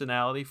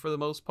personality for the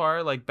most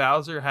part. Like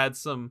Bowser had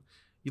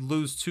you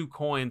lose 2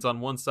 coins on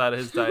one side of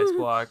his dice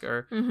block,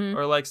 or Mm-hmm.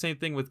 or like same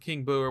thing with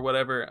King Boo or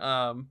whatever.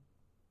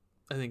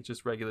 I think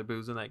just regular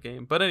Boo's in that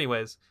game. But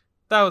anyways,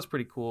 that was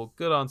pretty cool.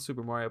 Good on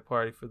Super Mario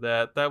Party for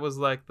that. That was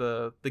like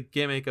the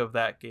gimmick of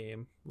that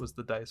game was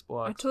the dice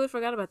block. I totally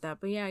forgot about that,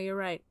 but yeah, you're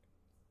right.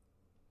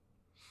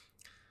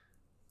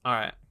 All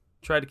right.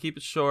 Try to keep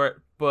it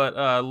short,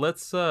 but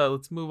let's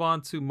move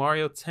on to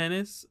Mario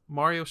Tennis,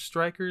 Mario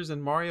Strikers,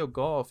 and Mario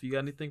Golf. You got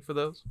anything for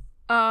those?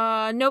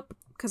 Nope,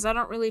 because I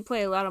don't really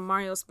play a lot of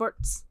Mario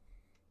sports.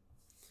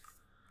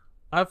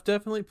 I've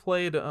definitely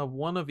played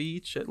one of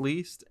each at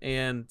least,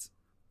 and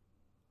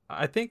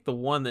I think the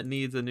one that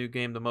needs a new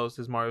game the most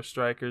is Mario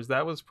Strikers.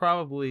 That was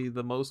probably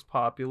the most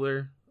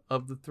popular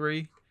of the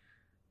 3.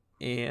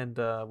 And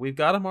we've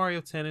got a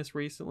Mario Tennis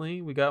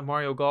recently. We got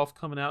Mario Golf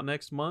coming out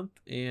next month,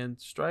 and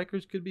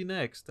Strikers could be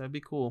next. That'd be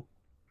cool.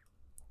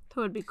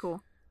 That would be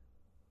cool.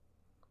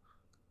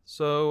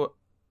 So,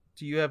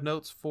 do you have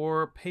notes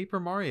for Paper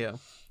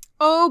Mario?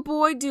 Oh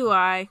boy, do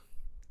I.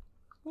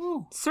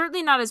 Woo.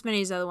 Certainly not as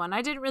many as the other one.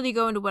 I didn't really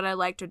go into what I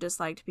liked or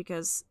disliked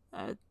because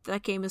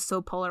that game is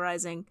so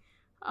polarizing.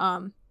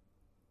 In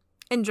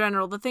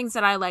general, the things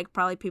that I like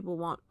probably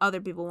other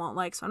people won't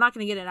like, so I'm not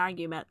going to get an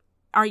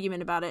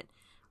argument about it.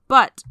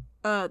 But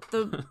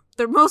the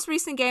most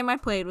recent game I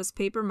played was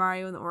Paper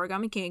Mario and the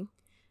Origami King.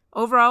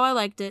 Overall, I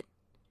liked it.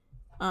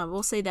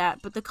 We'll say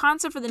that. But the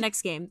concept for the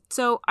next game.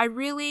 So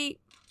and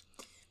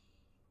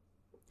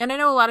I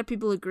know a lot of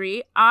people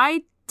agree,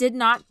 I did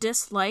not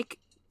dislike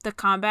the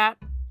combat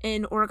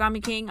in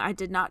Origami King. I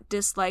did not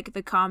dislike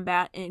the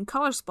combat in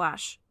Color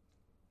Splash.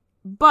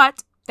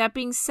 But that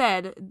being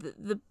said,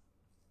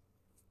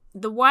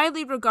 the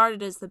widely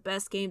regarded as the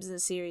best games in the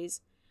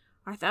series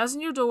are Thousand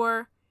Year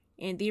Door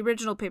and the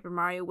original Paper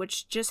Mario,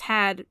 which just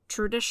had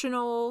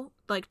traditional,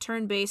 like,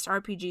 turn-based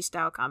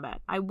RPG-style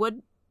combat. I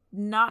would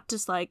not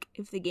dislike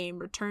if the game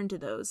returned to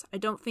those. I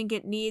don't think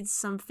it needs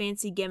some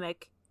fancy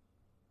gimmick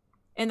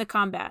in the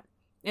combat.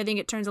 I think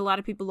it turns a lot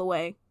of people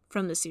away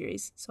from the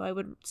series. So I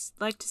would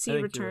like to see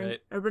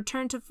a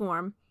return to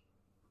form.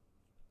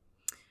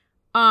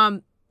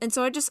 And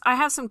so I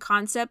have some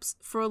concepts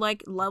for,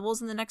 like,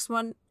 levels in the next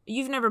one.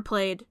 You've never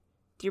played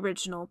the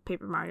original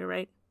Paper Mario,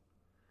 right?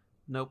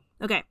 Nope.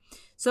 Okay,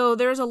 so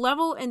there's a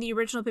level in the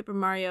original Paper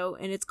Mario,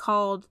 and it's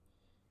called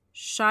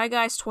Shy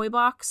Guy's Toy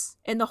Box,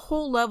 and the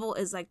whole level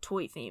is, like,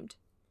 toy-themed.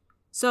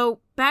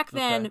 So, back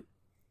then,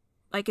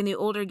 like, in the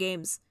older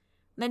games,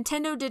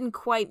 Nintendo didn't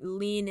quite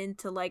lean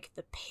into, like,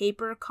 the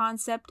paper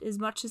concept as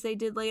much as they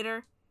did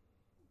later.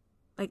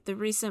 Like, the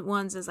recent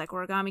ones is, like,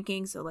 Origami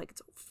King, so, like,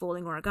 it's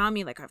folding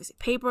origami, like, obviously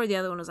paper. The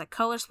other one was, like,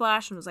 Color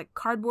Splash, and it was, like,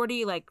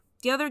 cardboardy. Like,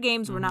 the other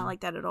games were not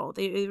like that at all.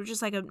 They were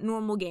just, like, a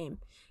normal game,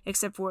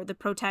 except for the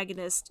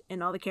protagonist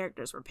and all the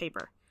characters were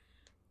paper.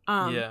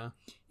 Yeah.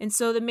 And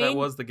so the main... That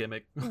was the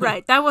gimmick.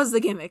 Right, that was the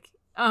gimmick.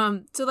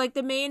 So, like,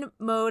 the main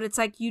mode, it's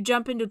like you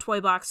jump into a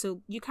toy box,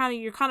 so you're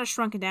kind of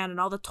shrunken down,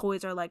 and all the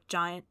toys are, like,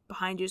 giant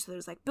behind you. So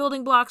there's, like,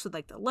 building blocks with,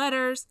 like, the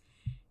letters,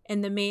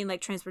 and the main, like,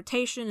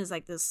 transportation is,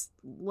 like, this,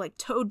 like,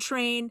 toad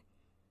train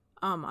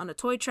on a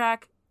toy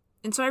track.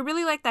 And so I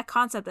really like that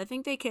concept. I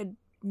think they could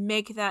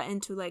make that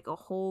into like a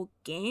whole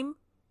game.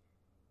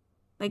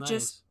 Like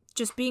Nice.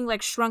 just being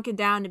like shrunken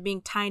down and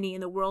being tiny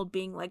and the world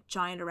being like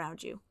giant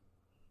around you.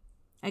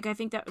 Like I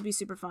think that would be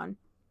super fun.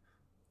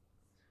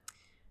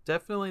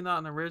 Definitely not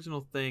an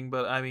original thing,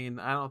 but I mean,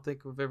 I don't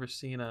think we've ever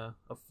seen a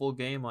full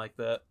game like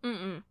that.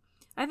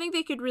 I think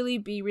they could really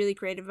be really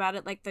creative about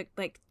it.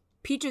 Like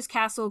Peach's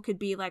castle could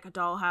be like a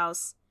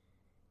dollhouse,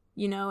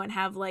 you know, and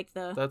have like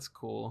That's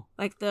cool.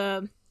 like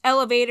the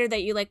elevator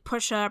that you like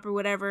push up or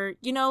whatever.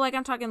 You know, like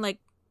I'm talking like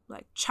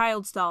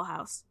child's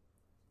dollhouse.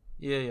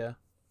 Yeah.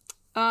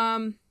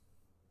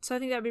 So I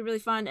think that'd be really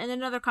fun. And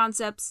then other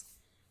concepts.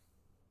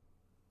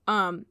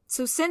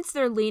 So since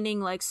they're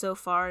leaning like so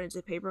far into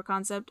the paper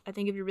concept, I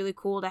think it'd be really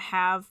cool to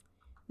have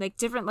like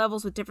different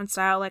levels with different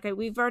style. Like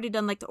we've already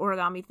done like the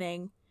origami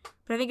thing,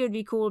 but I think it would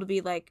be cool to be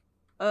like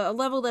a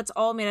level that's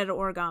all made out of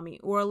origami,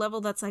 or a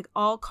level that's like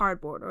all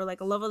cardboard, or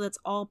like a level that's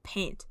all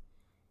paint.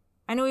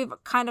 I know we've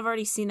kind of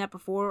already seen that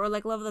before, or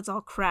like a level that's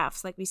all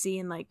crafts, like we see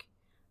in like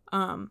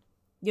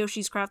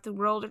Yoshi's Crafted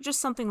World, or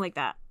just something like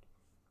that.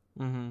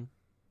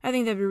 I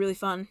think that'd be really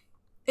fun.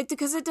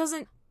 Because it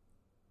doesn't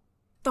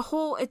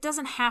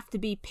have to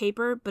be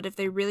paper, but if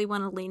they really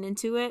want to lean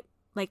into it,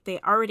 like they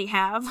already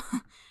have, I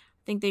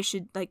think they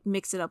should like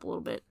mix it up a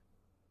little bit.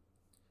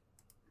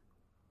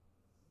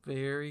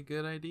 Very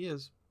good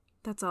ideas.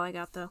 That's all I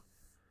got though.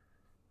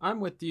 I'm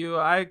with you.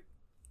 I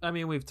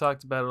mean, we've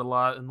talked about it a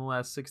lot in the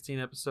last 16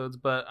 episodes,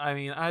 but I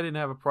mean, I didn't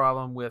have a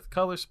problem with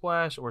Color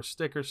Splash or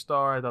Sticker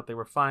Star. I thought they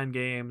were fine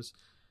games.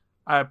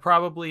 I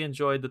probably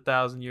enjoyed the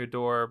 1,000-Year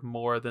Door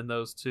more than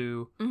those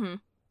two.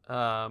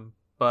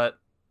 But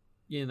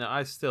you know,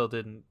 I still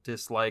didn't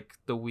dislike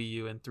the Wii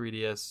U and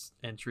 3DS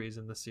entries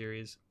in the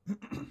series.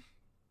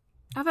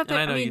 I thought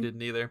I know you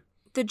didn't either.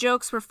 The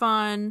jokes were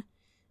fun.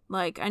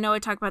 Like, I know I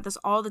talk about this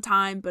all the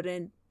time, but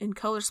in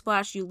Color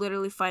Splash, you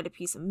literally fight a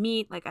piece of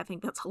meat. Like, I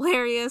think that's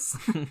hilarious.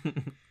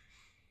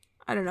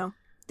 I don't know.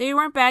 They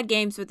weren't bad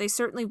games, but they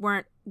certainly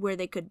weren't where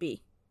they could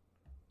be,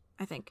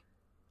 I think.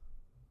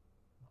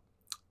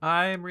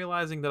 I am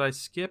realizing that I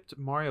skipped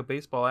Mario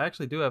Baseball. I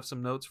actually do have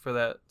some notes for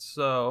that.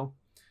 So,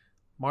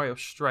 Mario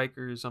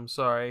Strikers, I'm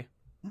sorry.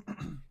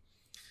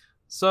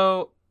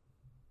 So,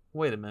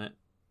 wait a minute.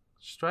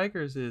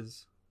 Strikers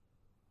is...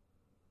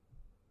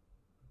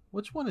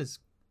 Which one is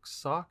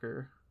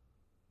soccer?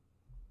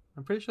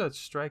 I'm pretty sure that's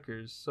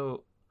Strikers.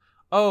 So,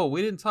 oh,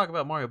 we didn't talk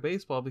about Mario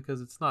Baseball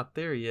because it's not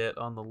there yet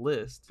on the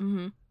list.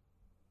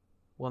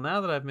 Well,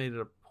 now that I've made it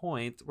a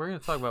point, we're going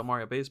to talk about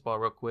Mario Baseball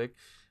real quick.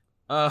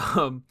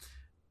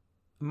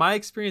 My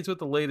experience with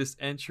the latest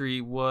entry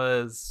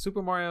was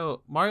Super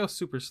Mario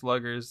Super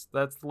Sluggers.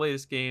 That's the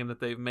latest game that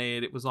they've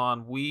made. It was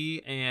on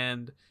Wii,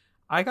 and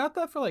I got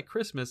that for like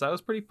Christmas. I was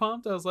pretty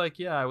pumped. I was like,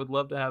 yeah, I would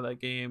love to have that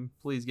game.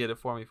 Please get it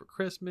for me for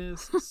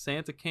Christmas.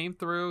 Santa came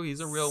through. He's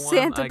a real one.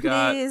 Santa,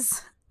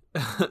 please.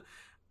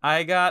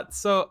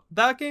 So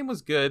that game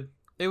was good.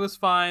 It was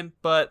fine,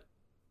 but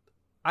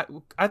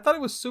I thought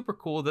it was super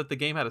cool that the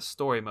game had a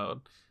story mode.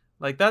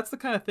 Like, that's the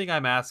kind of thing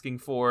I'm asking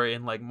for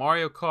in like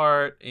Mario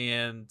Kart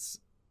and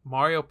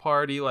Mario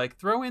Party. Like,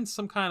 throw in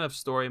some kind of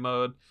story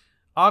mode.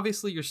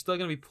 Obviously, you're still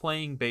going to be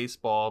playing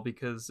baseball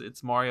because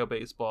it's Mario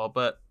Baseball,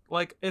 but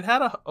like, it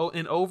had an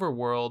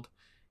overworld,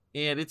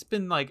 and it's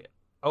been like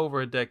over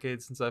a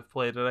decade since I've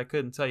played it. I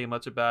couldn't tell you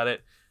much about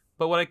it,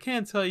 but what I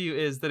can tell you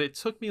is that it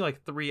took me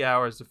like 3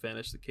 hours to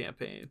finish the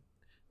campaign.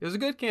 It was a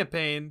good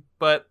campaign,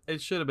 but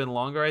it should have been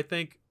longer, I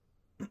think.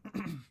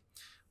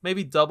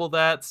 Maybe double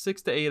that.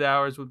 6 to 8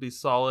 hours would be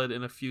solid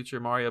in a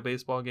future Mario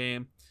Baseball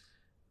game.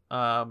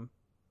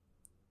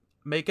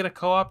 Make it a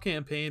co-op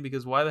campaign,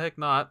 because why the heck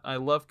not? I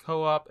love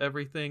co-op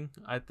everything.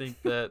 I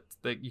think that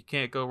you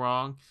can't go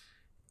wrong.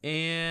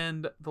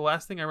 And the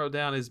last thing I wrote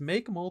down is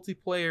make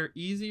multiplayer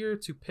easier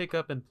to pick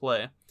up and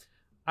play.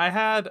 I've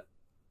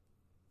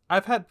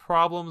had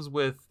problems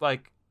with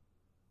like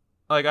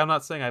I'm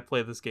not saying I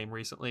played this game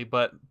recently,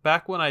 but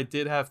back when I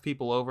did have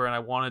people over and I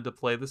wanted to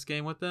play this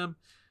game with them,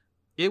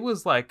 it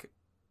was like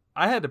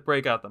I had to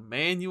break out the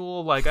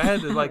manual. Like, I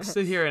had to like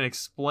sit here and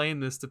explain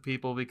this to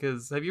people,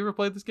 because have you ever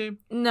played this game?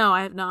 No,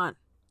 I have not.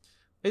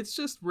 It's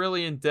just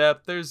really in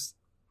depth. There's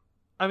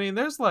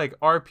like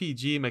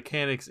RPG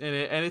mechanics in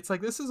it, and it's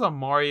like, this is a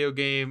Mario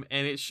game,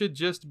 and it should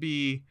just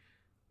be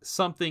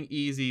something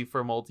easy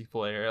for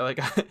multiplayer. Like,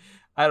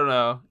 I don't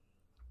know.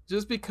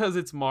 Just because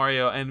it's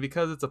Mario and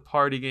because it's a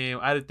party game,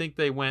 I think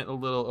they went a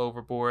little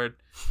overboard.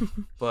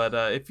 But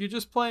if you're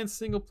just playing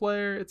single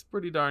player, it's a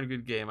pretty darn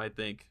good game, I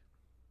think.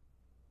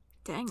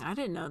 Dang, I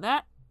didn't know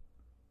that.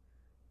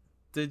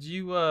 Did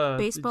you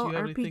Baseball did you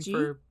have RPG? anything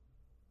for...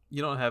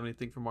 You don't have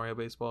anything for Mario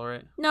Baseball,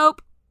 right?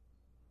 Nope.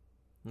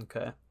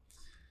 Okay.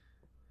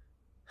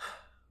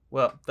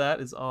 Well, that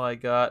is all I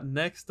got.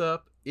 Next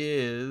up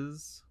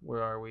is...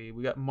 Where are we?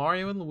 We got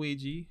Mario and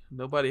Luigi.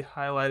 Nobody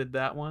highlighted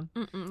that one.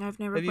 I've never played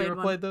one. Have you ever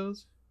played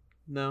those?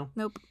 No?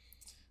 Nope.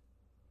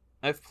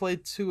 I've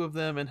played 2 of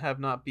them and have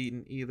not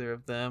beaten either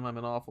of them. I'm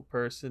an awful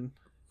person.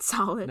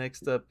 Solid.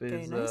 Next up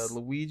is nice.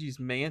 Luigi's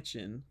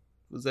Mansion.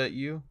 Was that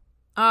you?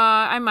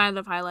 I might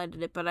have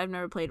highlighted it, but I've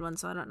never played one,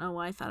 so I don't know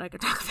why I thought I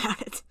could talk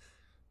about it.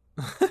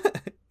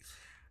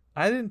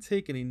 I didn't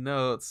take any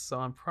notes, so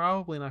I'm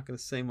probably not going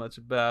to say much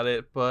about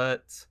it,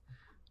 but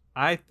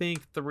I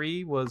think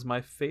 3 was my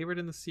favorite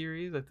in the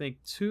series. I think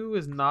 2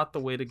 is not the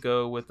way to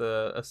go with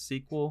a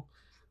sequel.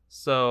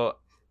 So,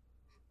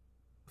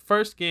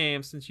 first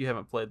game, since you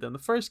haven't played them, the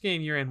first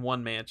game you're in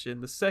one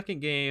mansion. The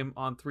second game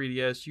on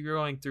 3DS, you're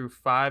going through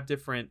 5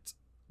 different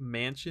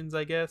mansions,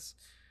 I guess.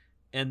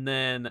 And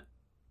then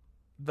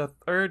the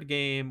third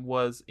game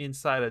was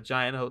inside a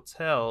giant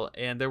hotel,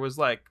 and there was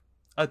like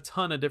a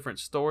ton of different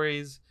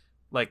stories,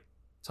 like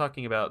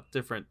talking about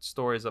different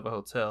stories of a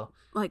hotel.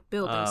 Like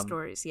building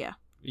stories, yeah.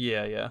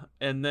 Yeah.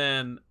 And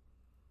then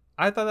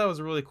I thought that was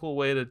a really cool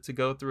way to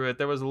go through it.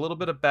 There was a little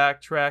bit of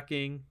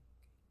backtracking,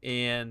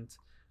 and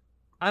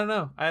I don't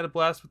know. I had a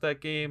blast with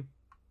that game.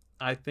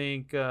 I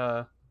think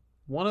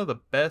one of the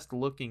best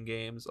looking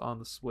games on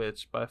the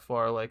Switch by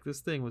far. Like,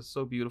 this thing was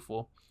so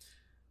beautiful.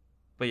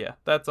 But yeah,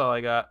 that's all I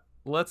got.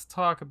 Let's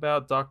talk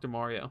about Dr.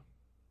 Mario.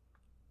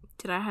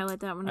 Did I highlight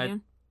that one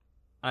again?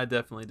 I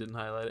definitely didn't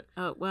highlight it.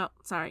 Oh, well,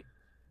 sorry.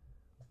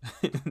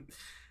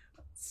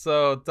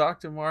 So,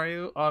 Dr.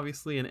 Mario,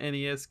 obviously an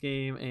NES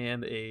game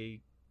and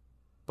a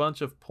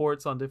bunch of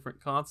ports on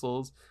different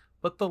consoles.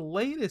 But the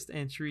latest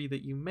entry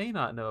that you may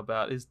not know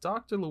about is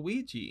Dr.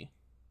 Luigi.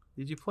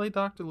 Did you play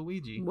Dr.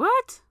 Luigi?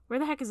 What? Where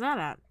the heck is that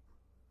at?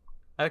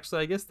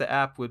 Actually, I guess the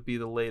app would be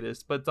the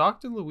latest. But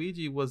Dr.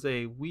 Luigi was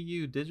a Wii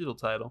U digital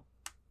title.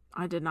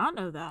 I did not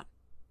know that.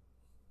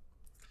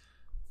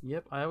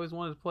 Yep, I always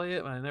wanted to play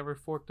it, but I never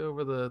forked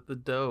over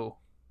the dough.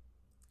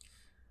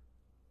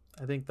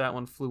 I think that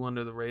one flew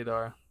under the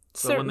radar.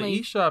 So Certainly. when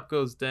the eShop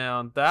goes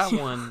down, that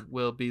one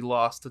will be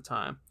lost to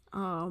time.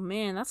 Oh,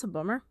 man, that's a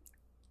bummer.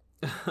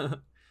 What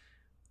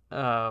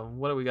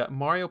do we got?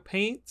 Mario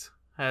Paint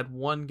had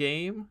one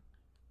game.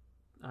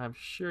 I'm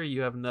sure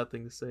you have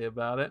nothing to say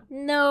about it.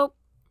 Nope.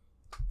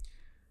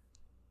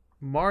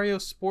 Mario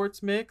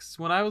Sports Mix.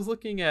 When I was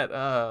looking at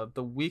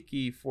the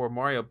wiki for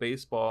Mario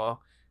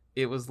Baseball,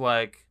 it was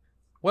like,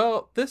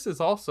 well, this is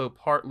also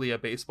partly a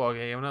baseball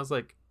game. And I was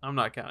like, I'm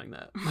not counting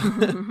that.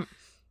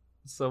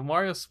 So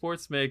Mario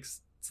Sports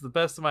Mix, to the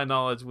best of my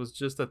knowledge, was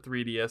just a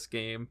 3DS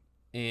game.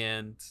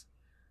 And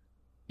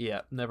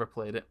yeah, never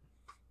played it.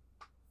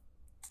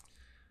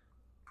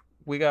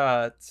 We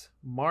got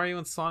Mario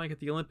and Sonic at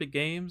the Olympic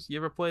Games. You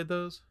ever played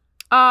those?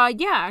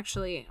 Yeah,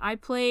 actually. I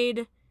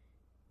played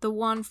the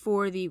one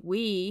for the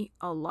Wii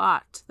a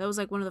lot. That was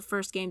like one of the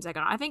first games I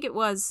got. I think it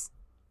was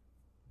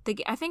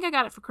I think I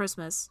got it for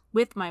Christmas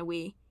with my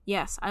Wii.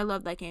 Yes, I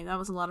love that game. That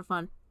was a lot of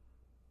fun.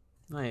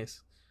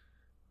 Nice.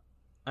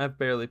 I've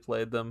barely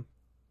played them.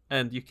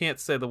 And you can't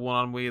say the one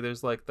on Wii.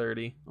 There's like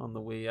 30 on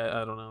the Wii.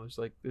 I don't know.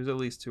 There's at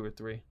least 2 or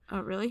 3.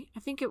 Oh, really? I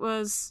think it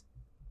was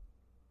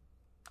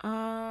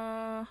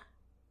oh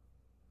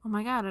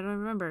my god, I don't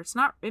remember.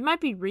 It might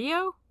be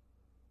Rio?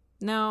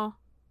 No.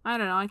 I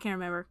don't know. I can't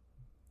remember.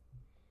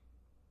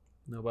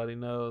 Nobody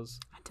knows.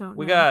 I don't know.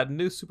 We got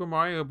New Super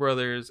Mario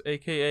Brothers,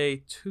 aka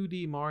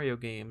 2D Mario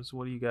games.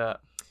 What do you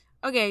got?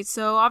 Okay,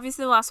 so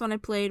obviously the last one I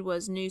played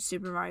was New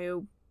Super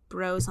Mario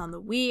Bros. On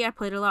the Wii. I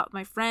played a lot with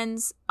my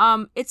friends.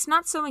 It's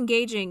not so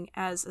engaging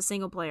as a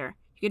single player.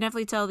 You can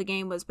definitely tell the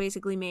game was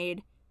basically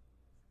made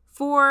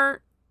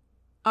for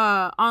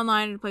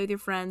online to play with your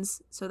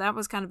friends. So that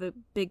was kind of a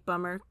big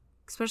bummer,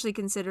 especially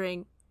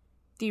considering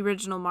the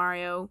original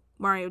Mario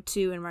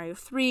 2 and Mario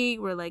 3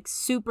 were like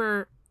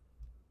super.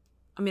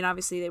 I mean,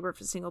 obviously they were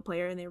for single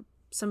player and they were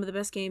some of the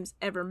best games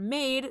ever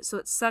made, so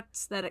it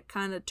sucks that it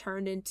kind of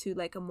turned into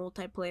like a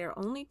multiplayer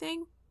only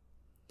thing.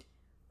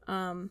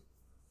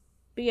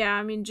 But yeah,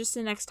 I mean, just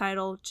the next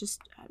title,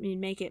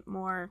 make it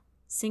more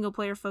single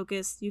player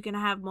focused. You can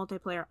have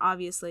multiplayer,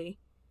 obviously,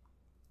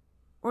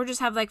 or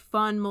just have like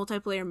fun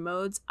multiplayer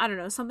modes. I don't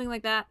know, something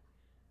like that.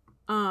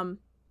 And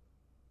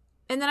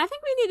then I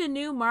think we need a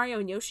new Mario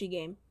and Yoshi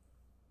game,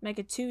 like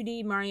a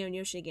 2D Mario and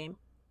Yoshi game,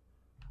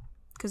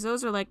 because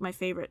those are like my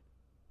favorite.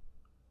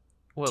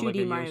 What, 2D like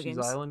a Mario Yoshi's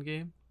games. Island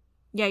game?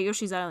 Yeah,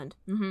 Yoshi's Island.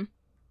 Mm-hmm.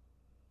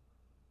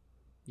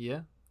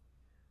 Yeah.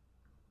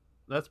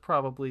 That's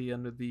probably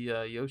under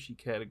the Yoshi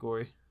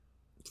category.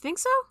 You think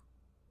so?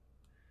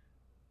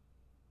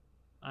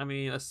 I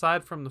mean,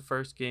 aside from the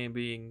first game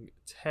being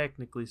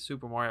technically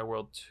Super Mario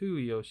World 2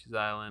 Yoshi's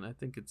Island, I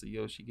think it's a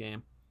Yoshi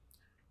game.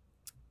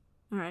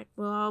 Alright,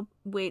 well, I'll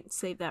wait and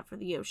save that for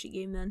the Yoshi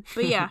game then.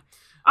 But yeah.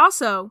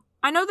 Also,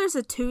 I know there's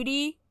a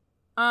 2D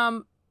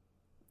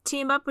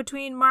team up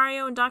between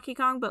Mario and Donkey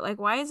Kong, but like,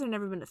 why has there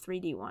never been a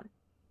 3D one?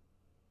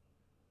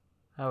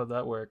 How would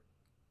that work?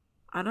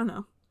 I don't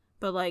know.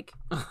 But like,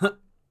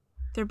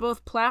 they're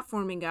both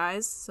platforming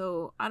guys,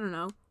 so I don't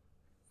know.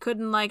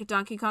 Couldn't like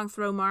Donkey Kong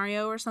throw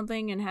Mario or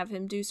something and have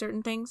him do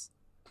certain things?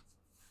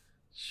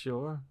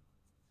 Sure.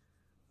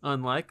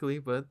 Unlikely,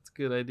 but it's a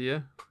good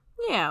idea.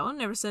 Yeah, I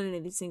never said any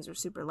of these things were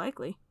super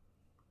likely.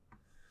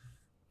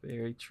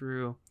 Very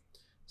true.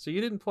 So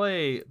you didn't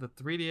play the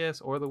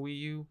 3DS or the Wii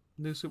U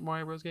New Super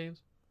Mario Bros.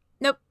 Games?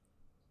 Nope.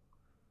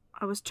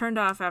 I was turned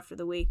off after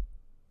the Wii.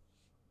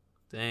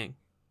 Dang.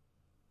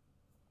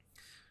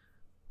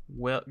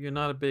 Well, you're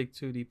not a big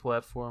 2D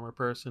platformer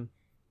person.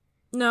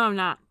 No, I'm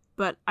not.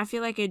 But I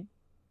feel like I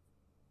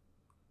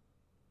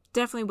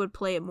definitely would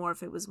play it more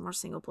if it was more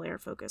single player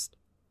focused.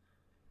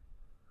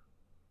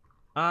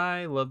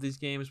 I love these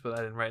games, but I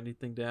didn't write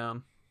anything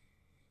down.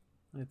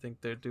 I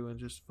think they're doing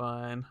just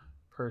fine,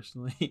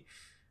 personally.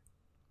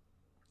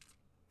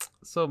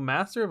 So,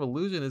 Master of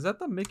Illusion, is that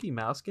the Mickey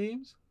Mouse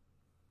games?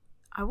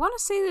 I want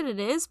to say that it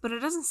is, but it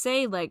doesn't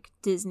say like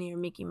Disney or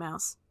Mickey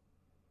Mouse.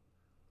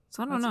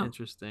 So I don't know. That's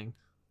interesting.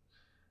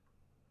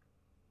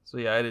 So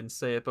yeah, I didn't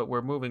say it, but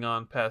we're moving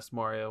on past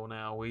Mario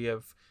now. We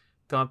have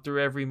gone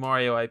through every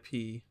Mario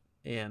IP,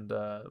 and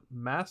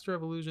Master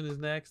of Illusion is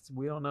next.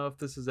 We don't know if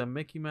this is a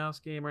Mickey Mouse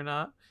game or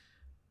not,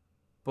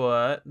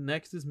 but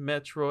next is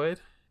Metroid.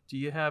 Do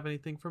you have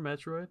anything for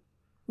Metroid?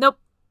 Nope.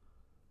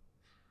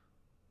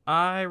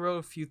 I wrote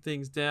a few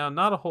things down,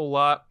 not a whole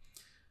lot.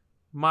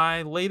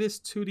 My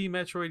latest 2D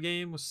Metroid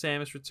game was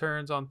Samus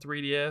Returns on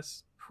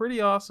 3DS.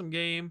 Pretty awesome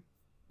game,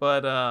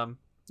 but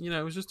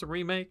it was just a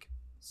remake.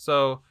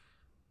 So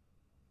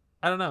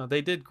I don't know.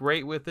 They did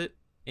great with it,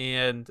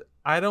 and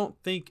I don't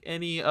think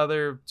any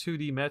other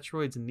 2D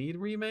Metroids need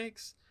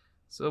remakes.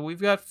 So we've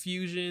got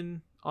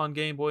Fusion on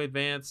Game Boy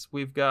Advance.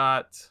 We've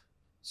got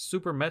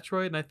Super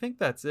Metroid, and I think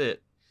that's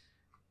it.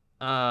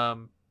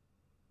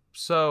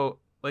 So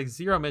like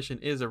Zero Mission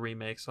is a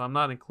remake, so I'm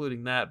not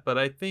including that. But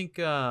I think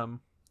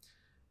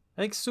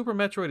Super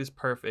Metroid is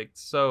perfect.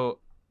 So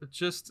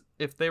just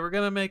if they were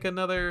gonna make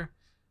another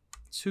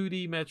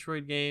 2D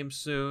Metroid game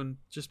soon,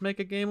 just make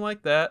a game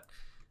like that.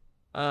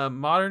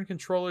 Modern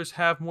controllers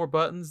have more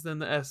buttons than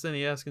the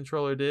SNES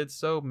controller did,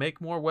 so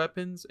make more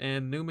weapons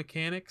and new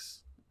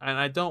mechanics. And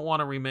I don't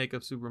want a remake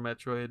of Super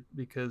Metroid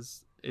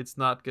because it's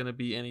not going to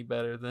be any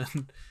better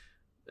than...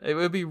 It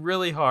would be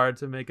really hard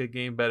to make a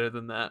game better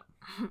than that.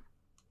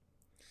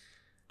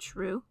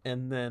 True.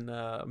 And then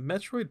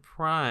Metroid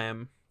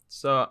Prime.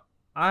 So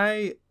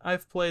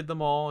I've played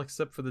them all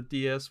except for the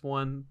DS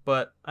one,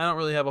 but I don't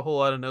really have a whole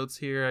lot of notes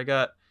here. I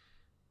got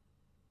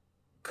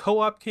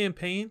co-op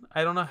campaign.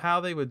 I don't know how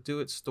they would do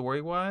it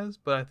story-wise,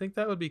 but I think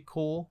that would be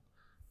cool.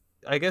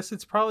 I guess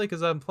it's probably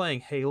because I'm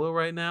playing Halo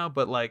right now,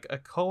 but like a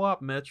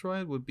co-op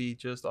Metroid would be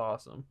just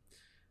awesome.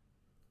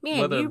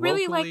 Man, you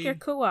really like your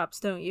co-ops,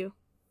 don't you?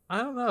 I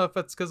don't know if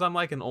it's because I'm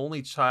like an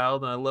only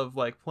child and I love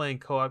like playing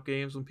co-op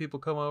games when people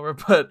come over,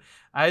 but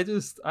I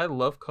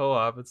love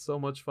co-op. It's so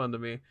much fun to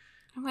me.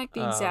 I'm like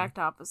the exact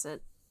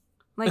opposite.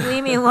 Like,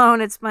 leave me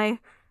alone. It's my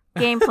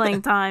game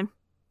playing time.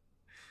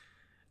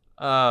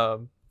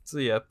 So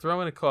yeah, throw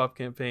in a co-op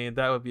campaign.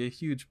 That would be a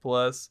huge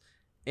plus.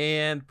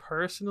 And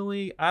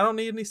personally, I don't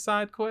need any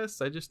side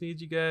quests. I just need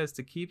you guys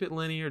to keep it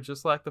linear,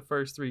 just like the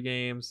first 3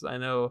 games. I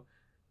know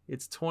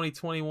it's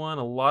 2021.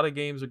 A lot of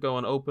games are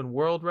going open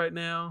world right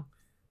now.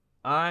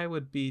 I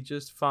would be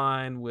just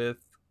fine with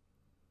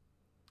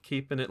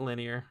keeping it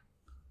linear.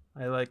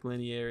 I like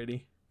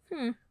linearity.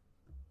 Are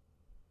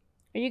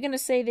you going to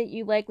say that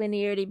you like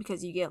linearity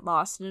because you get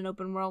lost in an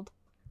open world?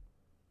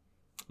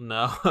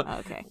 No.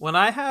 Okay. When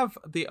I have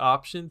the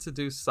option to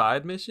do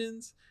side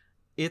missions,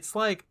 it's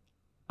like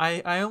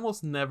I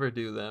almost never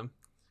do them.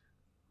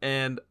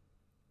 And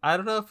I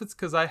don't know if it's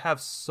because I have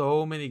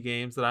so many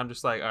games that I'm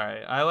just like, all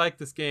right, I like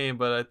this game,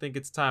 but I think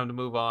it's time to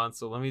move on.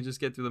 So let me just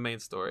get through the main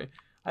story.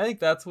 I think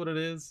that's what it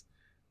is.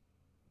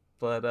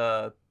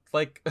 But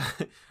like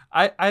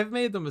I've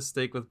made the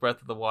mistake with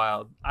Breath of the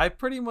Wild. I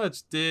pretty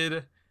much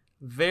did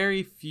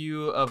very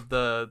few of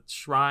the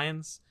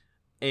shrines,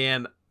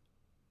 and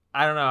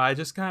I don't know, I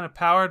just kind of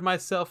powered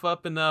myself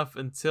up enough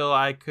until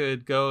I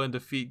could go and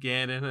defeat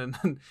Ganon,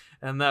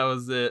 and that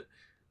was it.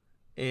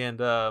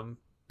 And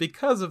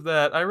because of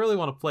that, I really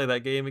want to play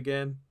that game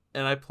again,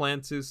 and I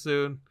plan to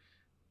soon.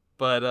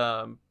 But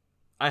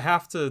I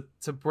have to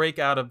break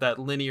out of that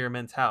linear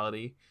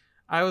mentality.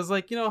 I was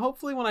like,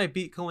 hopefully when I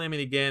beat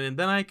Calamity Ganon, and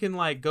then I can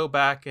like go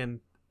back and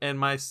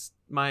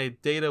my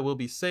data will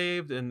be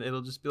saved, and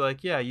it'll just be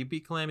like, yeah, you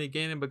beat Calamity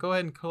Ganon, but go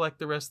ahead and collect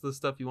the rest of the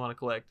stuff you want to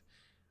collect.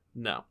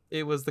 No,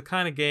 it was the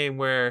kind of game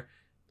where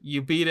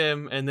you beat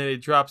him and then it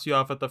drops you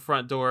off at the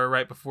front door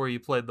right before you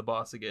played the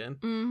boss again.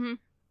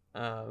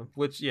 Mm-hmm.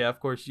 Which, yeah, of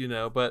course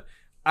but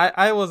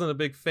I wasn't a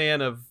big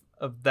fan of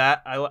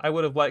that. I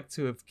would have liked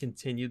to have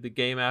continued the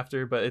game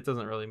after, but it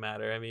doesn't really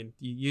matter. I mean,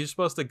 you're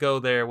supposed to go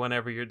there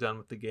whenever you're done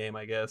with the game,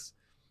 I guess.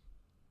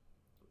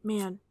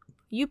 Man,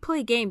 you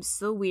play games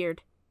so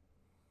weird.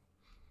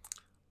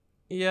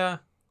 Yeah.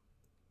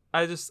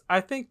 I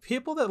think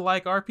people that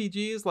like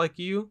RPGs like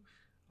you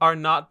are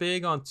not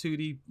big on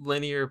 2D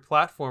linear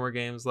platformer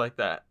games like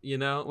that,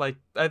 Like,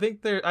 I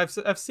think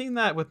I've seen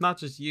that with not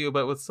just you,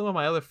 but with some of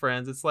my other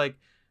friends. It's like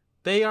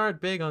they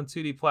aren't big on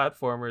 2D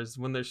platformers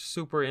when they're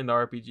super into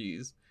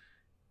RPGs.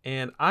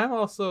 And I'm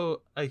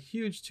also a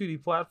huge 2D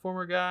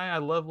platformer guy. I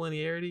love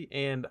linearity,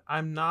 and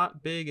I'm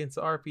not big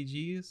into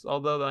RPGs,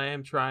 although I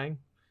am trying.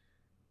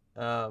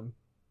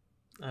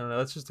 I don't know.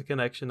 That's just a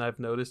connection I've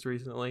noticed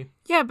recently.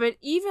 Yeah, but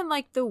even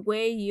like the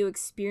way you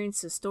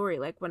experience the story,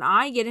 like when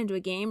I get into a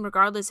game,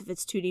 regardless if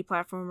it's 2D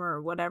platformer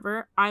or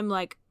whatever, I'm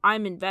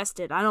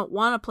invested. I don't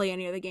want to play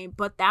any other game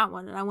but that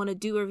one, and I want to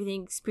do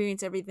everything,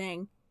 experience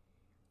everything.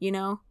 You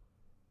know?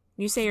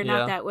 You say you're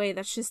not that way.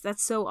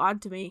 That's so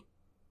odd to me.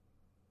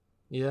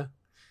 Yeah.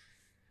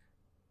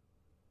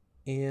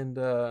 And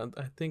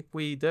I think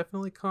we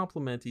definitely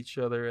complement each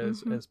other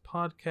as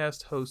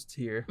podcast hosts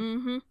here.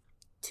 Mm-hmm.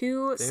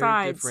 Two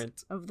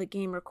sides of the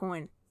gamer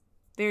coin.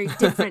 Very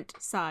different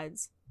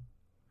sides.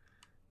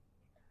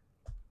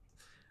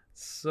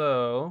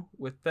 So,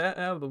 with that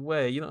out of the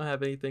way, you don't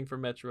have anything for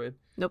Metroid?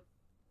 Nope.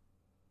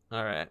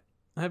 All right.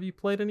 Have you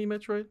played any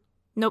Metroid?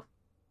 Nope.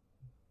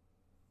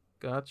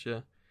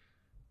 Gotcha.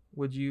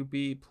 Would you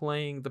be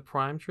playing the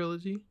Prime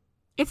trilogy?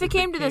 If it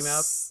came to the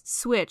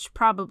Switch,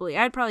 probably.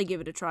 I'd probably give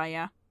it a try,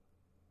 yeah.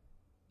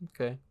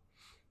 Okay.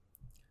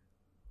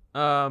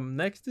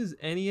 Next is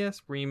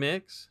NES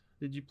Remix.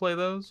 Did you play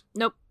those?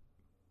 Nope.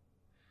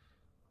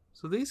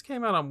 So these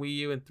came out on Wii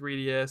U and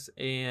 3DS,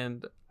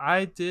 and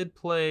I did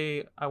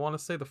play, I want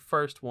to say the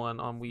first one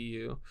on Wii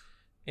U.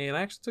 And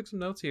I actually took some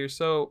notes here.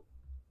 So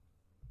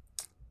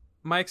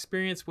my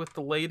experience with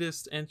the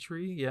latest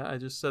entry, yeah, I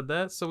just said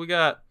that. So we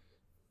got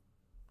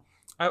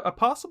a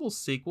possible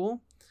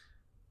sequel,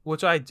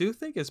 which I do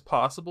think is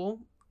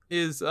possible,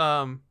 is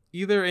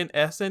either an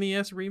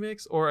SNES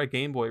remix or a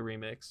Game Boy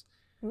remix.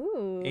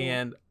 Ooh.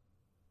 And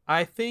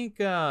I think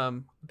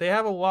they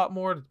have a lot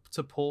more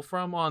to pull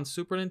from on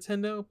Super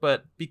Nintendo,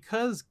 but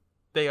because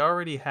they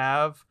already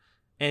have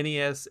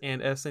NES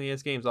and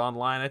SNES games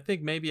online, I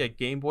think maybe a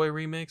Game Boy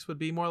remix would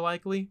be more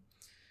likely.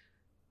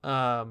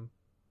 But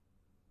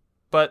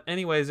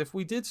anyways, if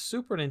we did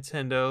Super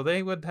Nintendo,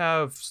 they would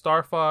have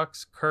Star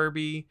Fox,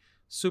 Kirby,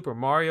 Super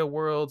Mario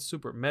World,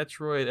 Super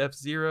Metroid,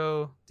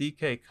 F-Zero,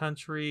 DK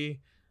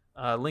Country,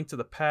 Link to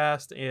the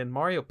Past, and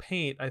Mario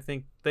Paint. I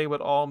think they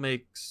would all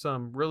make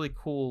some really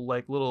cool,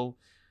 like, little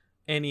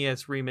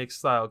NES remix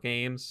style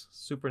games.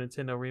 Super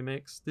Nintendo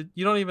remix.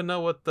 You don't even know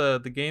what the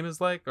game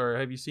is like, or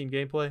have you seen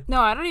gameplay?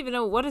 No, I don't even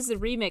know. What does the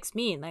remix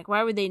mean? Like,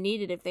 why would they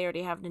need it if they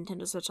already have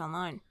Nintendo Switch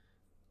Online?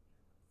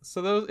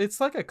 So it's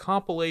like a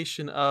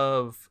compilation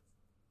of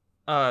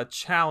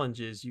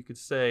challenges, you could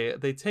say.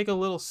 They take a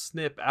little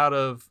snip out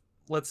of,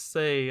 let's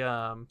say,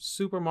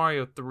 Super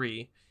Mario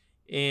 3,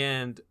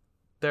 and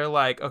they're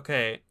like,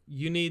 okay,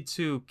 you need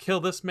to kill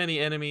this many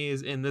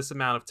enemies in this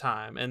amount of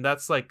time, and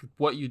that's like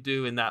what you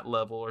do in that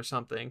level or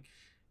something.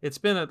 It's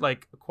been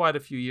like quite a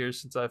few years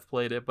since I've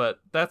played it, but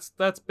that's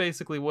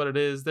basically what it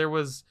is.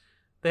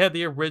 They had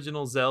the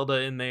original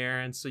Zelda in there,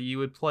 and so you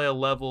would play a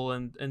level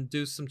and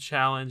do some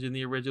challenge in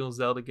the original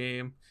Zelda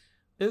game.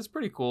 It's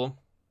pretty cool.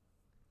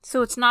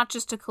 So it's not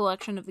just a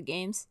collection of the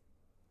games?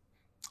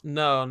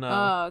 No.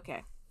 Oh,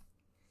 okay.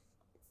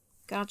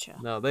 Gotcha.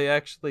 No, they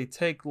actually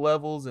take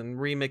levels and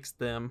remix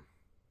them.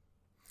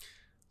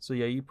 So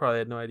yeah, you probably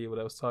had no idea what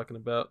I was talking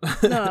about.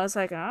 No, I was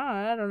like,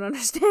 I don't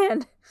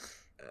understand.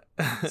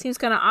 Seems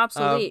kind of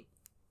obsolete.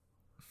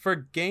 For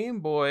Game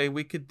Boy,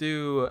 we could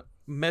do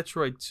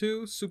Metroid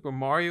 2, Super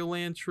Mario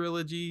Land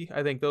trilogy.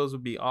 I think those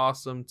would be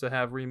awesome to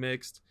have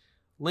remixed.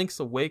 Link's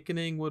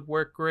Awakening would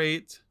work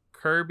great.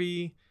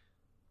 Kirby,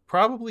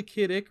 probably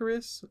Kid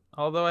Icarus,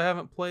 although I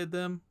haven't played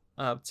them.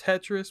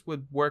 Tetris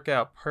would work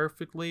out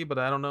perfectly, but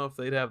I don't know if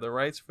they'd have the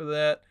rights for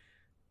that.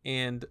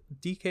 And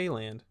DK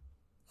Land.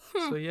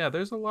 So yeah,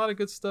 there's a lot of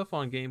good stuff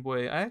on Game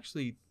Boy. I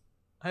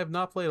have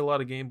not played a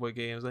lot of Game Boy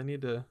games. I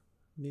need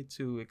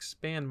to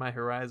expand my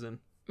horizon.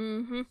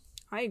 Mm-hmm.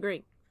 I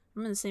agree.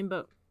 I'm in the same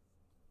boat.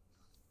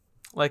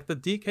 Like the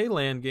DK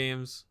Land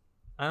games,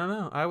 I don't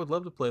know. I would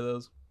love to play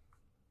those.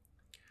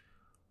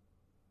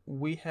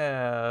 We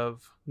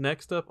have,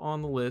 next up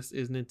on the list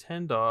is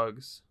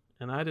Nintendogs.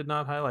 And I did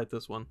not highlight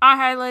this one. I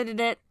highlighted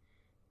it.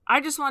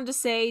 I just wanted to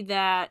say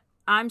that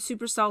I'm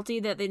super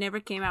salty that they never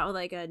came out with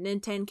like a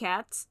Nintendo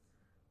Cats.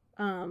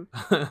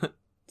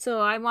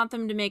 So I want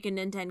them to make a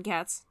Nintendo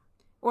Cats.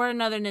 Or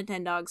another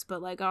Nintendogs,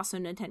 but like also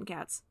Nintendo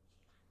Cats.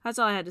 That's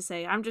all I had to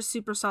say. I'm just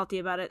super salty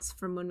about it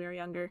from when we were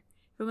younger.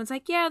 Everyone's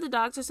like, yeah, the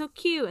dogs are so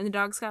cute. And the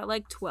dogs got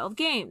like 12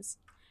 games.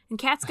 And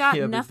cats got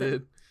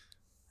nothing.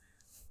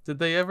 Did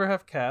they ever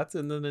have cats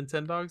in the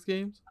Nintendogs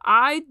games?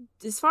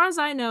 As far as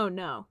I know,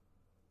 no.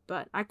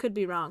 But I could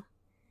be wrong.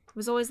 It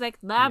was always like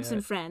Labs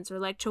and Friends or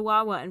like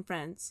Chihuahua and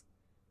Friends.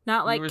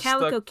 Not like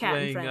Calico Cat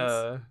and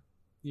Friends.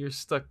 You're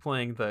stuck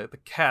playing the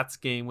Cats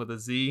game with a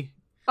Z.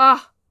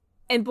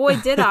 And boy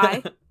did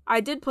I.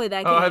 I did play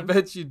that game. Oh, I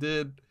bet you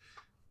did.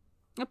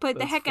 I played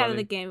the heck out of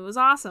the game. It was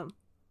awesome.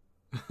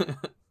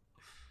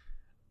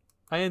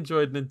 I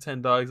enjoyed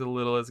Nintendogs a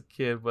little as a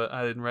kid, but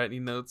I didn't write any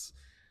notes.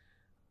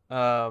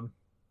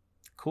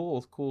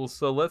 Cool.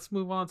 So let's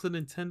move on to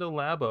Nintendo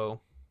Labo.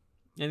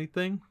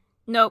 Anything?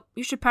 Nope,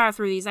 you should power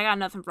through these. I got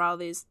nothing for all of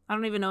these. I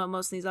don't even know what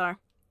most of these are.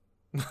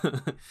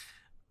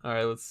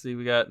 Alright, let's see.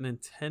 We got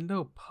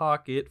Nintendo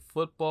Pocket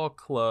Football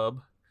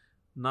Club.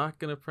 Not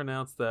going to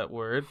pronounce that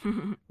word.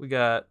 We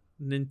got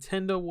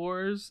Nintendo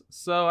Wars.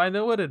 So I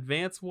know what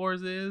Advance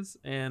Wars is,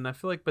 and I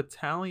feel like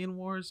Battalion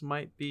Wars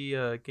might be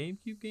a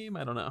GameCube game.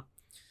 I don't know.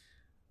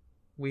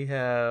 We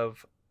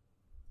have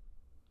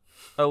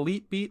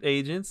Elite Beat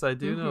Agents. I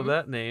do know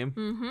that name.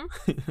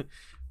 Mm-hmm.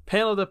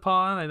 Panel de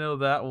Pon. I know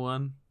that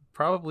one.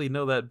 Probably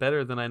know that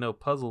better than I know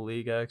Puzzle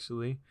League,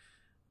 actually.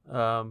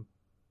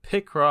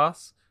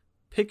 Picross,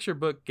 Picture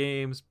Book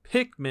Games,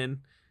 Pikmin,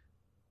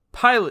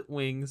 Pilot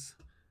Wings,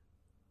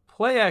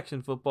 Play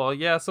Action Football.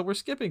 Yeah, so we're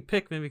skipping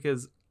Pikmin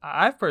because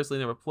I've personally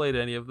never played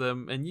any of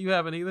them, and you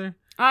haven't either?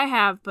 I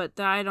have, but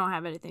I don't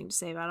have anything to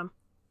say about them.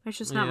 It's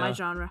just not my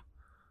genre.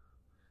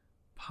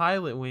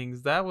 Pilot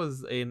Wings, that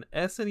was an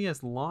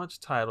SNES launch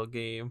title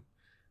game,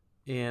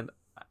 and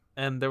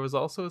there was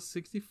also a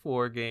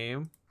 64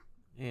 game,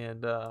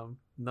 and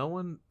no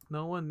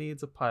one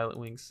needs a Pilot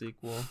Wings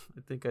sequel.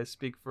 I think I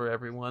speak for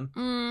everyone.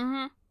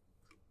 Mm-hmm.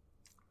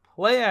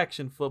 Play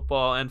Action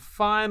Football, and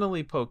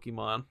finally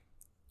Pokemon.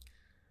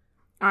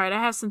 All right, I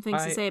have some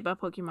things to say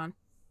about Pokemon.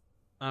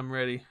 I'm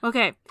ready.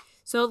 Okay,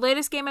 so the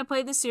latest game I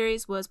played this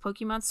series was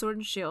Pokemon Sword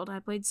and Shield. I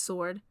played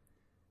Sword.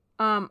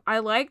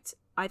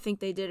 I think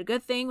they did a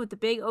good thing with the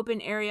big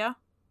open area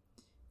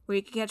where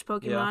you can catch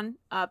Pokemon.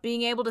 Yeah.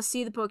 Being able to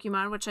see the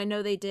Pokemon, which I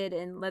know they did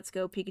in Let's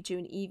Go Pikachu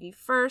and Eevee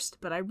first,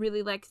 but I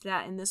really liked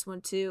that in this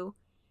one too.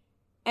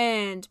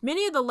 And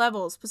many of the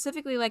levels,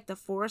 specifically like the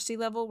foresty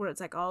level where it's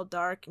like all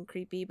dark and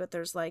creepy, but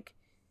there's like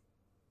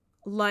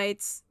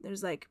lights,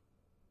 there's like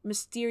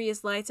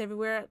mysterious lights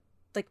everywhere.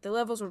 Like the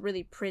levels were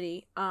really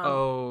pretty.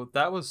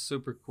 That was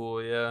super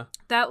cool. Yeah,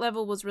 that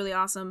level was really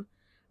awesome.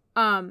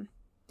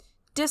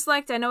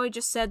 Disliked, I know I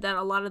just said that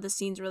a lot of the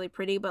scenes really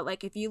pretty, but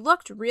like if you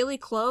looked really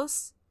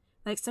close,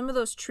 like some of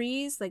those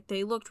trees, like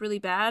they looked really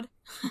bad.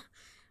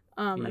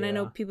 And I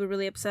know people are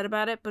really upset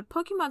about it, but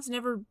Pokemon's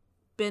never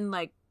been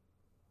like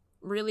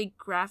really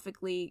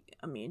graphically,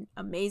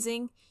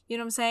 amazing. You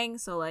know what I'm saying?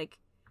 So like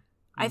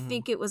I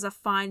think it was a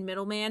fine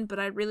middleman, but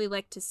I'd really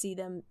like to see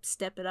them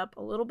step it up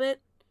a little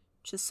bit,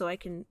 just so I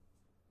can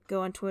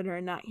go on Twitter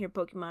and not hear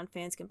Pokemon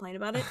fans complain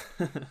about it.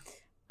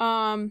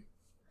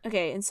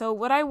 Okay, and so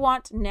what I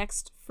want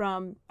next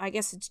from, I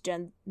guess it's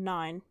Gen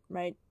 9,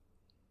 right?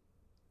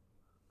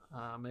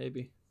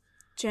 Maybe.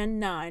 Gen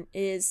 9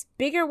 is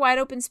bigger wide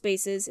open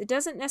spaces. It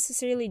doesn't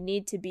necessarily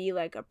need to be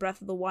like a Breath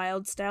of the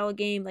Wild style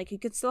game. Like you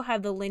could still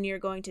have the linear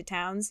going to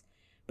towns,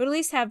 but at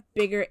least have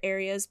bigger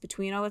areas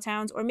between all the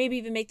towns, or maybe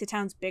even make the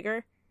towns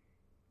bigger.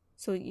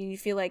 So you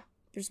feel like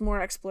there's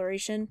more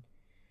exploration.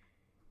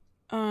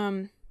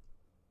 And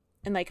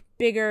like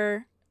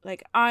bigger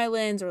like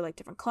islands or like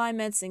different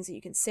climates, things that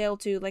you can sail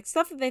to, like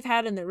stuff that they've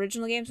had in the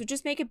original games would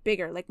just make it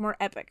bigger, like more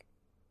epic.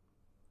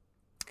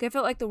 I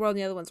felt like the world in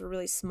the other ones were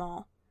really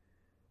small.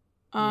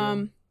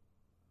 And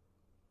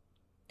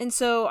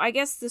so I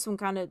guess this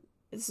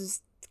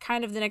is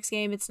kind of the next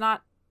game. It's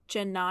not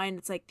Gen 9,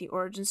 it's like the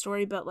origin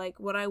story, but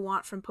like what I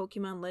want from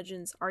Pokemon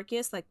Legends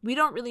Arceus, like we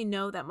don't really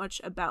know that much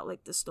about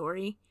like the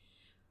story.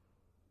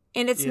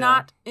 And it's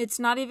not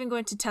even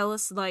going to tell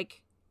us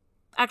like,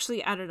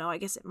 actually, I don't know, I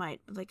guess it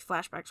might, like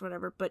flashbacks or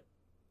whatever, but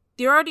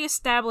they already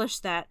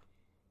established that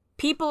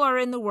people are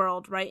in the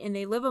world, right? And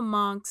they live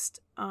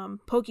amongst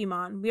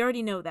Pokemon. We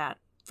already know that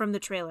from the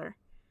trailer.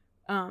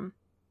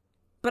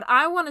 But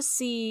I want to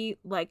see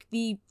like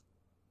the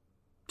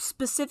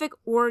specific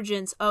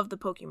origins of the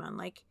Pokemon.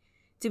 Like,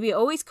 did we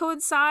always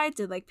coincide?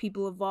 Did like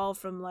people evolve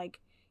from like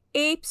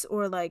apes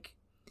or like,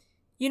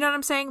 you know what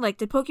I'm saying? Like,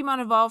 did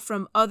Pokemon evolve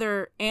from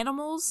other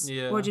animals?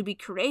 Yeah. Or did we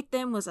create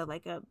them? Was it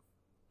like a,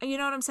 you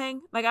know what I'm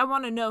saying? Like, I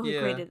want to know who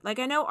created. Like,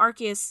 I know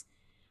Arceus.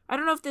 I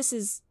don't know if this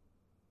is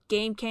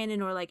game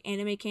canon or like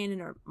anime canon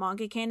or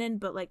manga canon,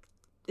 but like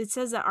it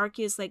says that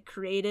Arceus like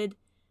created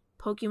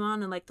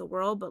Pokemon and like the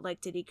world, but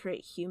like did he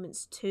create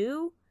humans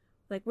too?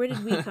 Like, where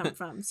did we come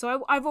from?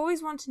 So I've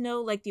always wanted to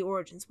know like the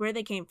origins, where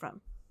they came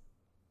from.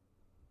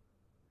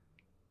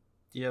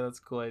 Yeah, that's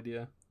a cool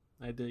idea.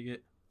 I dig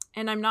it.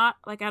 And I'm not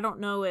like, I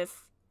don't know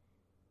if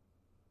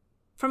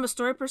from a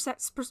story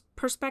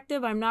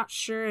perspective, I'm not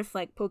sure if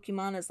like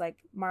Pokemon is like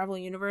Marvel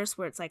Universe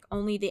where it's like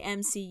only the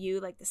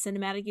MCU, like the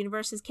cinematic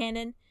universe is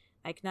canon,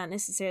 like not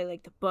necessarily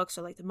like the books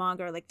or like the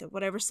manga or like the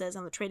whatever says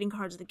on the trading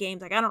cards of the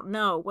games. Like I don't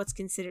know what's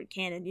considered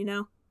canon, you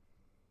know?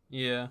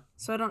 Yeah.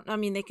 So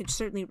they could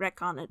certainly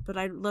retcon it, but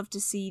I'd love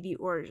to see the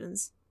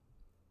origins.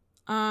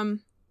 Yeah,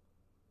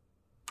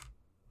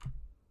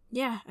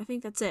 I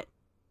think that's it.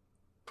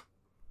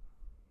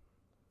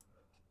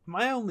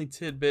 My only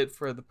tidbit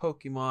for the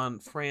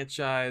Pokemon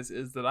franchise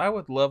is that I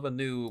would love a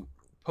new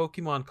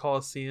Pokemon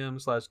Coliseum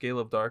 / Gale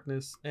of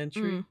Darkness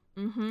entry.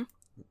 Mm-hmm.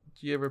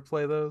 Did you ever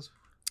play those?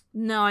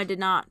 No, I did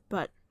not,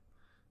 but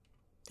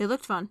they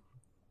looked fun.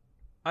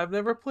 I've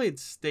never played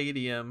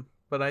Stadium,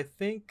 but I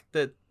think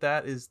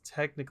that is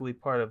technically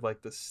part of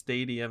like the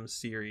Stadium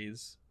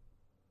series.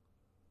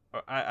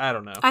 I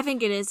don't know. I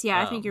think it is.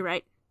 Yeah, I think you're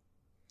right.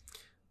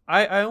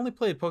 I only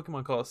played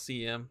Pokemon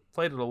Coliseum.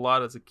 Played it a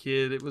lot as a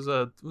kid. It was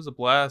a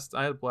blast.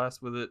 I had a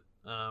blast with it.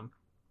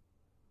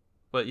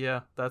 But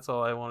yeah, that's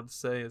all I wanted to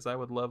say is I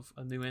would love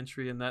a new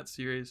entry in that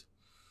series.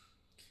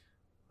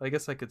 I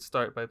guess I could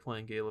start by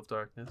playing Gale of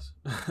Darkness.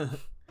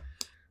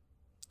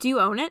 Do you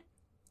own it?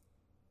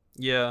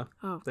 Yeah.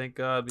 Oh. Thank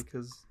God,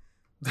 because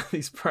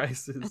these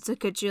prices. It's a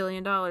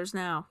gajillion dollars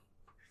now.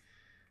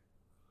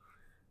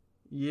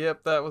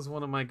 Yep, that was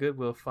one of my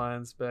Goodwill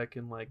finds back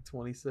in like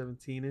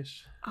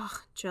 2017-ish. Ugh,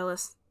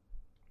 jealous.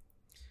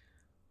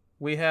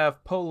 We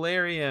have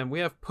Polarium, we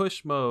have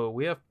Pushmo,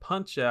 we have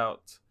Punch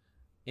Out,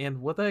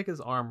 and what the heck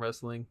is arm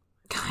wrestling?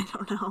 I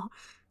don't know.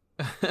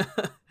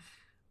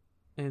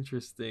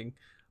 Interesting.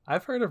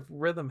 I've heard of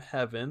Rhythm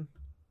Heaven.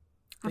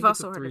 I've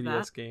also heard of that.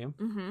 It's a 3DS game.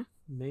 Mm-hmm.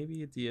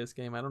 Maybe a DS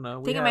game. I don't know.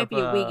 I think it might be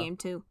a Wii game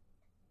too.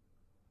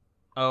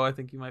 Oh, I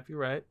think you might be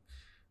right.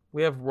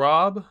 We have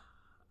Rob.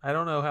 I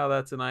don't know how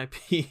that's an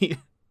IP.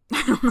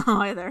 I don't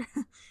know either.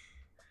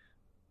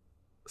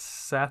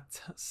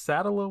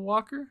 Satella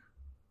Walker?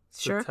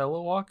 Sure.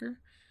 Satella Walker?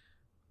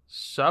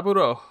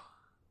 Shaburo.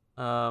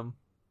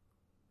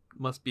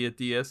 Must be a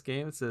DS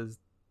game. It says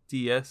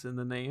DS in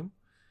the name.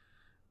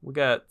 We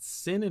got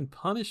Sin and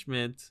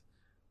Punishment.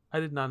 I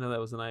did not know that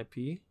was an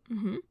IP.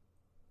 Mm-hmm.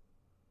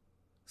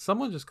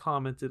 Someone just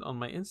commented on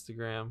my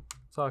Instagram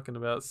talking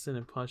about Sin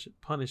and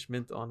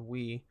Punishment on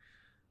Wii.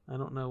 I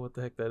don't know what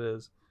the heck that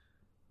is.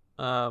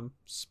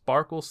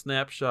 Sparkle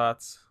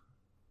Snapshots.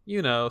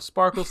 You know,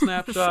 Sparkle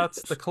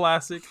Snapshots, the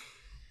classic.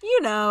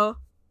 You know.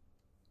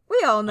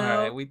 We all know.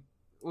 All right,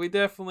 we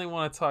definitely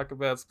want to talk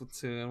about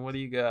Splatoon. What do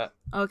you got?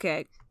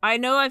 Okay. I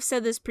know I've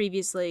said this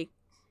previously,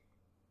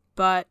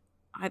 but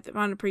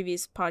on a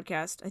previous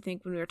podcast, I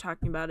think when we were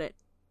talking about it.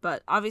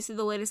 But obviously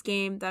the latest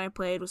game that I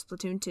played was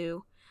Splatoon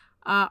 2.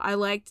 I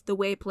liked the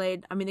way it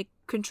played. I mean, the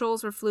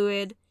controls were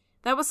fluid.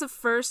 That was the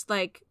first,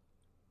 like...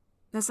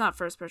 That's not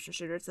first-person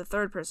shooter. It's the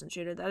third-person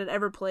shooter that I'd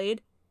ever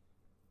played.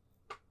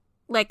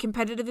 Like,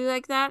 competitively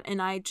like that.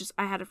 And I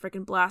had a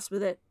freaking blast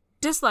with it.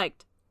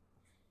 Disliked.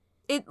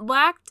 It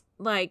lacked,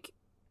 like,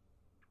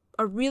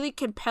 a really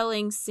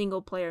compelling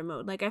single-player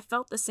mode. Like, I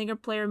felt the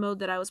single-player mode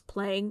that I was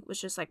playing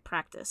was just, like,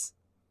 practice.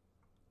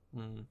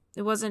 Mm.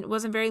 It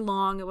wasn't very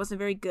long. It wasn't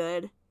very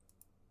good.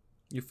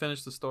 You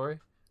finished the story?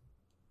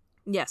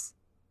 Yes.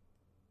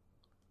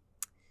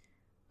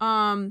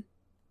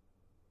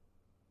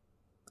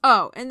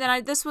 Oh, and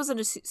then this wasn't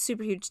a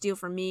super huge deal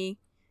for me.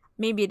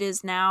 Maybe it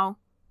is now.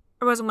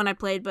 It wasn't when I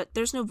played, but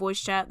there's no voice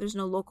chat. There's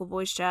no local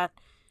voice chat.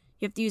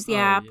 You have to use the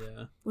app,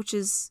 yeah. which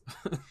is...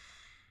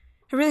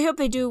 I really hope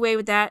they do away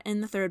with that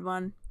in the third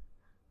one.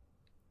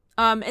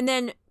 And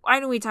then, I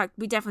know we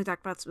definitely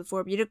talked about this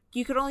before, but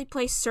you could only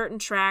play certain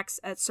tracks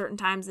at certain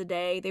times of the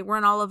day. They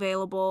weren't all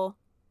available.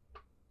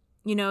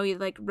 You know, you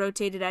like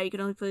rotated out. You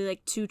could only play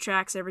like 2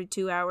 tracks every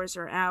 2 hours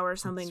or an hour or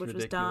something, which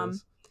was dumb.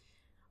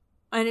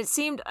 And it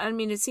seemed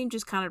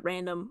just kind of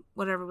random,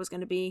 whatever it was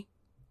going to be.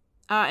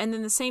 And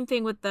then the same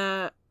thing with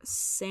the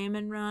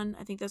Salmon Run,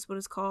 I think that's what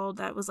it's called.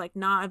 That was like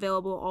not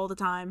available all the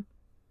time.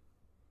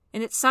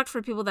 And it sucked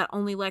for people that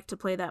only like to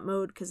play that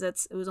mode because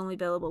it was only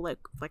available like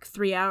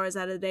 3 hours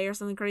out of the day or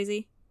something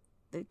crazy.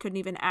 They couldn't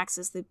even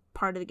access the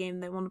part of the game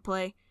they want to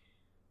play.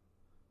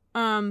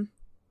 And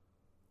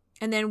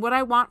then what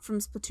I want from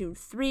Splatoon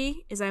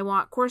 3 is I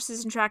want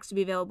courses and tracks to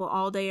be available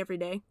all day, every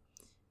day.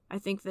 I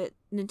think that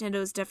Nintendo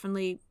is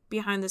definitely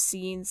behind the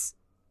scenes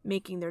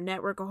making their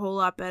network a whole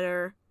lot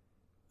better.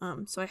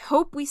 So I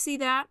hope we see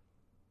that.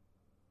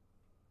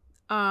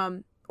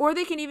 Or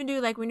they can even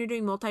do like when you're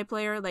doing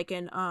multiplayer, like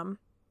in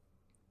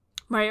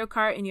Mario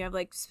Kart, and you have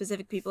like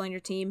specific people on your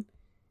team.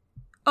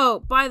 Oh,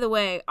 by the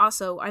way,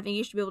 also I think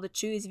you should be able to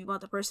choose if you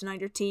want the person on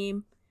your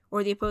team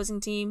or the opposing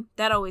team.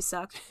 That always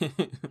sucked.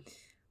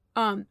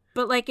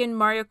 But like in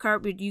Mario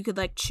Kart, you could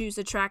like choose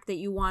the track that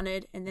you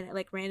wanted, and then it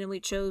like randomly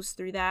chose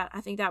through that.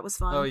 I think that was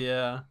fun. Oh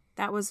yeah,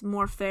 that was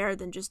more fair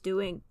than just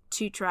doing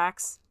 2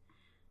 tracks.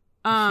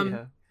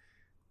 Yeah.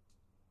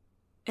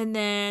 And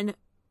then,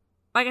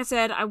 like I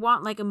said, I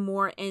want like a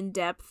more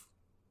in-depth,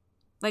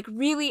 like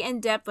really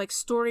in-depth, like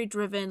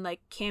story-driven,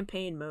 like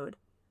campaign mode,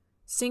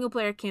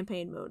 single-player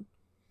campaign mode.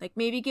 Like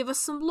maybe give us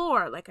some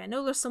lore. Like I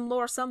know there's some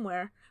lore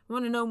somewhere. I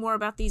want to know more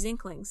about these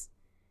Inklings.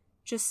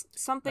 Just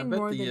something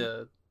more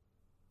than.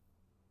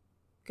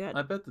 Good.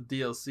 I bet the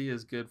DLC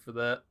is good for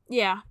that.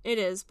 Yeah, it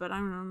is, but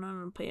I'm not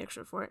gonna pay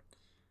extra for it.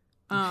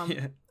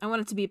 Yeah. I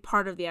want it to be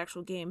part of the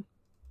actual game.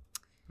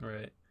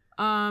 Right.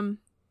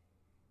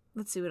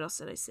 Let's see, what else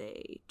did I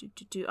say?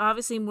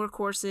 Obviously, more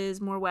courses,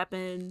 more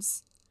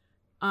weapons.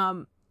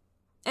 And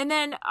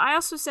then I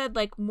also said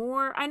like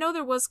more. I know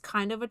there was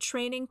kind of a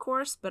training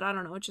course, but I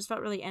don't know. It just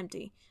felt really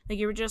empty. Like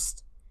you were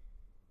just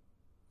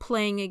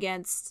playing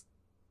against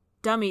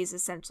dummies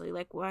essentially.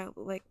 Like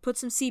put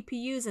some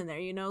CPUs in there,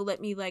 you know,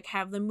 let me like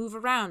have them move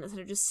around instead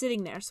of just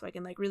sitting there so I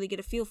can like really get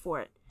a feel for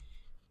it.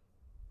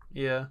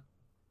 Yeah,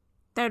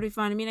 that would be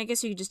fun. I mean, I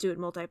guess you could just do it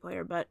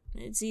multiplayer, but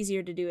it's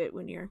easier to do it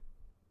when you're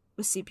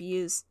with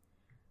CPUs.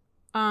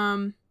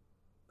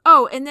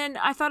 Oh, and then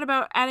I thought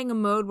about adding a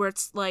mode where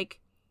it's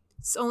like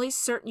it's only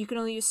you can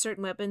only use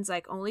certain weapons,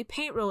 like only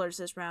paint rollers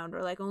this round,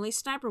 or like only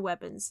sniper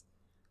weapons,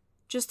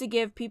 just to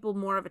give people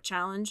more of a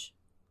challenge.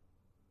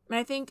 And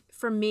I think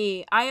for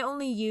me, I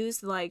only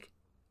used like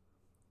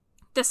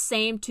the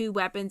same 2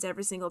 weapons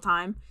every single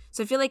time.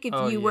 So I feel like if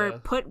Oh, you were yeah.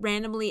 put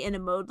randomly in a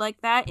mode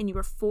like that and you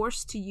were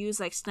forced to use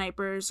like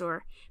snipers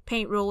or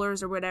paint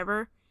rollers or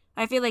whatever,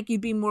 I feel like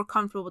you'd be more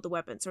comfortable with the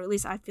weapons, or at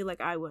least I feel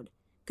like I would.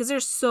 Because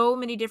there's so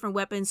many different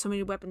weapons, so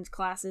many weapons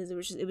classes.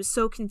 It was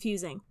so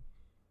confusing.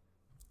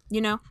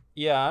 You know?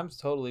 Yeah, I'm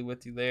totally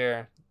with you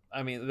there.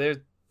 I mean,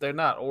 they're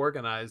not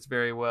organized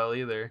very well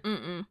either.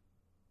 Mm-mm.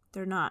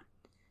 They're not.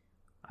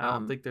 I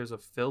don't think there's a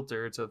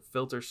filter to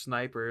filter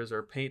snipers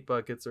or paint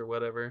buckets or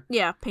whatever.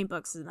 Yeah, paint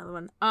buckets is another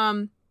one.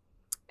 And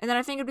then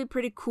I think it'd be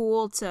pretty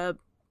cool to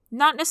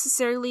not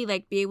necessarily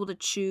like be able to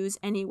choose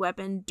any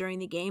weapon during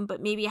the game,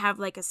 but maybe have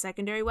like a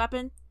secondary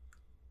weapon.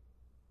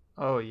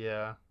 Oh,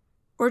 yeah.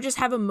 Or just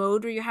have a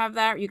mode where you have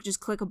that, or you could just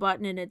click a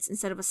button and it's,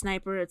 instead of a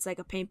sniper, it's like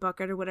a paint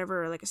bucket or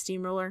whatever, or like a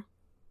steamroller.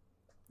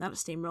 Not a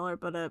steamroller,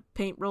 but a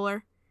paint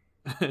roller.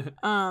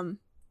 And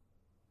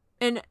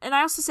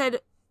I also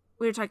said,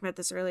 we were talking about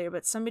this earlier,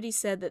 but somebody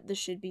said that this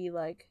should be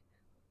like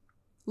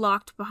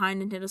locked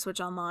behind Nintendo Switch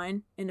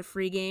Online in a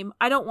free game.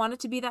 I don't want it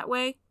to be that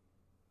way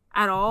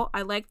at all.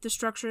 I like the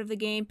structure of the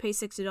game. Pay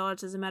 $60,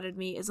 doesn't matter to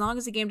me. As long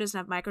as the game doesn't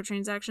have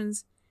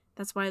microtransactions.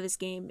 That's why this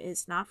game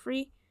is not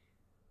free.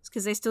 It's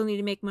because they still need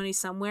to make money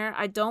somewhere.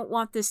 I don't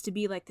want this to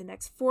be like the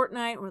next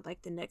Fortnite or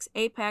like the next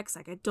Apex.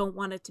 Like, I don't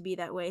want it to be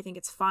that way. I think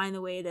it's fine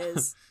the way it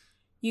is.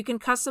 You can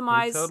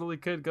customize. They totally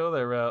could go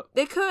that route.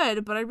 They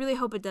could, but I really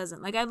hope it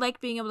doesn't. Like, I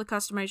like being able to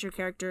customize your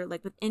character,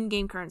 like, with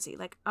in-game currency.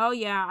 Like, oh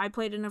yeah, I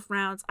played enough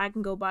rounds, I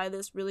can go buy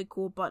this really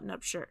cool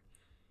button-up shirt.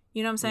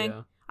 You know what I'm saying?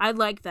 Yeah. I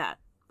like that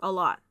a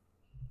lot.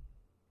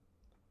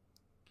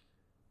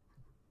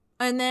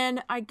 And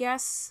then, I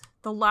guess,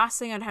 the last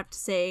thing I'd have to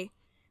say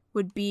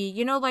would be,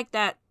 you know, like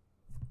that,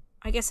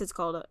 I guess it's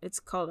called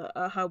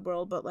a hub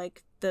world, but,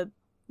 like,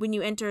 when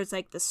you enter, it's,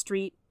 like, the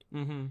street.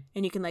 Mm-hmm.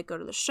 And you can, like, go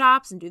to the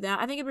shops and do that.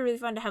 I think it'd be really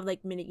fun to have,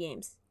 like, mini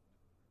games.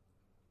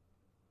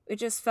 It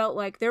just felt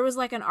like there was,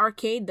 like, an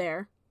arcade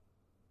there,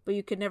 but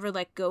you could never,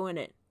 like, go in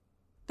it.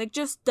 Like,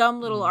 just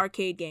dumb little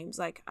arcade games.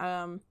 Like,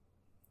 I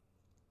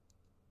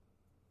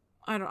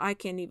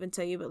can't even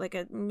tell you, but, like,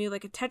 maybe,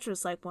 like, a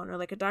Tetris-like one, or,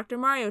 like, a Dr.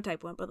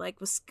 Mario-type one, but, like,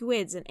 with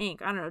squids and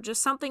ink. I don't know,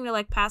 just something to,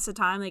 like, pass the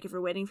time, like, if you're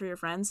waiting for your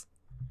friends.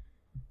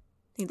 I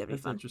think that'd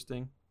be fun.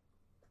 Interesting.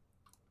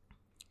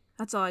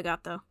 That's all I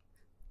got, though.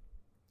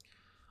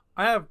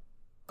 I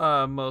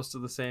have most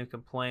of the same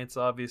complaints,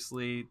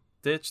 obviously.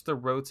 Ditch the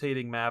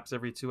rotating maps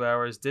every 2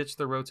 hours. Ditch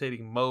the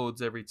rotating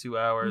modes every 2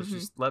 hours. Mm-hmm.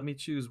 Just let me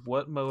choose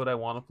what mode I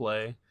want to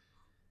play.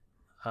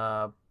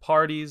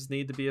 Parties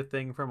need to be a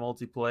thing for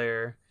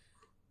multiplayer.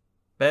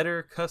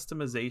 Better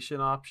customization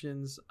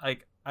options.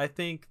 I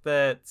think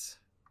that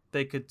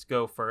they could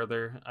go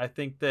further. I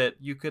think that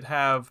you could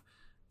have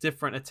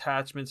different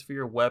attachments for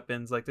your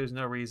weapons. Like, there's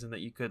no reason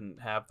that you couldn't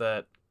have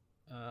that.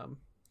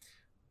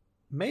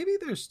 Maybe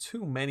there's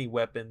too many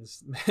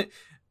weapons.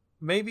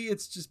 Maybe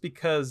it's just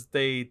because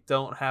they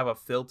don't have a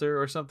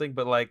filter or something,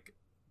 but, like,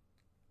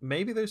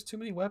 maybe there's too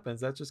many weapons.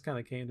 That just kind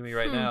of came to me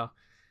right now.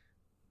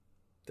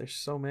 There's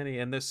so many,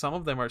 and some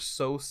of them are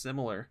so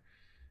similar.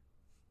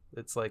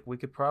 It's like, we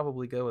could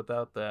probably go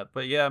without that.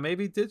 But yeah,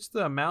 maybe ditch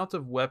the amount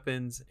of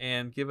weapons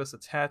and give us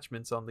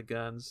attachments on the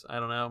guns.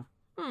 I don't know.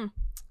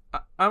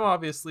 I'm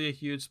obviously a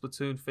huge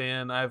Splatoon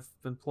fan. I've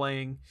been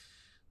playing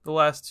the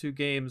last 2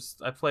 games.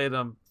 I played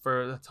them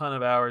for a ton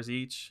of hours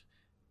each.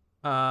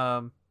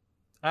 I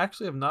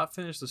actually have not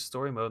finished the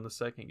story mode in the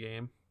second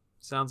game.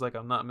 Sounds like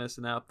I'm not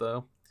missing out,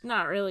 though.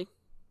 Not really.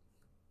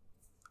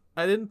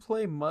 I didn't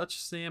play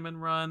much Salmon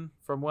Run.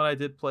 From what I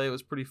did play, it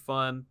was pretty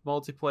fun.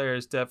 Multiplayer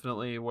is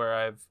definitely where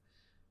I've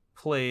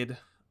played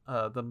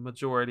spent the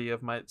majority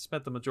of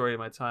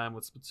my time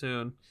with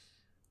Splatoon.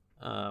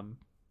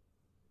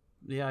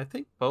 Yeah, I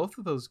think both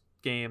of those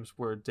games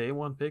were day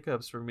one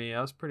pickups for me.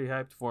 I was pretty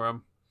hyped for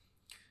them.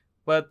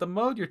 But the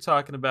mode you're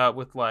talking about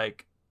with,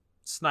 like,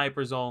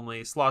 snipers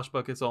only, slosh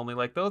buckets only,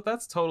 like,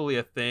 that's totally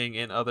a thing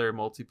in other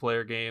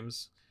multiplayer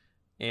games.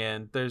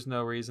 And there's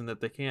no reason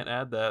that they can't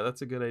add that.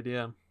 That's a good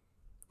idea.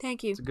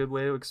 Thank you. It's a good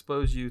way to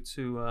expose you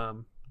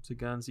to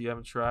guns you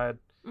haven't tried.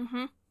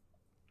 Mm-hmm.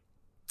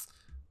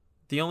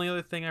 The only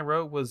other thing I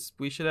wrote was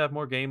we should have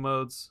more game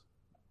modes.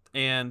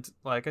 And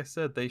like I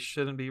said, they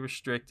shouldn't be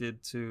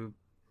restricted to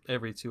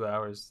every 2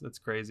 hours. That's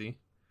crazy.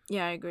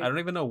 Yeah, I agree. I don't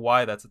even know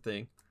why that's a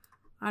thing.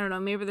 I don't know.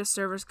 Maybe the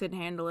servers couldn't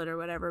handle it or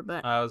whatever,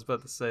 but I was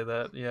about to say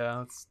that.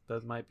 Yeah,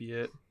 that might be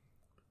it.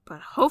 But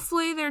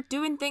hopefully they're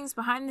doing things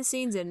behind the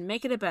scenes and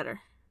making it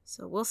better.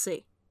 So we'll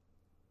see.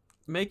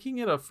 Making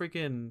it a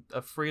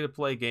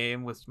free-to-play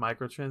game with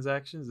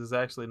microtransactions is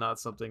actually not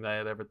something I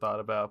had ever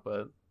thought about,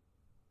 but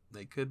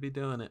they could be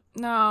doing it.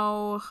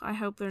 No, I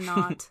hope they're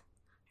not.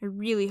 I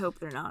really hope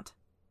they're not.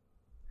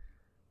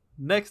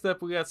 Next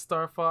up, we got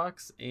Star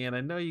Fox, and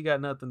I know you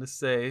got nothing to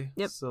say.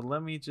 Yep. So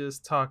let me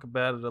just talk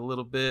about it a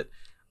little bit.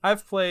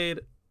 I've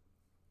played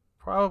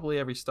probably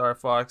every Star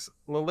Fox.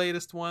 The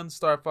latest one,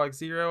 Star Fox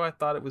Zero, I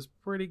thought it was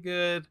pretty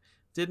good.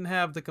 Didn't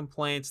have the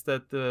complaints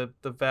that the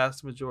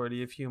vast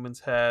majority of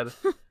humans had.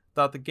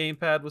 Thought the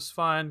gamepad was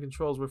fine,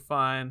 controls were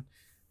fine,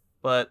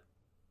 but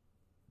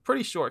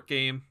pretty short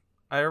game.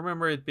 I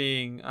remember it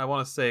being, I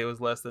want to say it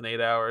was less than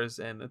 8 hours,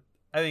 and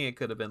I think it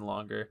could have been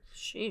longer.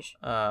 Sheesh.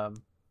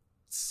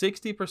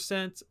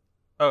 60%.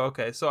 Oh,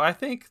 okay. So I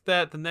think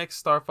that the next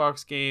Star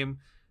Fox game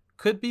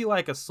could be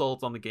like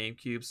Assault on the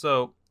GameCube.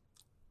 So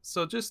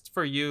just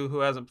for you who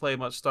hasn't played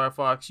much Star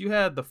Fox, you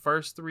had the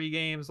first 3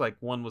 games, like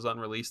one was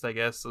unreleased, I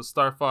guess. So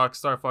Star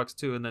Fox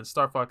 2, and then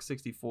Star Fox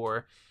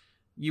 64.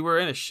 You were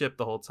in a ship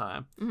the whole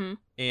time. Mm-hmm.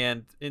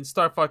 And in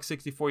Star Fox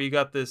 64, you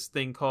got this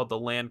thing called the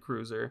Land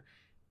Cruiser.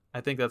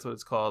 I think that's what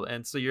it's called.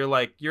 And so you're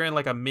in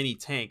like a mini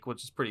tank,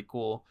 which is pretty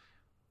cool.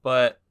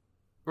 But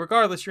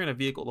regardless, you're in a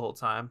vehicle the whole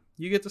time.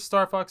 You get to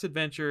Star Fox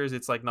Adventures.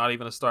 It's like not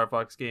even a Star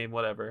Fox game,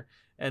 whatever.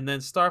 And then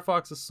Star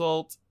Fox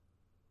Assault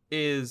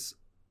is,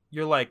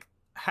 you're like,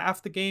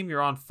 half the game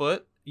you're on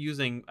foot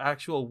using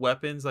actual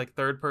weapons, like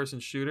third-person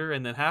shooter,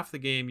 and then half the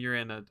game you're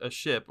in a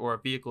ship or a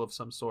vehicle of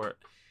some sort.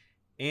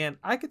 And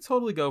I could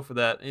totally go for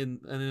that in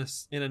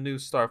a new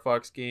Star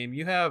Fox game.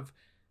 You have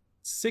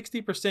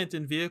 60%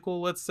 in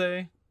vehicle, let's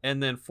say,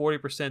 and then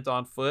 40%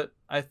 on foot.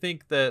 I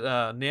think that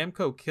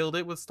Namco killed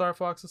it with Star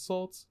Fox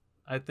Assault.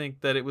 I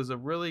think that it was a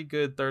really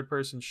good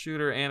third-person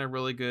shooter and a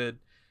really good,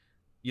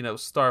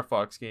 Star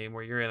Fox game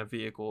where you're in a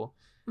vehicle.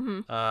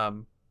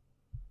 Mm-hmm.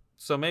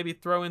 So maybe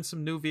throw in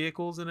some new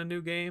vehicles in a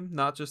new game,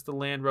 not just the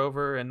Land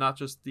Rover and not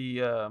just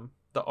the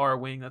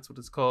R-Wing, that's what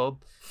it's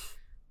called.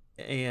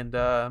 And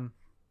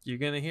you're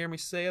going to hear me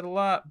say it a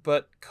lot,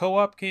 but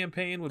co-op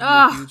campaign would be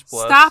a huge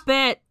plus. Stop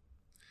it!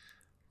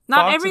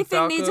 Not Fox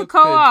everything needs a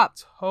could co-op.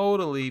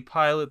 Totally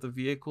pilot the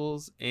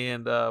vehicles,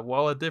 and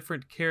while a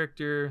different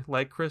character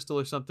like Crystal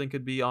or something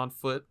could be on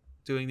foot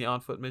doing the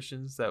on-foot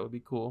missions, that would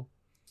be cool.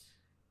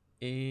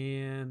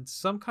 And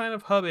some kind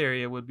of hub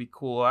area would be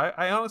cool.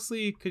 I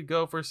honestly could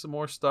go for some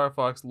more Star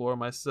Fox lore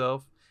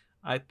myself.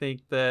 I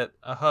think that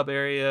a hub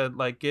area,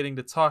 like getting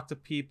to talk to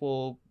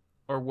people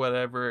or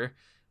whatever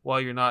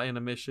while you're not in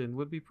a mission,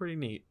 would be pretty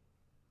neat.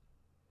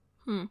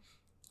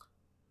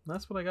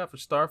 That's what I got for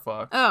Star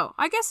Fox. Oh,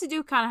 I guess I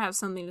do kind of have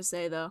something to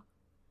say, though.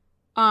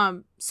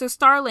 So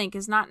Starlink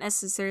is not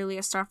necessarily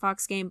a Star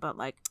Fox game, but,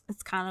 like,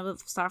 it's kind of a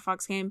Star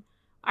Fox game.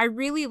 I've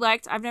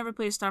never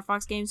played a Star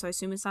Fox game, so I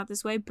assume it's not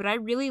this way, but I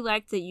really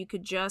liked that you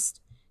could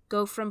just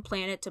go from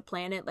planet to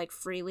planet, like,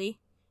 freely,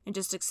 and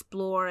just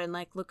explore and,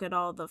 like, look at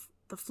all the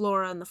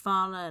flora and the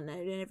fauna and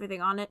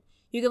everything on it.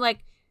 You can, like,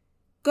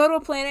 go to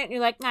a planet and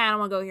you're like, nah, I don't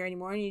want to go here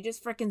anymore, and you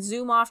just freaking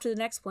zoom off to the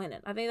next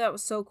planet. I think that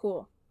was so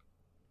cool.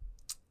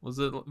 Was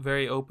it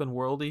very open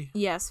worldy?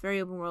 Yes, very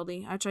open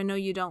worldy, which I know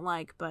you don't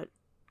like, but...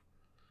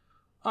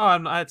 Oh,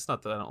 it's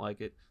not that I don't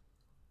like it.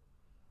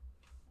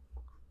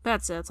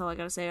 That's it. That's all I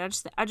gotta say.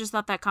 I just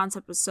thought that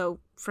concept was so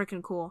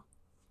freaking cool.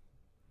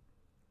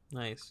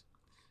 Nice.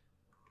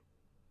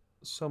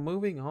 So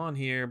moving on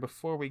here,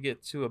 before we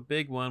get to a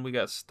big one, we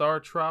got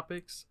Star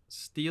Tropics,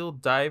 Steel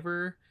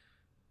Diver,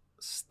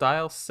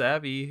 Style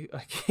Savvy.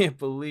 I can't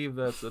believe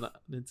that's a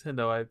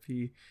Nintendo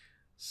IP.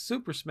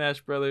 Super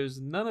Smash Brothers.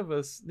 Neither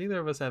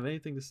of us have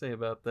anything to say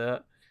about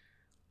that.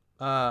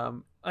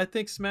 I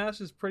think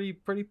Smash is pretty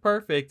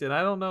perfect, and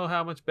I don't know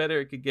how much better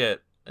it could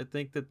get. I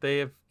think that they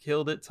have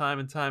killed it time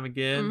and time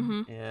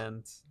again,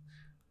 and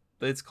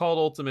it's called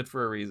Ultimate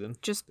for a reason.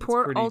 Just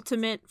port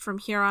Ultimate from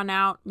here on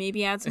out.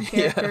 Maybe add some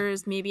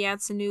characters, maybe add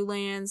some new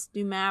lands,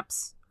 new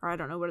maps, or I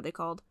don't know, what are they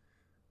called?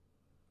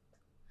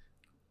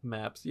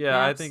 Maps. Yeah,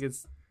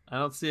 maps. I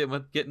don't see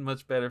it getting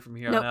much better from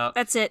here on out.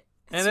 That's it.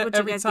 That's and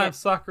every time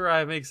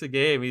Sakurai makes a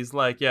game, he's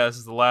like, yeah, this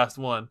is the last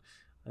one.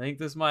 I think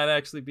this might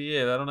actually be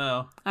it. I don't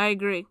know. I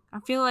agree. I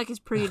feel like it's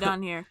pretty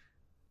done here.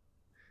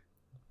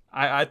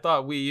 I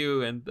thought Wii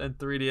U and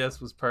 3DS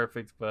was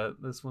perfect,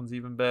 but this one's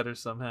even better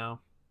somehow.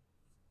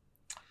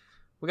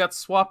 We got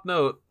Swap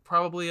Note,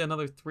 probably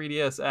another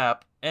 3DS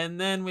app. And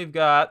then we've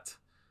got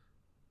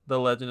The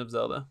Legend of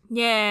Zelda.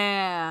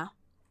 Yeah.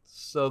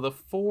 So the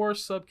 4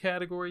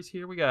 subcategories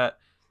here, we got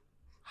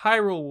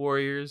Hyrule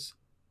Warriors,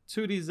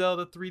 2D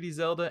Zelda, 3D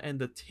Zelda, and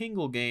the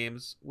Tingle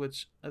games,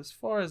 which, as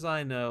far as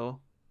I know,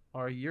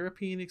 are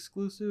European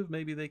exclusive.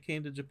 Maybe they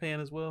came to Japan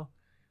as well.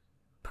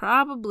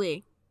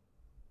 Probably.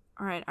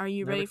 All right, are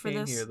you ready for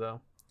this? Here,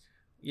 though.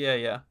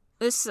 Yeah.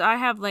 I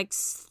have like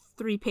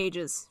 3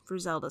 pages for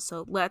Zelda,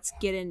 so let's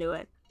get into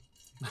it.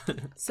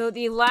 So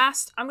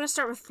I'm going to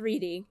start with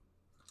 3D.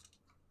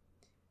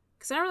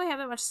 Because I don't really have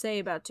that much to say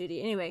about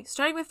 2D. Anyway,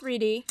 starting with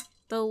 3D,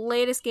 the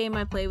latest game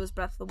I played was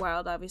Breath of the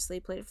Wild,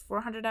 obviously. Played it for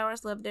 400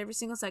 hours, loved every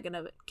single second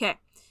of it. Okay,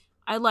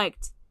 I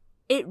liked.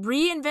 It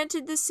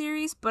reinvented this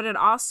series, but it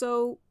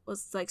also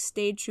was like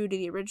stayed true to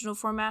the original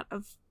format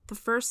of the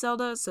first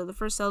Zelda. So the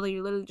first Zelda,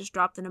 you're literally just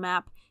dropped in a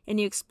map and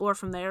you explore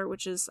from there,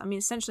 which is,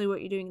 essentially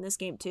what you're doing in this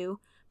game too.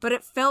 But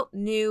it felt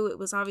new. It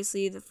was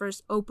obviously the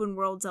first open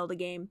world Zelda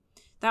game.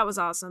 That was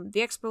awesome.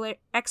 The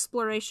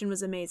exploration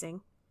was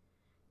amazing.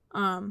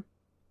 And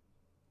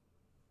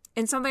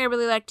something I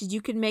really liked is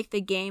you could make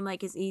the game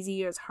like as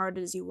easy or as hard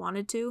as you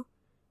wanted to.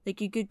 Like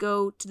you could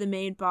go to the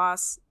main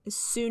boss as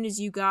soon as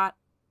you got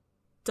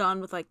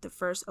done with like the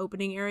first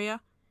opening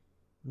area.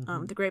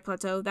 The Great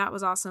Plateau. That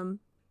was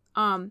awesome.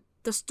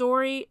 The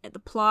story, the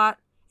plot,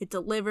 it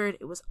delivered.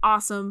 It was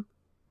awesome.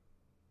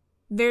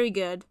 very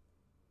good.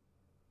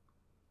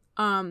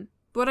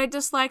 What I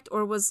disliked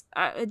or was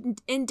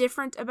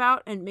indifferent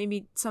about, and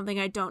maybe something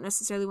I don't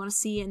necessarily want to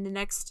see in the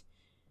next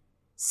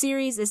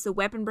series, is the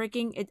weapon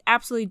breaking. It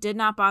absolutely did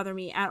not bother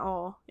me at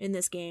all in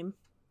this game.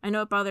 I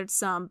know it bothered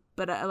some,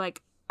 but I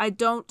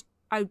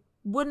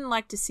wouldn't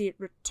like to see it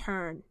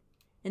return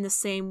in the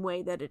same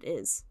way that it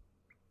is.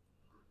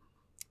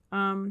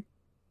 And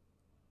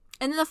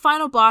then the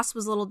final boss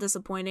was a little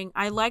disappointing.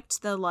 I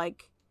liked the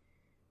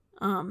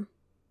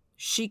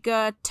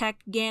Sheikah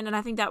Tech Ganon.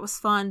 I think that was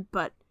fun,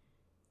 but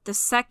the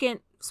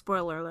second,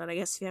 spoiler alert, I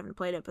guess if you haven't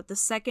played it, but the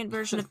second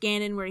version of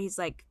Ganon where he's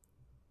like,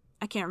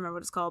 I can't remember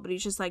what it's called, but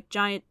he's just like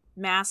giant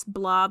mass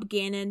blob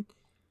Ganon,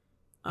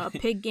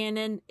 pig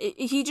Ganon.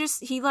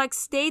 He like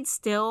stayed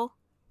still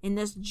in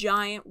this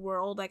giant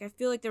world. Like, I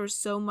feel like there was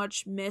so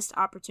much missed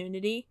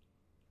opportunity.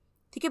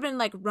 He could have been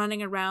like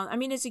running around. I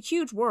mean, it's a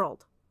huge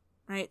world,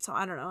 right? So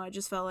I don't know. I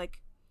just felt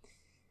like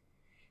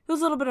it was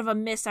a little bit of a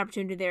missed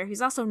opportunity there.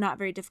 He's also not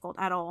very difficult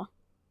at all.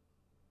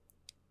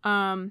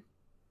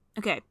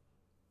 Okay.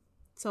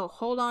 So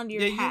hold on to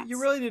your hats.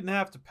 You really didn't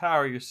have to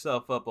power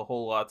yourself up a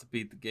whole lot to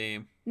beat the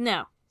game.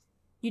 No,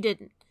 you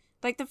didn't.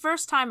 Like, the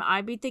first time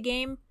I beat the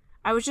game,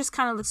 I was just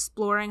kind of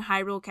exploring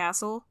Hyrule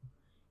Castle.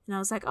 And I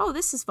was like, oh,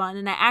 this is fun.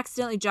 And I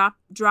accidentally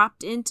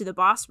dropped into the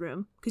boss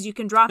room, because you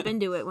can drop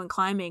into it when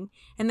climbing.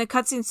 And the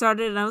cutscene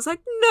started, and I was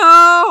like,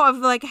 no! I have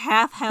like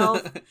half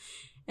health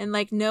and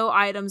like no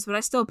items, but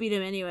I still beat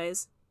him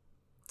anyways.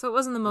 So it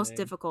wasn't the most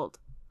difficult.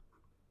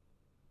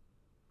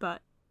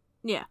 But,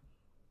 yeah.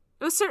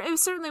 It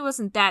certainly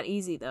wasn't that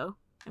easy, though.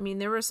 I mean,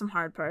 there were some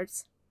hard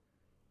parts.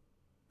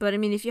 But, I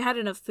mean, if you had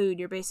enough food,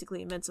 you're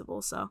basically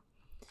invincible, so.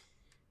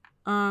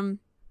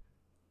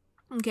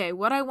 Okay,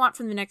 what I want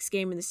from the next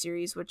game in the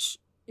series, which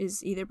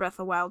is either Breath of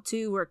the Wild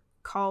 2 or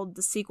called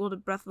the sequel to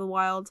Breath of the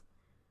Wild,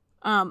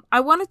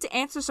 I wanted to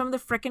answer some of the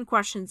frickin'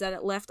 questions that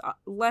it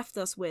left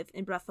us with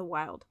in Breath of the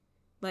Wild.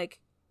 Like,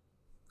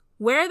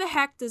 where the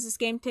heck does this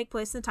game take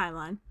place in the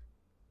timeline?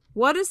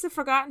 What is the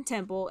Forgotten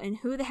Temple, and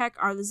who the heck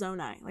are the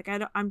Zonai? Like,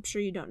 I'm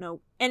sure you don't know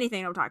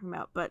anything I'm talking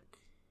about, but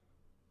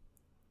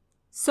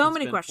it's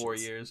many questions. 4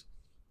 years.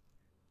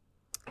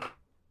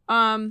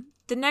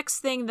 The next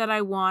thing that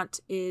I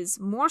want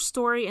is more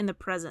story in the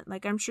present.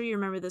 Like, I'm sure you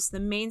remember this. The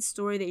main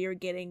story that you're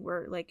getting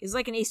is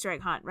like an Easter egg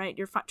hunt, right?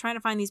 You're trying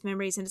to find these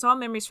memories, and it's all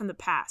memories from the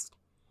past.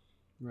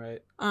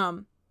 Right.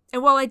 And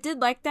while I did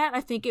like that, I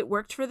think it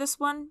worked for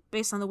this one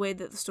based on the way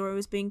that the story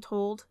was being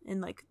told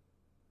and like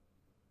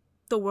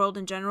the world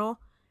in general.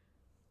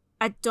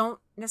 I don't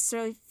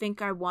necessarily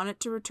think I want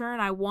it to return.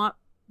 I want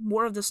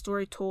more of the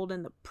story told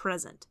in the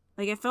present.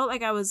 Like, I felt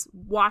like I was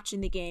watching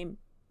the game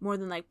more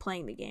than like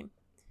playing the game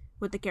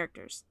with the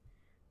characters.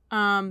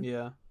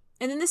 Yeah.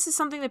 And then this is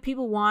something that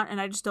people want,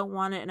 and I just don't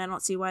want it, and I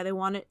don't see why they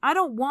want it. I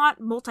don't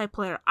want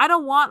multiplayer. I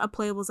don't want a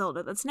playable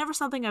Zelda. That's never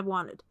something I've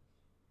wanted.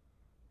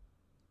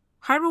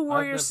 Hyrule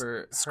Warriors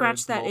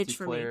scratched that itch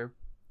for me.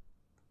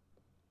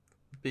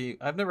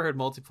 I've never heard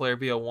multiplayer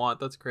be a want.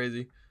 That's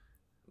crazy.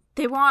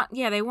 They want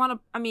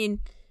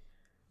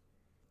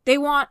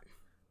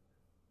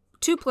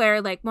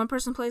 2-player, like one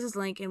person plays as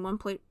Link and one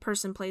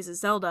person plays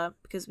as Zelda,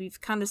 because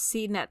we've kind of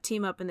seen that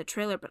team up in the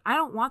trailer, but I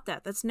don't want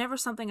that. That's never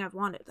something I've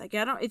wanted. Like,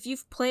 if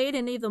you've played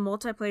any of the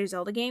multiplayer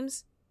Zelda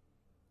games,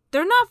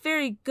 they're not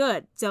very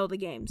good Zelda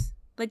games.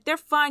 Like, they're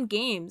fine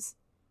games,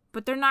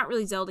 but they're not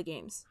really Zelda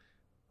games.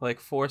 Like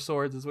Four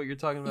Swords is what you're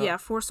talking about? Yeah,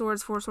 Four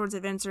Swords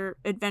Adventure,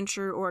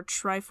 or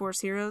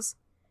Triforce Heroes.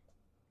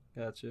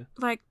 Gotcha.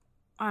 Like,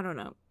 I don't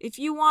know. If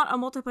you want a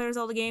multiplayer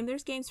Zelda game,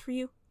 there's games for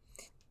you.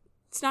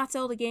 It's not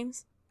Zelda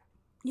games.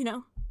 You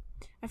know?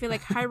 I feel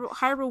like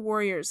Hyrule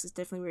Warriors is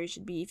definitely where you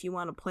should be if you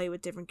want to play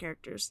with different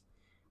characters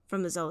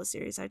from the Zelda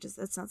series.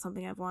 That's not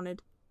something I've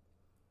wanted.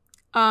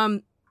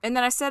 And then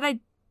I said I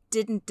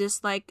didn't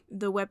dislike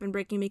the weapon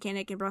breaking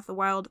mechanic in Breath of the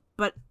Wild,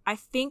 but I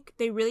think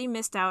they really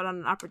missed out on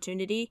an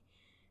opportunity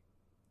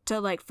to,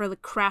 like, for the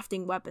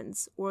crafting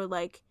weapons, or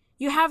like,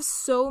 you have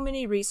so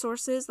many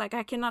resources. Like,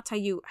 I cannot tell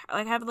you,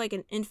 like, I have like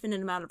an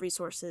infinite amount of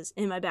resources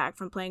in my bag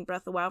from playing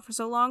Breath of the Wild for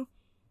so long,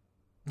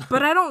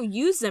 but I don't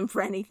use them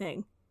for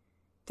anything.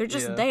 They're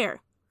just there.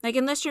 Like,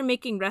 unless you're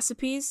making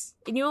recipes,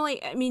 and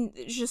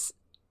there's just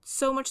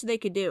so much they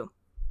could do.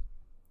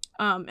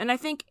 And I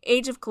think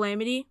Age of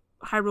Calamity,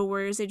 Hyrule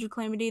Warriors Age of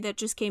Calamity, that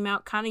just came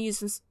out, kind of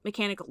used this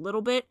mechanic a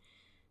little bit.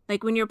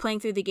 Like, when you're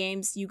playing through the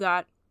games, you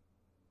got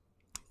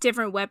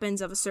different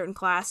weapons of a certain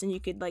class, and you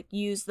could, like,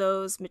 use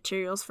those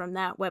materials from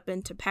that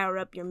weapon to power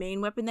up your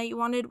main weapon that you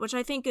wanted, which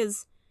I think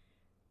is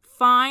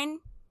fine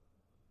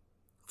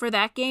for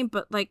that game,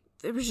 but, like,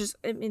 there was just,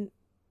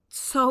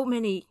 so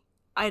many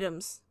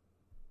items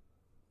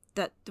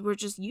that were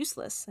just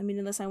useless.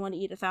 Unless I want to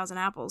eat 1,000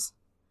 apples.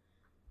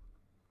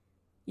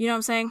 You know what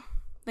I'm saying?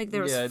 Like,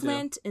 there was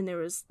flint, and there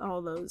was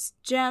all those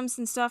gems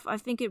and stuff. I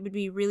think it would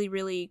be really,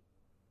 really,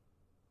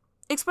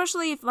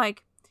 especially if,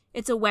 like,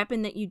 it's a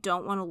weapon that you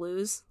don't want to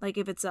lose. Like,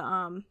 if it's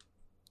a,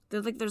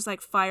 there's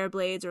like fire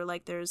blades, or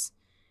like there's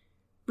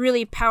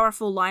really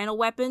powerful Lionel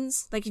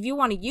weapons. Like, if you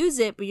want to use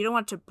it, but you don't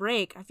want it to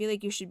break, I feel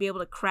like you should be able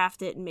to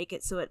craft it and make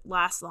it so it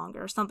lasts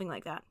longer or something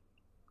like that.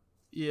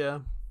 Yeah,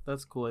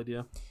 that's a cool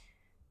idea.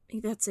 I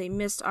think that's a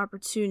missed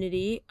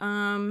opportunity.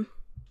 And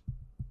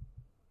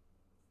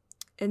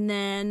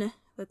then,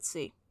 let's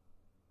see.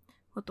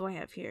 What do I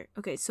have here?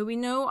 Okay, so we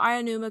know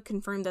Aonuma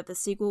confirmed that the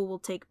sequel will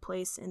take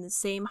place in the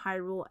same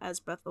Hyrule as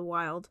Breath of the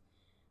Wild.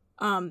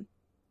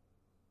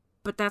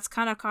 But that's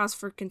kind of cause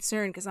for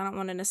concern because I don't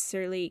want to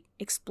necessarily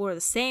explore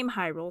the same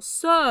Hyrule.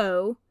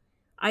 So,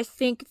 I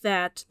think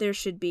that there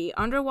should be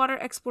underwater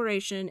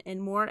exploration and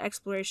more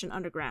exploration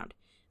underground.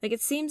 Like,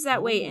 it seems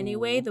that way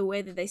anyway, the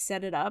way that they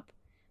set it up.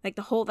 Like,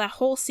 that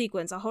whole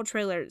sequence, the whole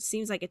trailer, it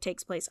seems like it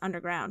takes place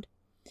underground.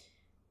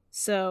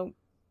 So,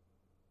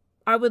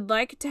 I would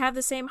like to have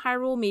the same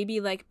Hyrule, maybe,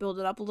 like, build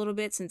it up a little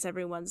bit since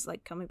everyone's,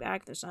 like, coming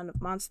back. There's not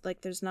enough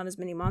there's not as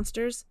many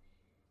monsters.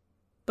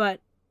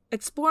 But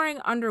exploring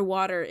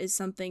underwater is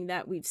something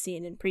that we've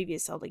seen in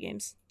previous Zelda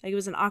games. Like, it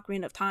was an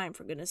Ocarina of Time,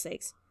 for goodness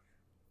sakes.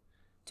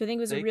 So I think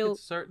it was they could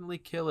certainly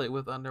kill it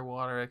with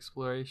underwater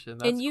exploration.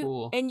 That's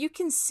cool. And you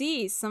can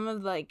see some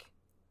of, like,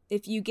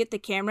 if you get the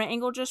camera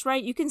angle just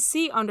right, you can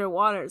see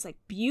underwater. It's, like,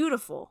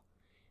 beautiful.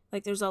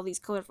 Like, there's all these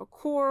colorful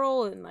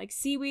coral and, like,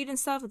 seaweed and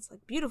stuff. It's,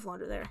 like, beautiful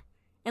under there.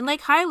 And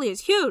Lake Hylia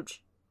is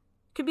huge.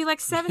 Could be, like,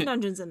 7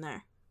 dungeons in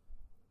there.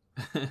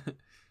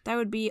 That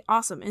would be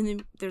awesome. And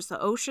then there's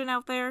the ocean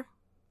out there,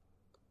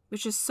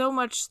 which is so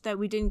much that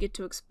we didn't get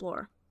to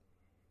explore.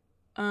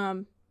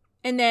 And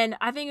then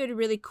I think it would be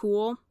really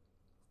cool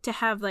to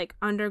have, like,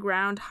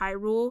 underground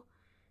Hyrule,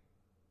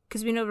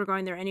 because we know we're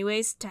going there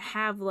anyways, to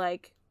have,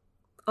 like,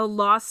 a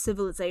lost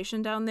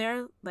civilization down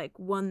there, like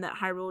one that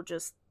Hyrule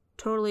just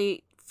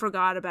totally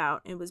forgot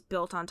about and was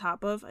built on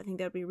top of. I think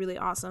that would be really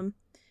awesome.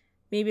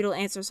 Maybe it'll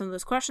answer some of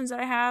those questions that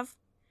I have.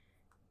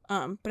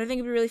 But I think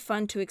it'd be really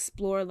fun to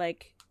explore,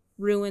 like,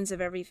 ruins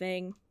of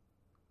everything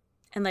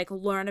and, like,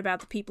 learn about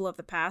the people of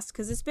the past,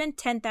 because it's been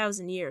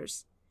 10,000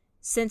 years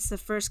since the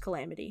first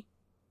Calamity.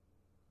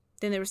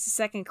 Then there was the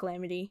second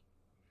Calamity,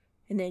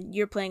 and then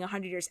you're playing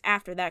 100 years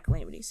after that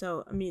Calamity.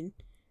 So, I mean,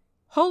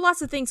 whole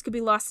lots of things could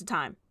be lost to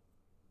time.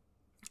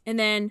 And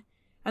then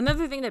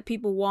another thing that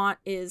people want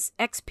is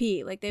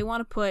XP. Like, they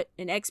want to put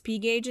an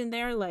XP gauge in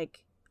there,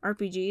 like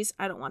RPGs.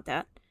 I don't want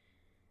that.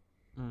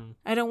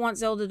 I don't want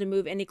Zelda to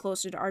move any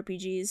closer to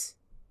RPGs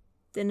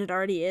than it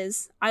already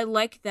is. I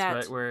like that.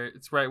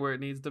 It's right where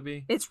it needs to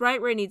be. It's right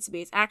where it needs to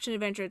be. It's action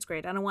adventure. It's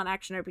great. I don't want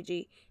action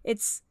RPG.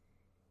 It's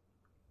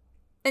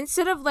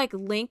instead of, like,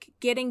 Link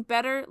getting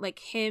better, like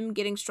him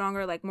getting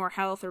stronger, like more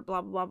health or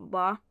blah blah blah blah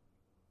blah.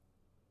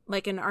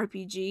 Like an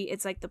RPG,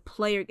 it's like the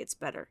player gets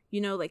better.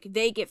 You know, like,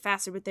 they get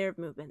faster with their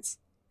movements.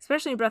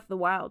 Especially in Breath of the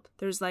Wild.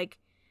 There's, like,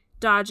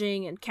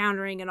 dodging and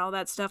countering and all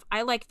that stuff.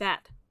 I like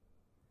that.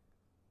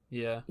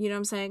 Yeah. You know what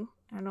I'm saying?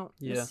 I don't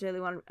necessarily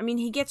want to... I mean,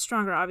 he gets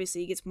stronger,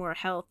 obviously. He gets more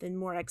health and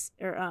more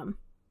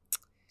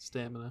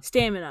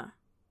Stamina.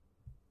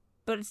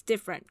 But it's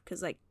different,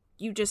 because, like,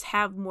 you just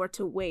have more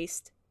to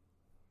waste.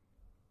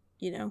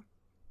 You know?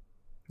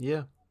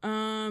 Yeah.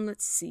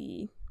 Let's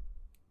see.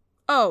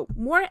 Oh,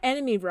 more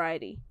enemy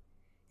variety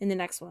in the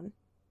next one.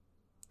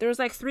 There was,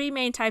 like, 3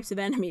 main types of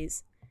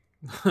enemies.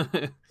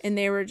 And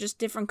they were just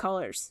different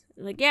colors.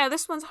 Like, yeah,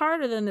 this one's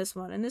harder than this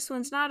one, and this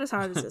one's not as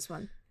hard as this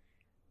one.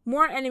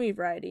 More enemy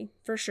variety,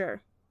 for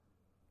sure.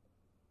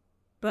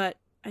 But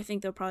I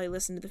think they'll probably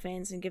listen to the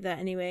fans and give that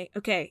anyway.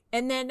 Okay,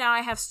 and then now I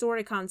have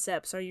story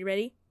concepts. Are you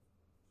ready?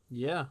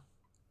 Yeah.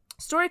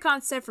 Story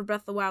concept for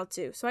Breath of the Wild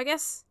 2. So I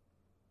guess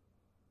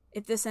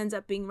if this ends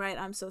up being right,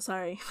 I'm so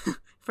sorry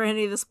for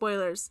any of the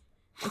spoilers.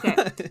 Okay,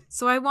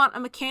 so I want a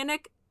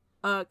mechanic,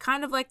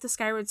 kind of like the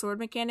Skyward Sword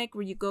mechanic,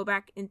 where you go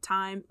back in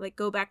time, like,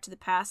 go back to the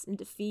past and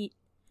defeat,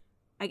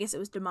 I guess it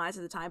was Demise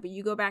at the time, but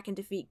you go back and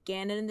defeat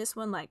Ganon in this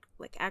one, like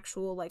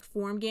actual, like,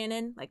 form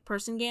Ganon, like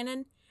person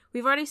Ganon.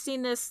 We've already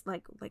seen this,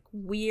 like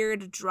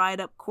weird dried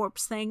up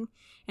corpse thing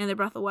in the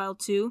Breath of the Wild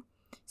 2.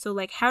 So,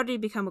 like, how did he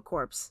become a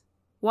corpse?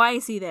 Why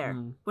is he there?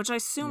 Which I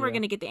assume we're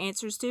gonna get the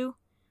answers to.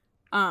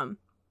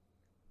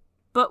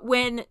 But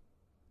when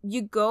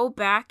you go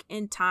back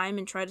in time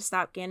and try to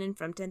stop Ganon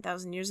from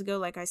 10,000 years ago,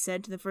 like I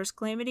said, to the first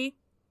Calamity,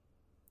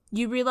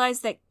 you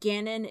realize that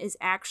Ganon is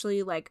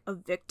actually, like, a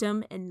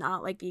victim and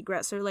not, like, the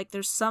aggressor. Like,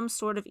 there's some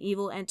sort of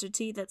evil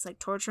entity that's, like,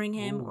 torturing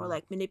him or,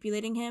 like,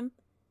 manipulating him.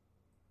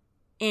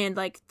 And,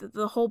 like,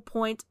 the whole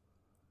point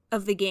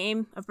of the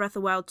game of Breath of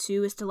the Wild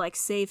 2 is to, like,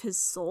 save his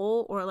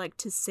soul or, like,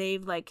 to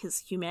save, like, his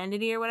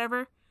humanity or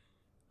whatever.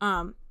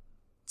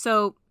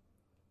 So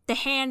the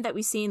hand that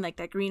we seen, like,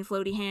 that green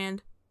floaty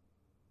hand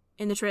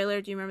in the trailer,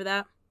 do you remember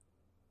that?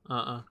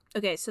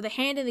 Okay, so the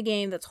hand in the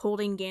game that's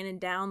holding Ganon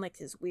down, like,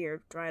 his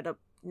weird, dried up,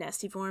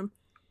 nasty form,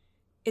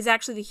 is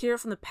actually the hero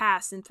from the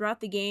past, and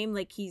throughout the game,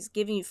 like, he's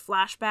giving you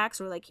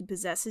flashbacks, or, like, he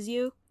possesses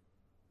you,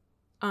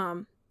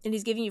 and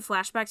he's giving you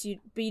flashbacks,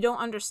 but you don't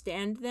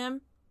understand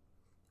them,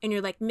 and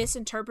you're, like,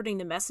 misinterpreting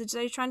the message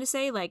that he's trying to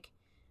say. Like,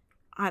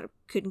 I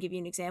couldn't give you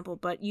an example,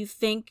 but you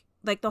think,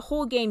 like, the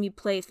whole game you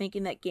play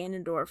thinking that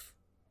Ganondorf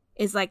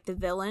is, like, the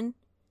villain,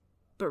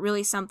 but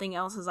really something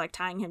else is like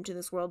tying him to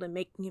this world and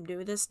making him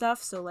do this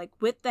stuff. So like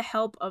with the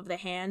help of the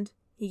hand,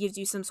 he gives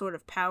you some sort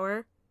of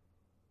power.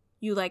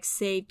 You like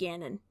save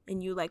Ganon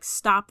and you like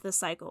stop the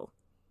cycle.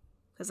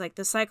 Because like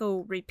the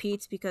cycle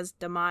repeats because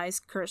Demise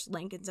cursed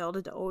Link and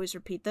Zelda to always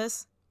repeat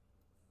this.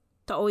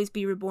 To always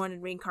be reborn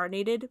and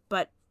reincarnated.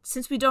 But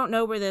since we don't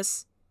know where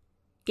this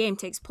game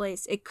takes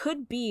place, it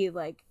could be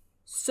like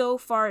so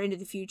far into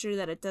the future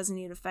that it doesn't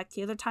even affect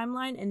the other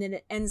timeline, and then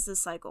it ends the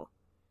cycle.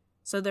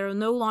 So there will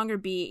no longer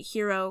be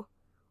Hero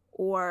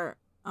or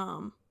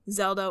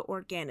Zelda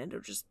or Ganon.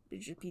 It'll just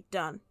be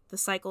done. The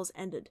cycle's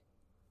ended.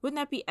 Wouldn't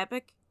that be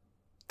epic?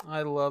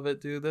 I love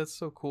it, dude. That's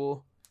so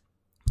cool.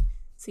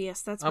 So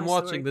yes, that's I'm my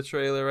watching story. the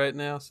trailer right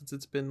now since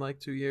it's been like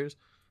 2 years.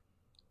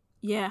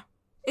 Yeah.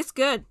 It's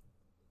good.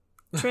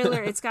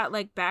 Trailer, it's got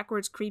like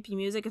backwards creepy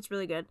music. It's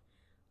really good.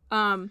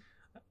 I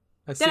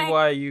see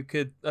why you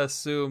could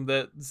assume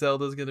that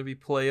Zelda's going to be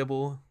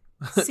playable.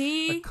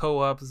 See? A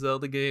co-op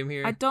Zelda game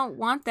here. I don't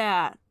want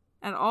that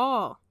at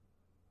all.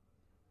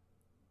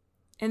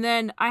 And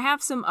then I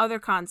have some other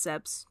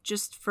concepts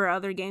just for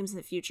other games in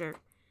the future.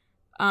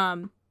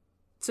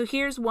 So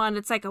here's one.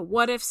 It's like a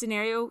what if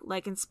scenario,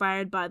 like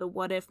inspired by the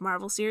What If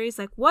Marvel series.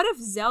 Like, what if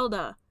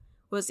Zelda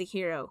was a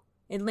hero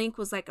and Link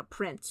was like a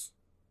prince?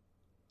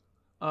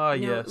 Oh,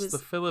 yes, the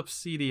Philips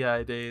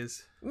CDI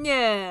days.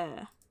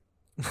 Yeah.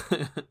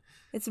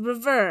 It's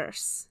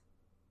reverse.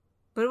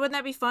 But wouldn't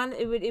that be fun?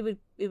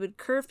 It would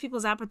curve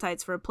people's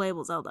appetites for a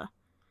playable Zelda.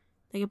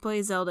 They could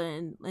play Zelda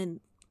and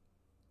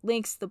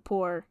Link's the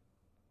poor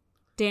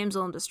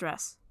damsel in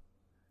distress.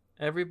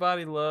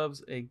 Everybody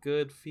loves a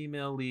good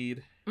female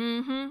lead.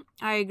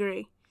 I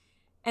agree.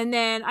 And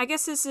then I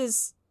guess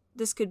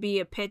this could be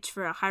a pitch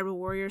for a Hyrule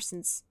Warrior,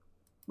 since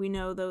we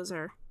know those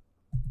are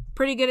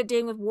pretty good at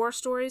dealing with war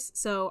stories.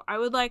 So I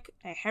would like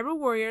a Hyrule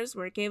Warriors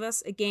where it gave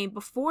us a game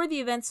before the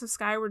events of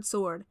Skyward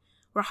Sword,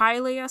 where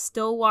Hylia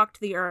still walked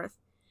the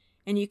earth,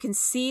 and you can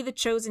see the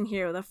chosen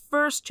hero, the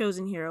first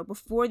chosen hero,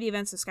 before the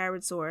events of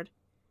Skyward Sword,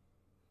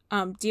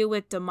 deal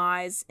with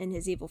Demise and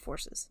his evil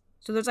forces.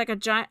 So there's like a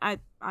giant...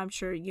 I'm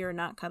sure you're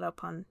not caught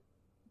up on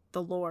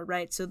the lore,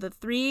 right? So the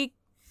 3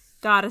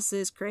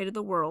 goddesses created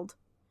the world,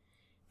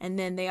 and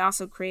then they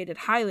also created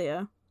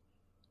Hylia.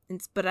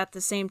 But at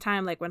the same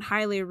time, like when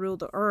Hylia ruled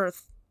the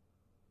earth,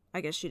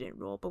 I guess she didn't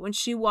rule, but when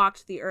she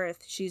walked the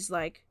earth, she's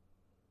like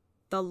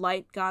the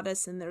light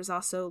goddess, and there's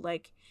also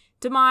like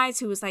Demise,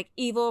 who was like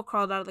evil,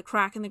 crawled out of the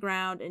crack in the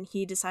ground, and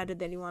he decided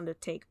that he wanted to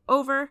take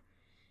over,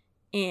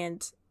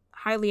 and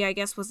Hylia, I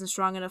guess, wasn't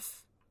strong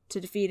enough to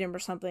defeat him or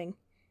something,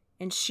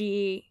 and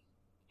she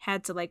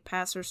had to like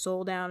pass her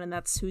soul down, and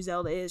that's who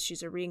Zelda is.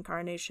 She's a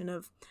reincarnation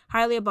of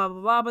Hylia, blah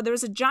blah blah. But there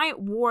was a giant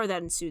war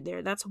that ensued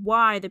there. That's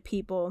why the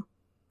people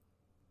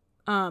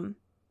from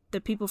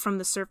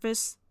the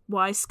surface,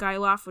 why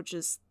Skyloft, which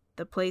is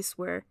the place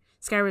where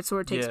Skyward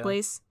Sword takes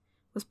place,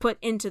 was put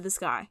into the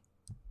sky.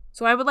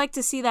 So I would like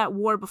to see that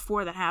war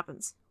before that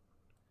happens.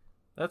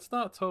 That's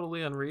not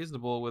totally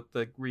unreasonable with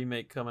the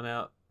remake coming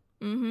out.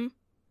 And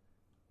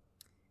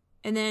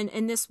then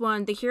in this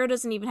one, the hero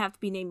doesn't even have to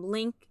be named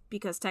Link,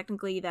 because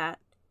technically that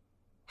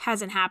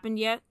hasn't happened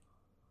yet.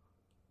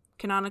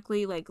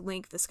 Canonically, like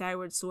Link, the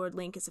Skyward Sword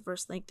Link is the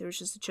first Link. There was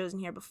just a chosen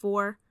hero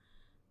before.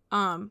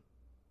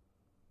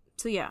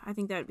 So yeah, I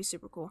think that would be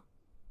super cool.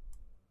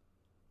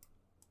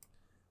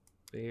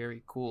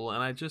 Very cool.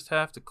 And I just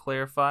have to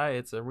clarify,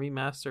 it's a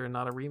remaster and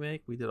not a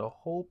remake. We did a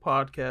whole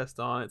podcast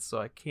on it, so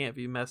I can't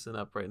be messing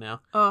up right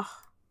now. Oh,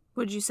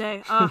 what'd you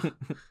say? Oh,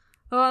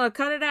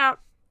 cut it out.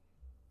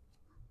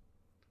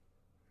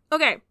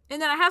 Okay, and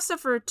then I have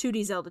stuff for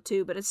 2D Zelda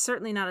too, but it's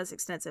certainly not as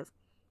extensive.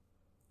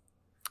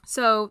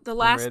 So the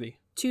last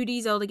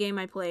 2D Zelda game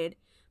I played,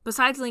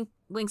 besides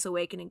Link's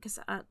Awakening, because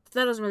that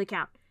doesn't really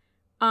count,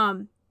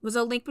 was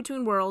A Link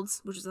Between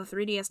Worlds, which is a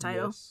 3DS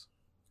title. Yes.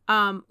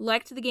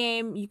 Liked the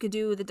game. You could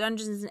do the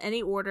dungeons in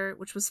any order,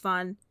 which was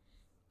fun.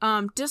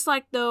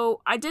 Disliked,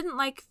 though, I didn't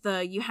like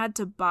you had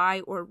to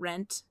buy or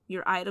rent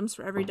your items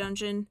for every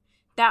dungeon.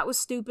 That was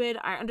stupid.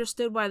 I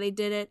understood why they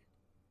did it,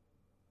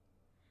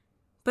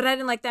 but I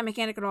didn't like that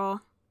mechanic at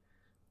all.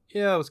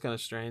 Yeah, it was kind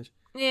of strange.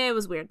 Yeah, it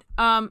was weird.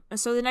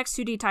 So the next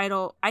 2D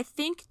title, I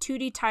think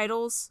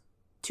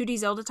 2D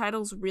Zelda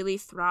titles really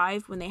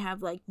thrive when they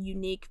have like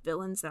unique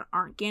villains that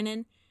aren't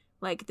Ganon.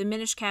 Like the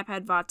Minish Cap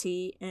had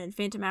Vati and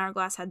Phantom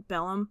Hourglass had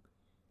Bellum.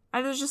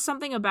 There's just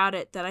something about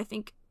it that I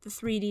think the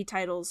 3D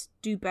titles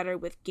do better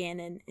with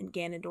Ganon and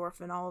Ganondorf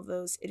and all of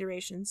those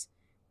iterations.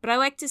 But I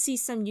like to see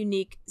some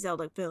unique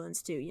Zelda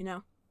villains too, you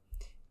know?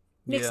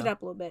 Mix it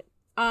up a little bit.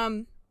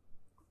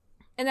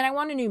 And then I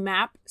want a new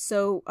map.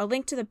 So A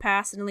Link to the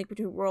Past and A Link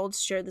Between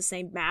Worlds share the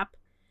same map.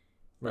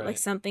 But like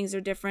some things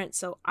are different.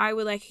 So I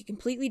would like a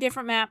completely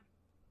different map.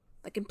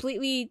 A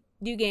completely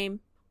new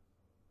game.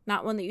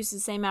 Not one that uses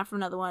the same map for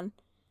another one.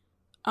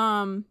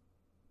 And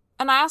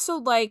I also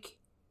like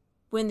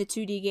when the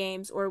 2D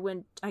games, or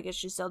when, I guess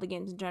just Zelda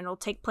games in general,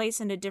 take place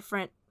in a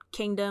different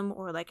kingdom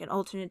or like an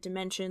alternate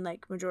dimension,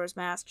 like Majora's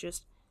Mask,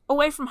 just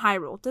away from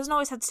Hyrule. It doesn't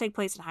always have to take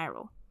place in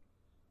Hyrule.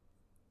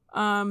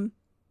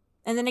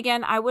 And then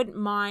again, I wouldn't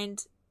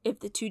mind if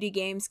the 2D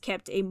games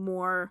kept a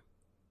more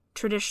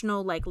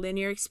traditional, like,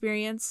 linear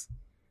experience.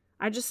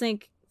 I just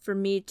think, for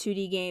me,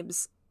 2D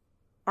games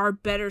are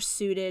better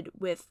suited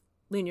with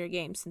linear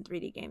games than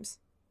 3D games.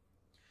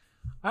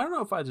 I don't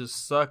know if I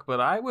just suck,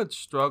 but I would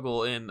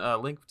struggle in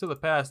Link to the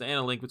Past and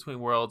A Link Between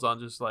Worlds on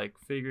just, like,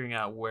 figuring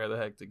out where the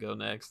heck to go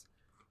next.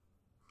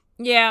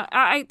 Yeah,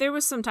 I there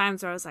was some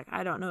times where I was like,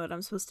 I don't know what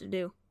I'm supposed to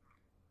do.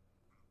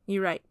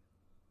 You're right.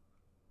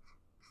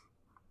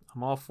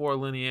 I'm all for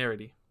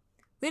linearity.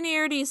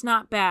 Linearity is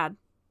not bad.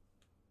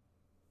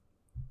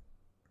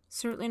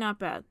 Certainly not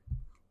bad.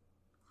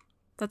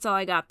 That's all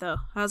I got, though.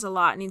 That was a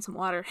lot. I need some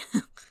water.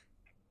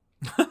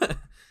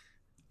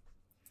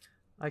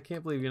 I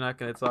can't believe you're not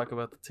going to talk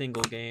about the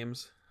Tingle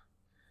games.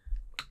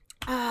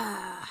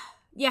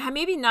 Yeah,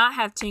 maybe not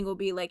have Tingle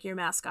be like your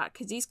mascot,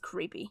 because he's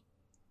creepy.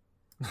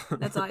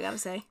 That's all I gotta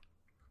say.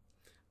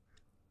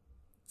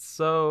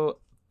 So,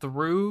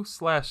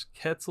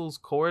 through/Quetzal's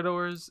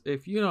Corridors,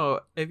 if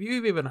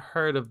you've even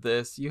heard of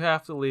this, you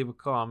have to leave a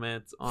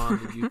comment on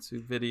the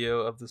YouTube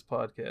video of this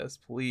podcast,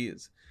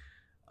 please.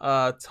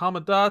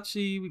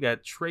 Tamagotchi, we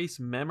got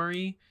Trace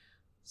Memory.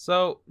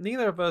 So,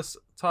 neither of us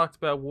talked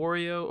about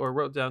Wario or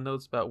wrote down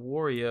notes about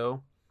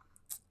Wario,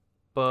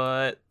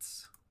 but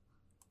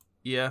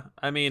yeah,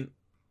 I mean,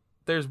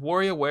 there's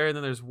WarioWare and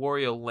then there's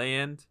Wario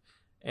Land,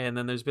 and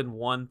then there's been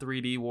one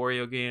 3D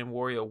Wario game,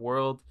 Wario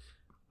World.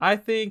 I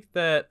think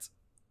that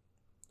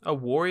a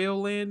Wario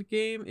Land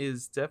game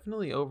is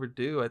definitely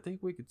overdue. I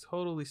think we could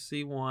totally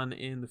see one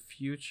in the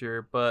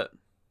future, but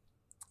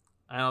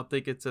I don't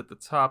think it's at the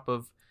top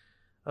of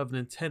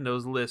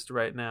Nintendo's list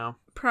right now.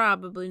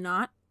 Probably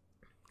not.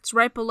 It's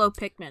right below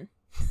Pikmin.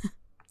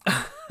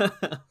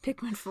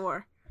 Pikmin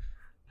 4.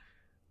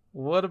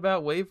 What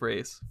about Wave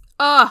Race?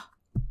 Ugh!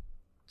 Did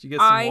you get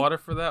some water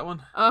for that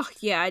one? Oh,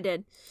 yeah, I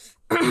did.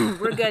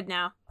 We're good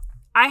now.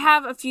 I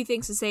have a few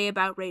things to say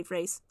about Wave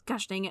Race.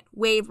 Gosh dang it.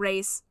 Wave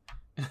Race.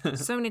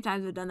 So many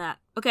times I've done that.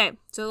 Okay,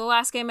 so the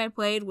last game I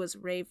played was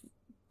Wave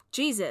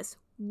Race.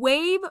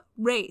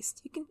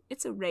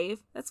 It's a rave.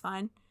 That's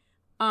fine.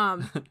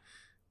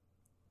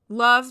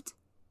 Loved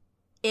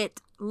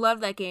it.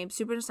 Loved that game.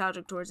 Super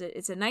nostalgic towards it.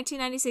 It's a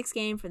 1996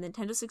 game for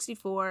Nintendo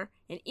 64,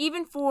 and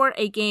even for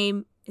a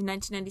game in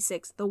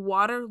 1996, the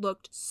water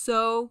looked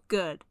so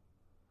good.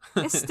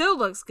 It still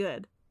looks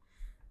good.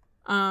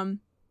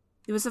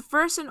 It was the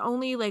first and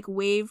only like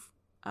wave.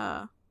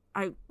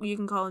 You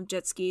can call them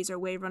jet skis or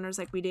wave runners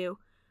like we do.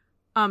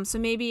 So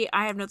maybe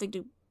I have nothing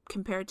to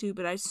compare it to,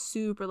 but I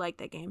super like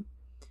that game.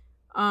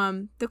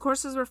 The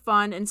courses were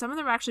fun, and some of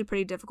them are actually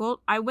pretty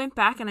difficult. I went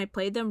back and I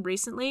played them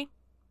recently,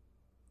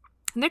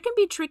 and there can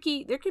be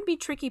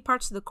tricky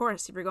parts of the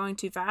course if you're going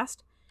too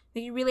fast.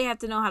 Like, you really have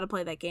to know how to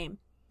play that game.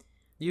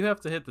 You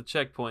have to hit the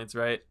checkpoints,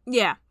 right?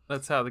 Yeah.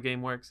 That's how the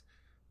game works.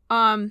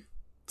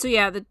 So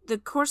yeah, the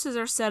courses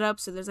are set up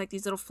so there's like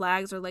these little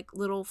flags or like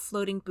little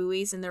floating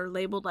buoys, and they're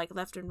labeled like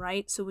left and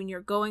right. So when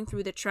you're going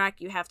through the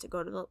track, you have to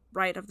go to the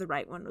right of the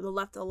right one or the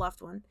left of the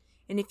left one.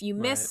 And if you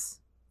miss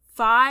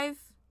 5,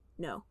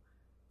 no,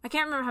 I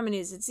can't remember how many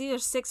it is. It's either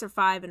 6 or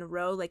 5 in a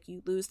row, like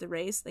you lose the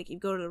race. Like you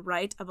go to the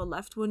right of a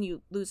left one,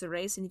 you lose the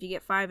race. And if you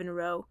get 5 in a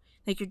row,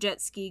 like your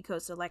jet ski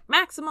goes to like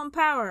maximum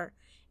power,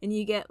 and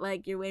you get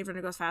like your wave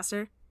runner goes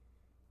faster.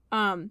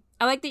 I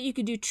like that you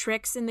could do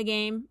tricks in the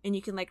game, and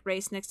you can like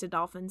race next to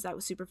dolphins. That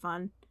was super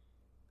fun.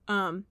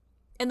 And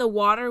the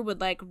water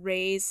would like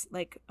rise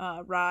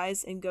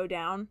and go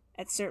down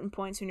at certain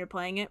points when you're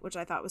playing it, which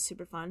I thought was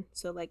super fun.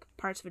 So like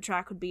parts of a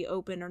track would be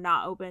open or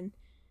not open,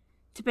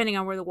 depending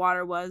on where the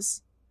water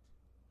was.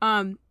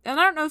 And I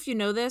don't know if you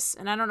know this,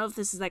 and I don't know if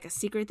this is like a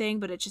secret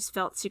thing, but it just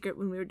felt secret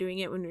when we were doing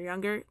it when we were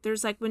younger.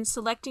 There's like, when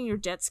selecting your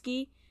jet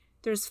ski,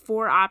 there's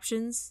 4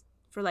 options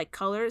for like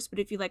colors, but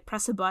if you like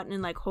press a button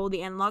and like hold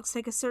the analog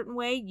stick a certain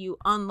way, you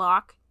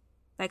unlock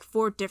like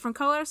 4 different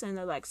colors, and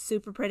they're like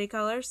super pretty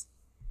colors.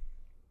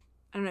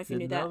 I don't know if you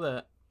knew that. Didn't know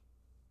that.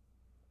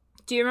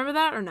 Do you remember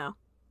that or no?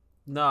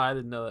 No, I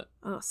didn't know that.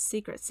 Oh,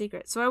 secret.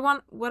 So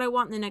what I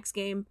want in the next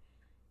game,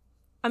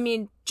 I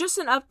mean, just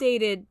an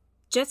updated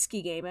jet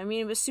ski game. I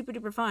mean, it was super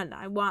duper fun.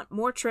 I want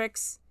more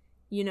tricks,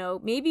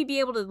 maybe be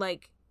able to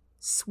like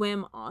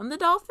swim on the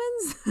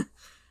dolphins.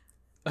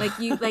 like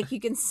you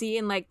can see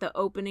in like the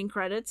opening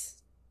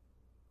credits.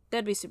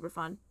 That'd be super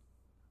fun.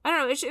 I don't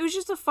know, it was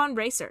just a fun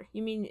racer.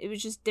 It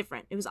was just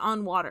different. It was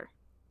on water.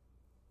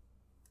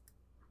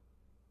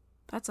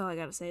 That's all I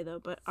gotta say though,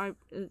 but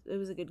it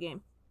was a good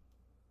game.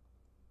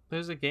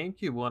 There's a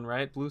GameCube one,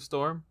 right? Blue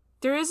Storm?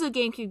 There is a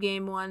GameCube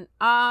game one.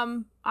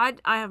 I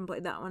haven't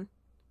played that one.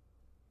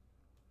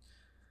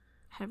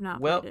 I have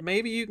not played it.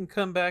 Maybe you can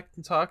come back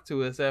and talk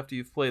to us after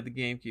you've played the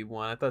GameCube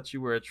one. I thought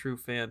you were a true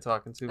fan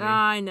talking to me.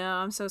 I know,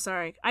 I'm so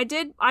sorry. I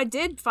did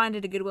find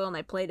it a Goodwill and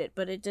I played it,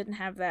 but it didn't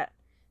have that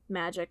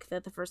magic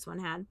that the first one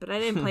had. But I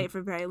didn't play it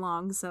for very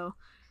long, so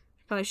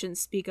I probably shouldn't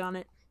speak on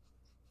it.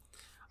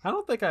 I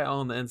don't think I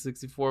own the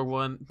N64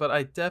 one, but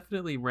I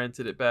definitely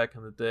rented it back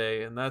in the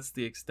day, and that's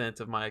the extent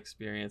of my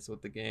experience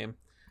with the game.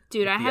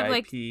 Dude, I had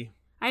IP.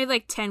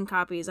 like 10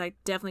 copies. I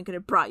definitely could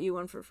have brought you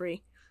one for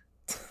free.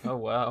 Oh,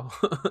 wow.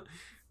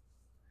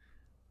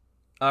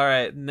 All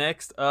right,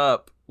 next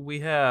up,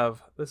 we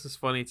have, this is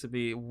funny to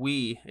me,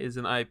 Wii is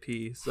an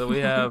IP. So we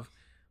have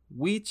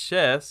Wii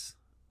Chess.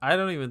 I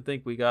don't even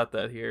think we got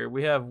that here.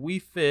 We have Wii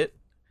Fit,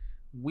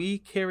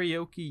 Wii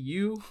Karaoke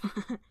U,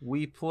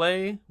 Wii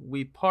Play,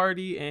 Wii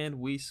Party, and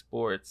Wii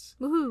Sports.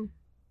 Woohoo.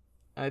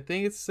 I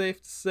think it's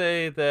safe to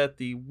say that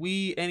the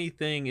Wii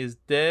anything is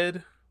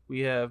dead.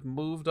 We have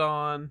moved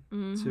on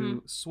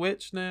to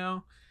Switch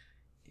now.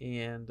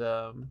 And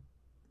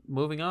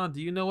moving on,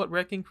 do you know what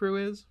Wrecking Crew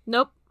is?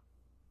 Nope.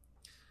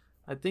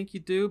 I think you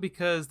do,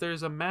 because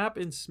there's a map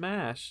in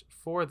Smash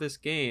for this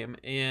game,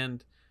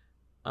 and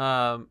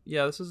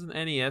this is an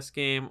NES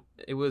game.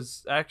 It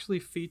was actually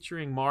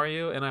featuring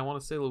Mario, and I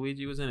want to say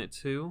Luigi was in it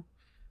too.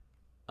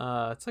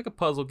 It's like a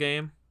puzzle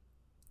game.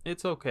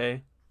 It's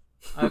okay.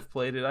 I've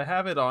played it. I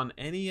have it on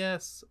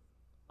NES.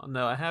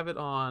 No, I have it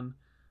on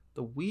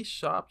the Wii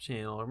Shop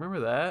channel.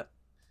 Remember that?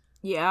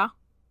 Yeah.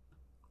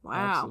 Wow.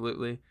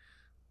 Absolutely.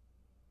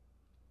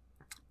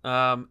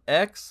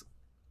 X.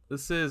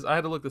 I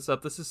had to look this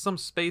up. This is some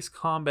space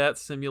combat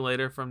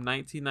simulator from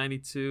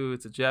 1992.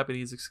 It's a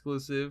Japanese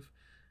exclusive.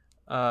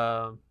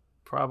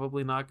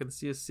 Probably not going to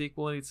see a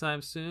sequel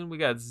anytime soon. We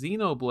got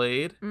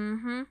Xenoblade.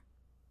 Mm-hmm.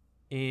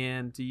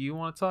 And do you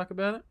want to talk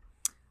about it?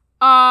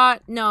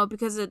 No,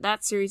 because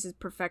that series is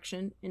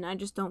perfection, and I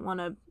just don't want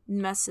to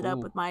mess it up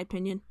with my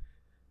opinion.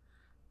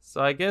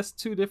 So I guess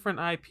two different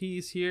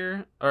IPs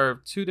here,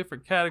 or two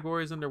different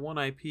categories under one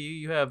IP.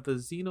 You have the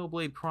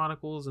Xenoblade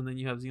Chronicles, and then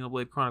you have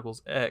Xenoblade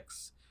Chronicles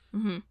X.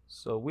 Mm-hmm.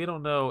 So we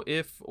don't know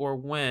if or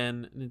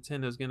when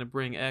Nintendo's going to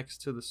bring X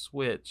to the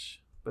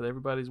Switch, but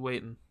everybody's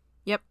waiting.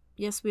 Yep.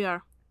 Yes, we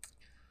are.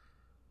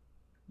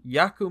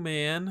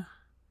 Yakuman.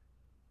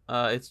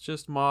 It's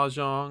just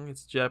Mahjong.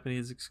 It's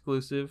Japanese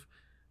exclusive.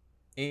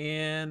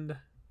 And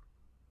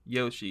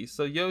Yoshi.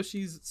 So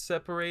Yoshi's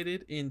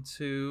separated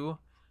into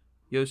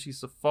Yoshi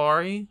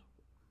Safari.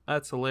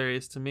 That's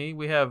hilarious to me.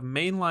 We have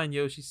mainline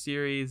Yoshi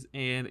series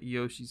and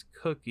Yoshi's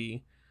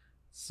Cookie.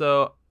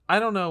 So I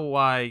don't know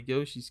why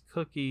Yoshi's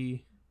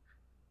Cookie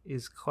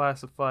is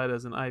classified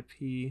as an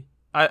IP.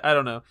 I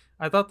don't know.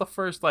 I thought the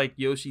first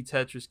Yoshi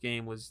Tetris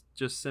game was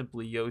just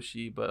simply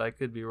Yoshi, but I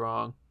could be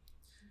wrong.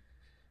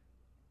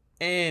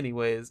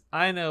 Anyways,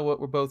 I know what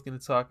we're both going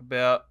to talk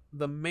about.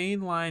 The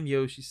mainline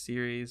Yoshi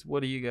series.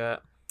 What do you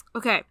got?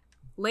 Okay.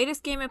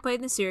 Latest game I played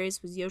in the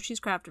series was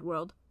Yoshi's Crafted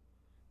World.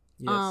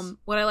 Yes.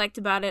 What I liked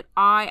about it,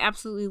 I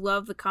absolutely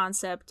love the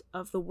concept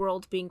of the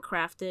world being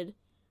crafted.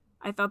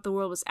 I thought the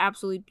world was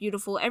absolutely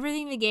beautiful.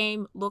 Everything in the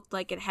game looked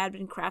like it had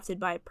been crafted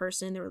by a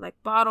person. There were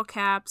bottle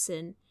caps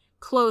and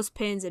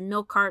clothespins and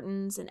milk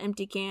cartons and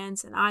empty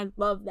cans, and I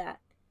love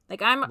that.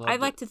 I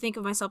like to think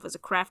of myself as a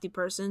crafty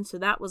person, so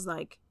that was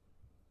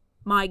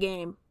my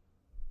game.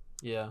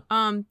 Yeah.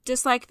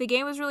 Just the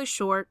game was really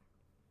short.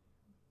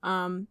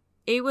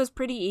 It was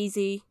pretty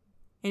easy,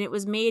 and it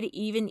was made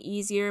even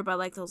easier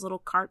by those little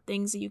cart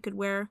things that you could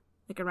wear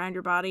around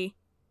your body.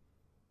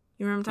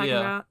 You remember what I'm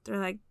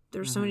talking about?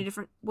 There's so many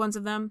different ones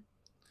of them.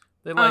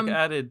 They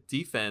added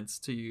defense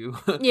to you.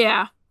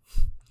 Yeah.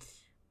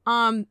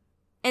 And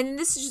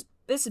this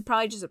is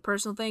probably just a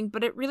personal thing,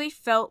 but it really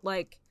felt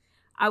like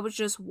I was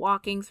just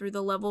walking through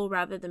the level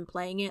rather than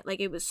playing it.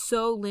 It was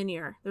so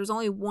linear. There was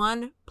only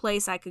one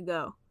place I could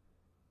go.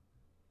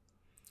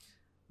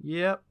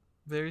 Yep,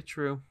 very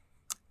true.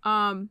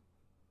 And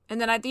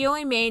then the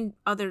only main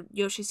other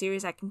Yoshi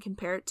series I can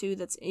compare it to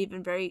that's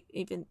even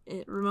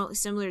remotely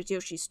similar is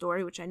Yoshi's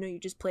Story, which I know you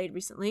just played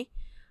recently.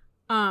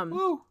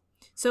 Woo.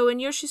 So in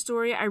Yoshi's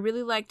Story, I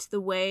really liked the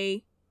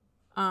way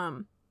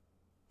that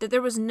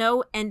there was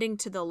no ending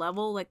to the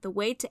level. The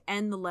way to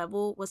end the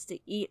level was to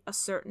eat a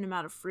certain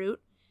amount of fruit,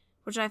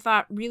 which I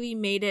thought really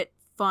made it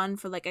fun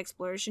for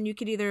exploration. You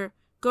could either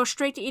go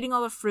straight to eating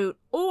all the fruit,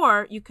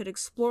 or you could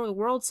explore the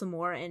world some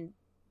more and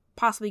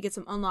possibly get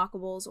some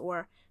unlockables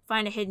or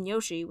find a hidden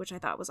Yoshi, which I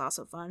thought was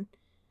also fun.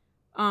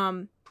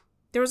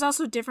 There was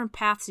also different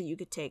paths that you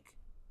could take.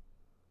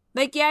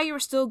 You were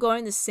still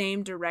going the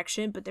same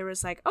direction, but there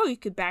was you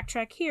could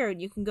backtrack here, and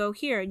you can go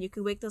here, and you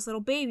can wake this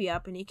little baby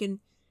up, and he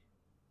can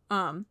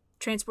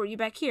transport you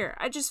back here.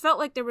 I just felt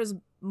like there was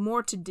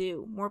more to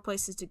do, more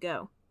places to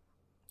go.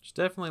 There's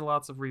definitely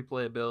lots of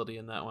replayability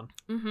in that one.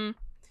 Mm-hmm.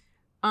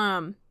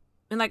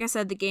 And like I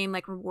said, the game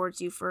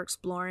rewards you for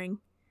exploring.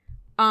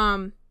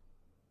 And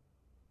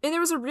there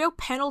was a real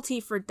penalty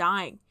for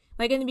dying.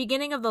 In the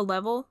beginning of the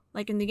level,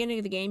 in the beginning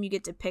of the game, you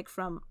get to pick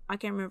from, I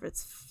can't remember if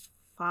it's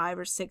 5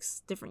 or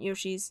 6 different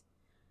Yoshis.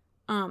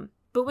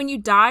 But when you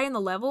die in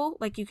the level,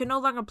 you can no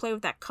longer play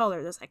with that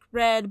color. There's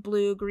red,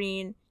 blue,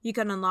 green. You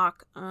can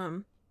unlock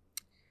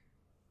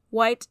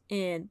white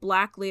and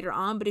black later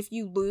on. But if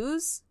you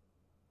lose,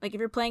 if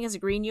you're playing as a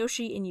green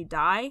Yoshi and you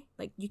die,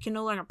 you can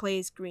no longer play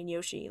as green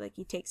Yoshi.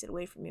 He takes it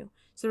away from you.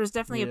 So there was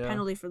definitely a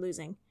penalty for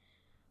losing.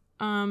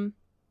 And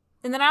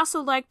then I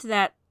also liked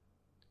that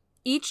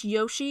each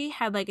Yoshi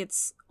had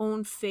its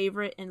own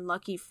favorite and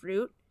lucky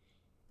fruit.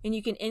 And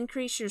you can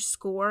increase your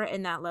score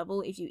in that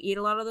level if you eat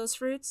a lot of those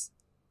fruits.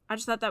 I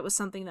just thought that was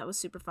something that was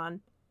super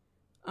fun.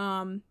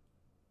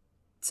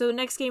 So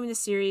next game in the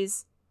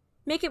series,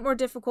 make it more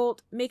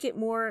difficult, make it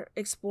more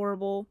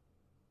explorable.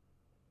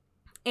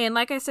 And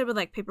like I said with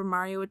like Paper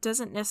Mario, it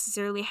doesn't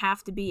necessarily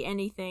have to be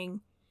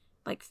anything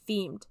like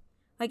themed.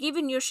 Like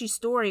even Yoshi's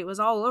Story was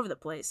all over the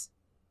place.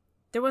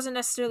 There wasn't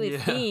necessarily a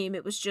theme,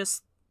 it was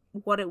just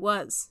what it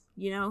was.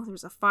 You know, there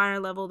was a fire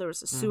level, there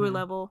was a sewer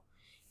level.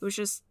 It was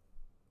just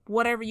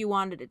whatever you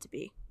wanted it to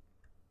be.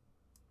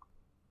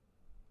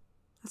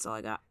 That's all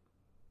I got.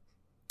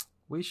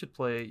 We should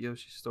play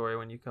Yoshi's Story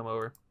when you come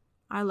over.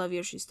 I love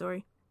Yoshi's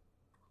Story.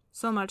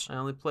 So much. I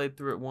only played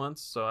through it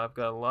once, so I've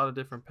got a lot of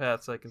different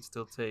paths I can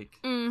still take.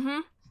 Mm-hmm.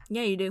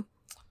 Yeah, you do.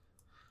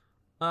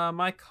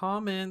 My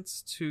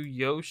comments to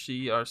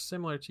Yoshi are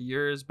similar to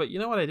yours, but you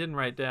know what I didn't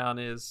write down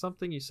is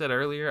something you said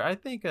earlier. I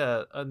think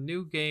a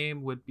new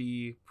game would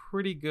be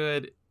pretty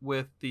good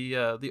with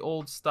the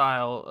old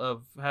style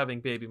of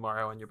having Baby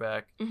Mario on your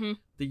back. Mm-hmm.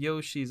 The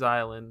Yoshi's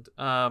Island.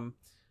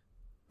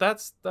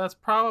 That's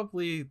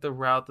probably the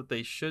route that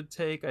they should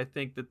take. I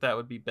think that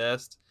would be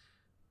best.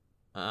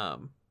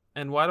 And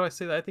why do I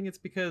say that? I think it's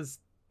because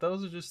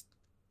those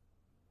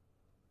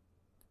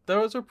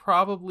are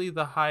probably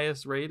the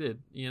highest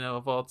rated,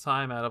 of all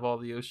time out of all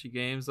the Yoshi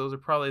games. Those are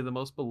probably the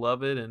most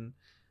beloved, and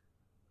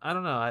I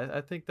don't know.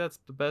 I think that's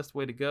the best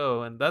way to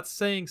go, and that's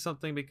saying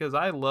something because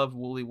I loved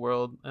Woolly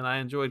World and I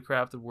enjoyed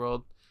Crafted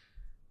World.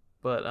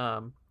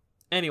 But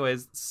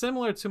anyways,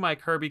 similar to my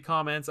Kirby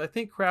comments, I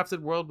think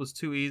Crafted World was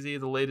too easy,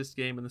 the latest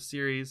game in the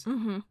series.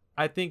 Mm-hmm.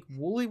 I think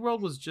Woolly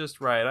World was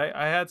just right.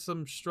 I had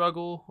some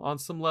struggle on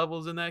some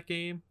levels in that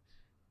game,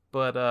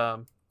 but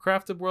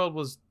Crafted World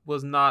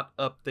was not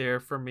up there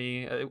for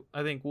me.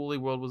 I think Woolly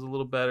World was a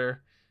little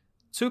better.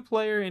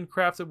 2-player in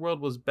Crafted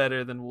World was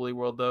better than Woolly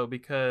World, though,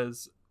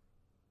 because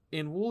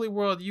in Woolly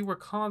World, you were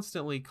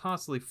constantly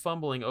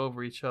fumbling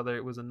over each other.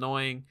 It was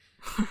annoying.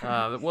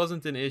 It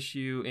wasn't an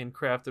issue in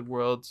Crafted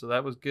World, so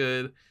that was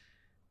good.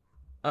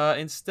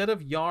 Instead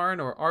of yarn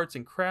or arts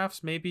and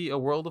crafts, maybe a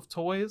world of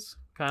toys.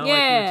 Kind of like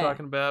we were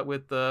talking about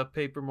with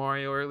Paper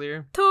Mario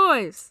earlier.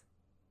 Toys!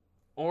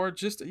 Or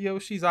just a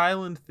Yoshi's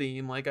Island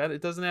theme. Like,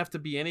 it doesn't have to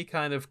be any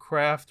kind of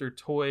craft or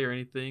toy or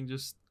anything.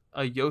 Just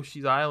a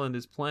Yoshi's Island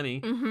is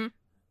plenty.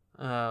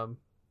 Mm-hmm.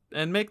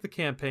 And make the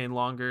campaign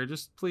longer.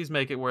 Just please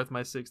make it worth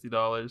my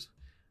 $60.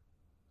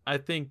 I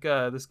think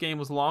this game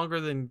was longer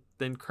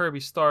than Kirby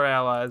Star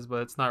Allies,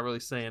 but it's not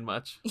really saying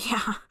much.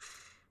 Yeah.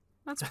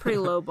 That's a pretty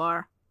low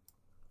bar.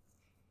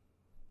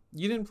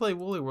 You didn't play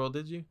Woolly World,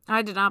 did you?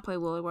 I did not play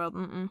Woolly World.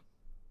 Mm-mm.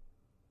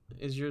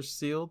 Is yours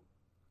sealed?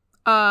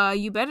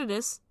 You bet it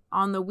is.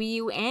 On the Wii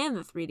U and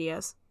the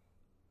 3DS.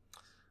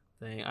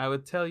 Dang, I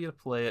would tell you to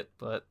play it,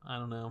 but I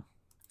don't know.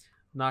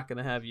 I'm not going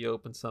to have you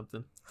open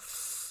something.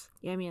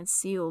 Yeah, man,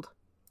 sealed.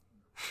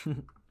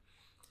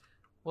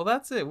 Well,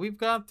 that's it. We've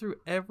gone through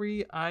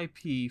every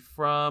IP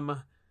from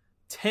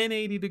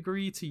 1080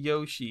 Degree to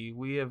Yoshi.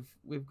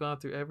 We've gone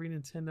through every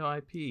Nintendo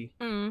IP.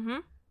 Mm-hmm.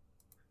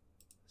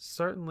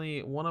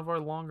 Certainly one of our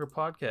longer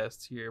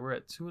podcasts here. We're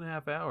at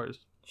 2.5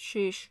 hours.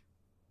 Sheesh.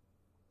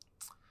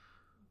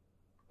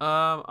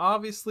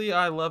 Obviously,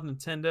 I love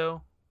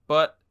Nintendo,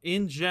 but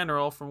in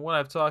general, from what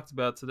I've talked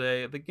about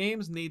today, the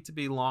games need to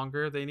be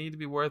longer. They need to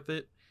be worth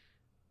it,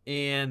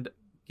 and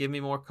give me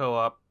more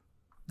co-op.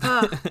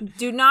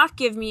 Do not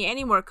give me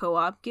any more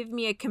co-op. Give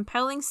me a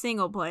compelling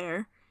single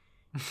player,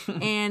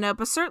 and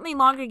but certainly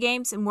longer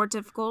games and more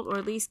difficult, or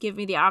at least give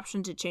me the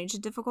option to change the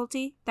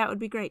difficulty. That would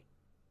be great.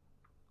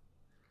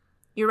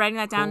 You're writing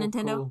that down,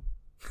 Nintendo?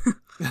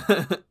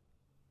 Cool.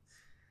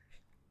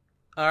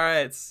 All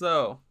right,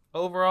 so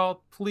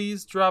overall,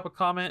 please drop a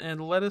comment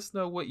and let us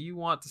know what you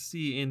want to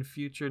see in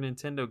future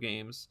Nintendo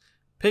games.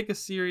 Pick a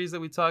series that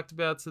we talked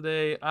about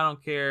today. I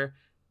don't care.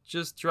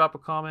 Just drop a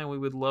comment. We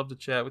would love to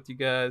chat with you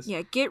guys.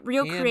 Yeah, get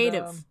real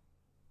creative.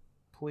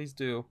 Please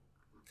do.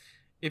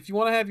 If you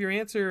want to have your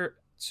answer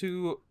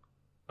to...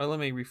 Or let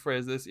me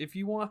rephrase this. If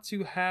you want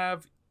to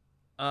have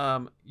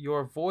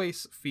your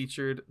voice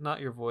featured...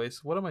 Not your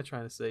voice. What am I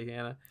trying to say,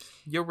 Hannah?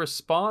 Your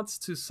response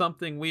to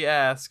something we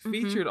ask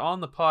featured on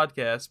the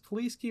podcast,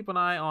 please keep an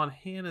eye on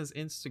Hannah's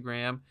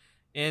Instagram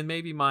and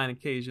maybe mine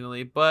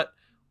occasionally. But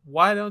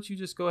why don't you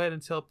just go ahead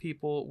and tell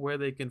people where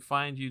they can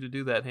find you to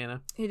do that,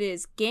 Hannah? It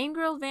is Game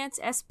Girl Vance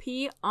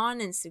SP on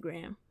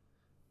Instagram.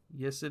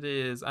 Yes, it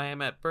is. I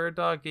am at Bird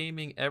Dog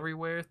Gaming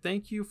everywhere.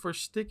 Thank you for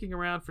sticking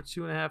around for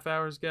 2.5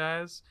 hours,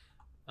 guys.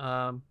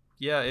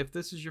 Yeah, if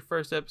this is your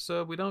first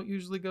episode, we don't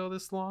usually go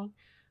this long.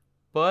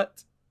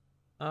 But,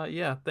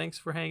 yeah, thanks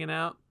for hanging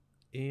out.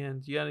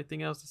 And you got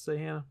anything else to say,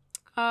 Hannah?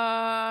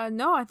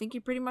 No, I think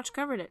you pretty much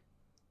covered it.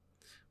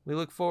 We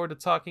look forward to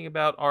talking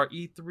about our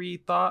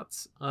E3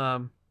 thoughts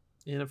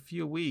in a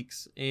few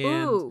weeks.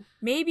 And ooh,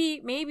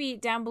 maybe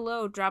down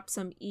below drop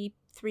some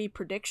E3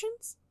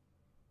 predictions.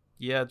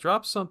 Yeah,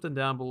 drop something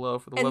down below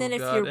for the love of God. And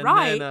then if you're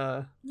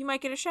right, you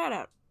might get a shout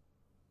out.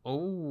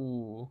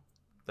 Oh,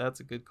 that's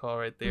a good call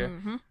right there.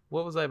 Mm-hmm.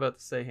 What was I about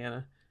to say,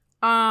 Hannah?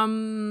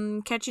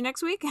 Catch you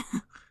next week.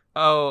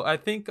 Oh, I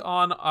think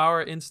on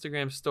our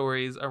Instagram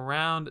stories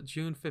around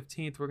June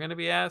 15th, we're going to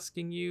be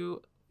asking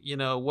you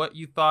what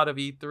you thought of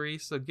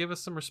E3. So give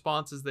us some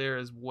responses there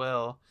as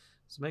well.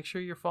 So make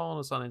sure you're following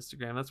us on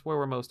Instagram. That's where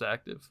we're most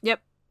active.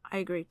 Yep, I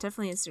agree.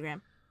 Definitely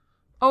Instagram.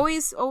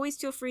 Always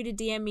feel free to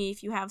DM me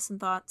if you have some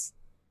thoughts.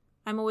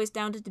 I'm always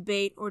down to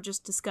debate or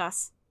just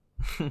discuss.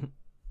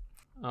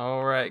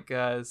 All right,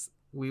 guys.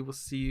 We will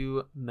see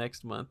you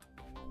next month.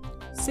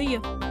 See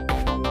you.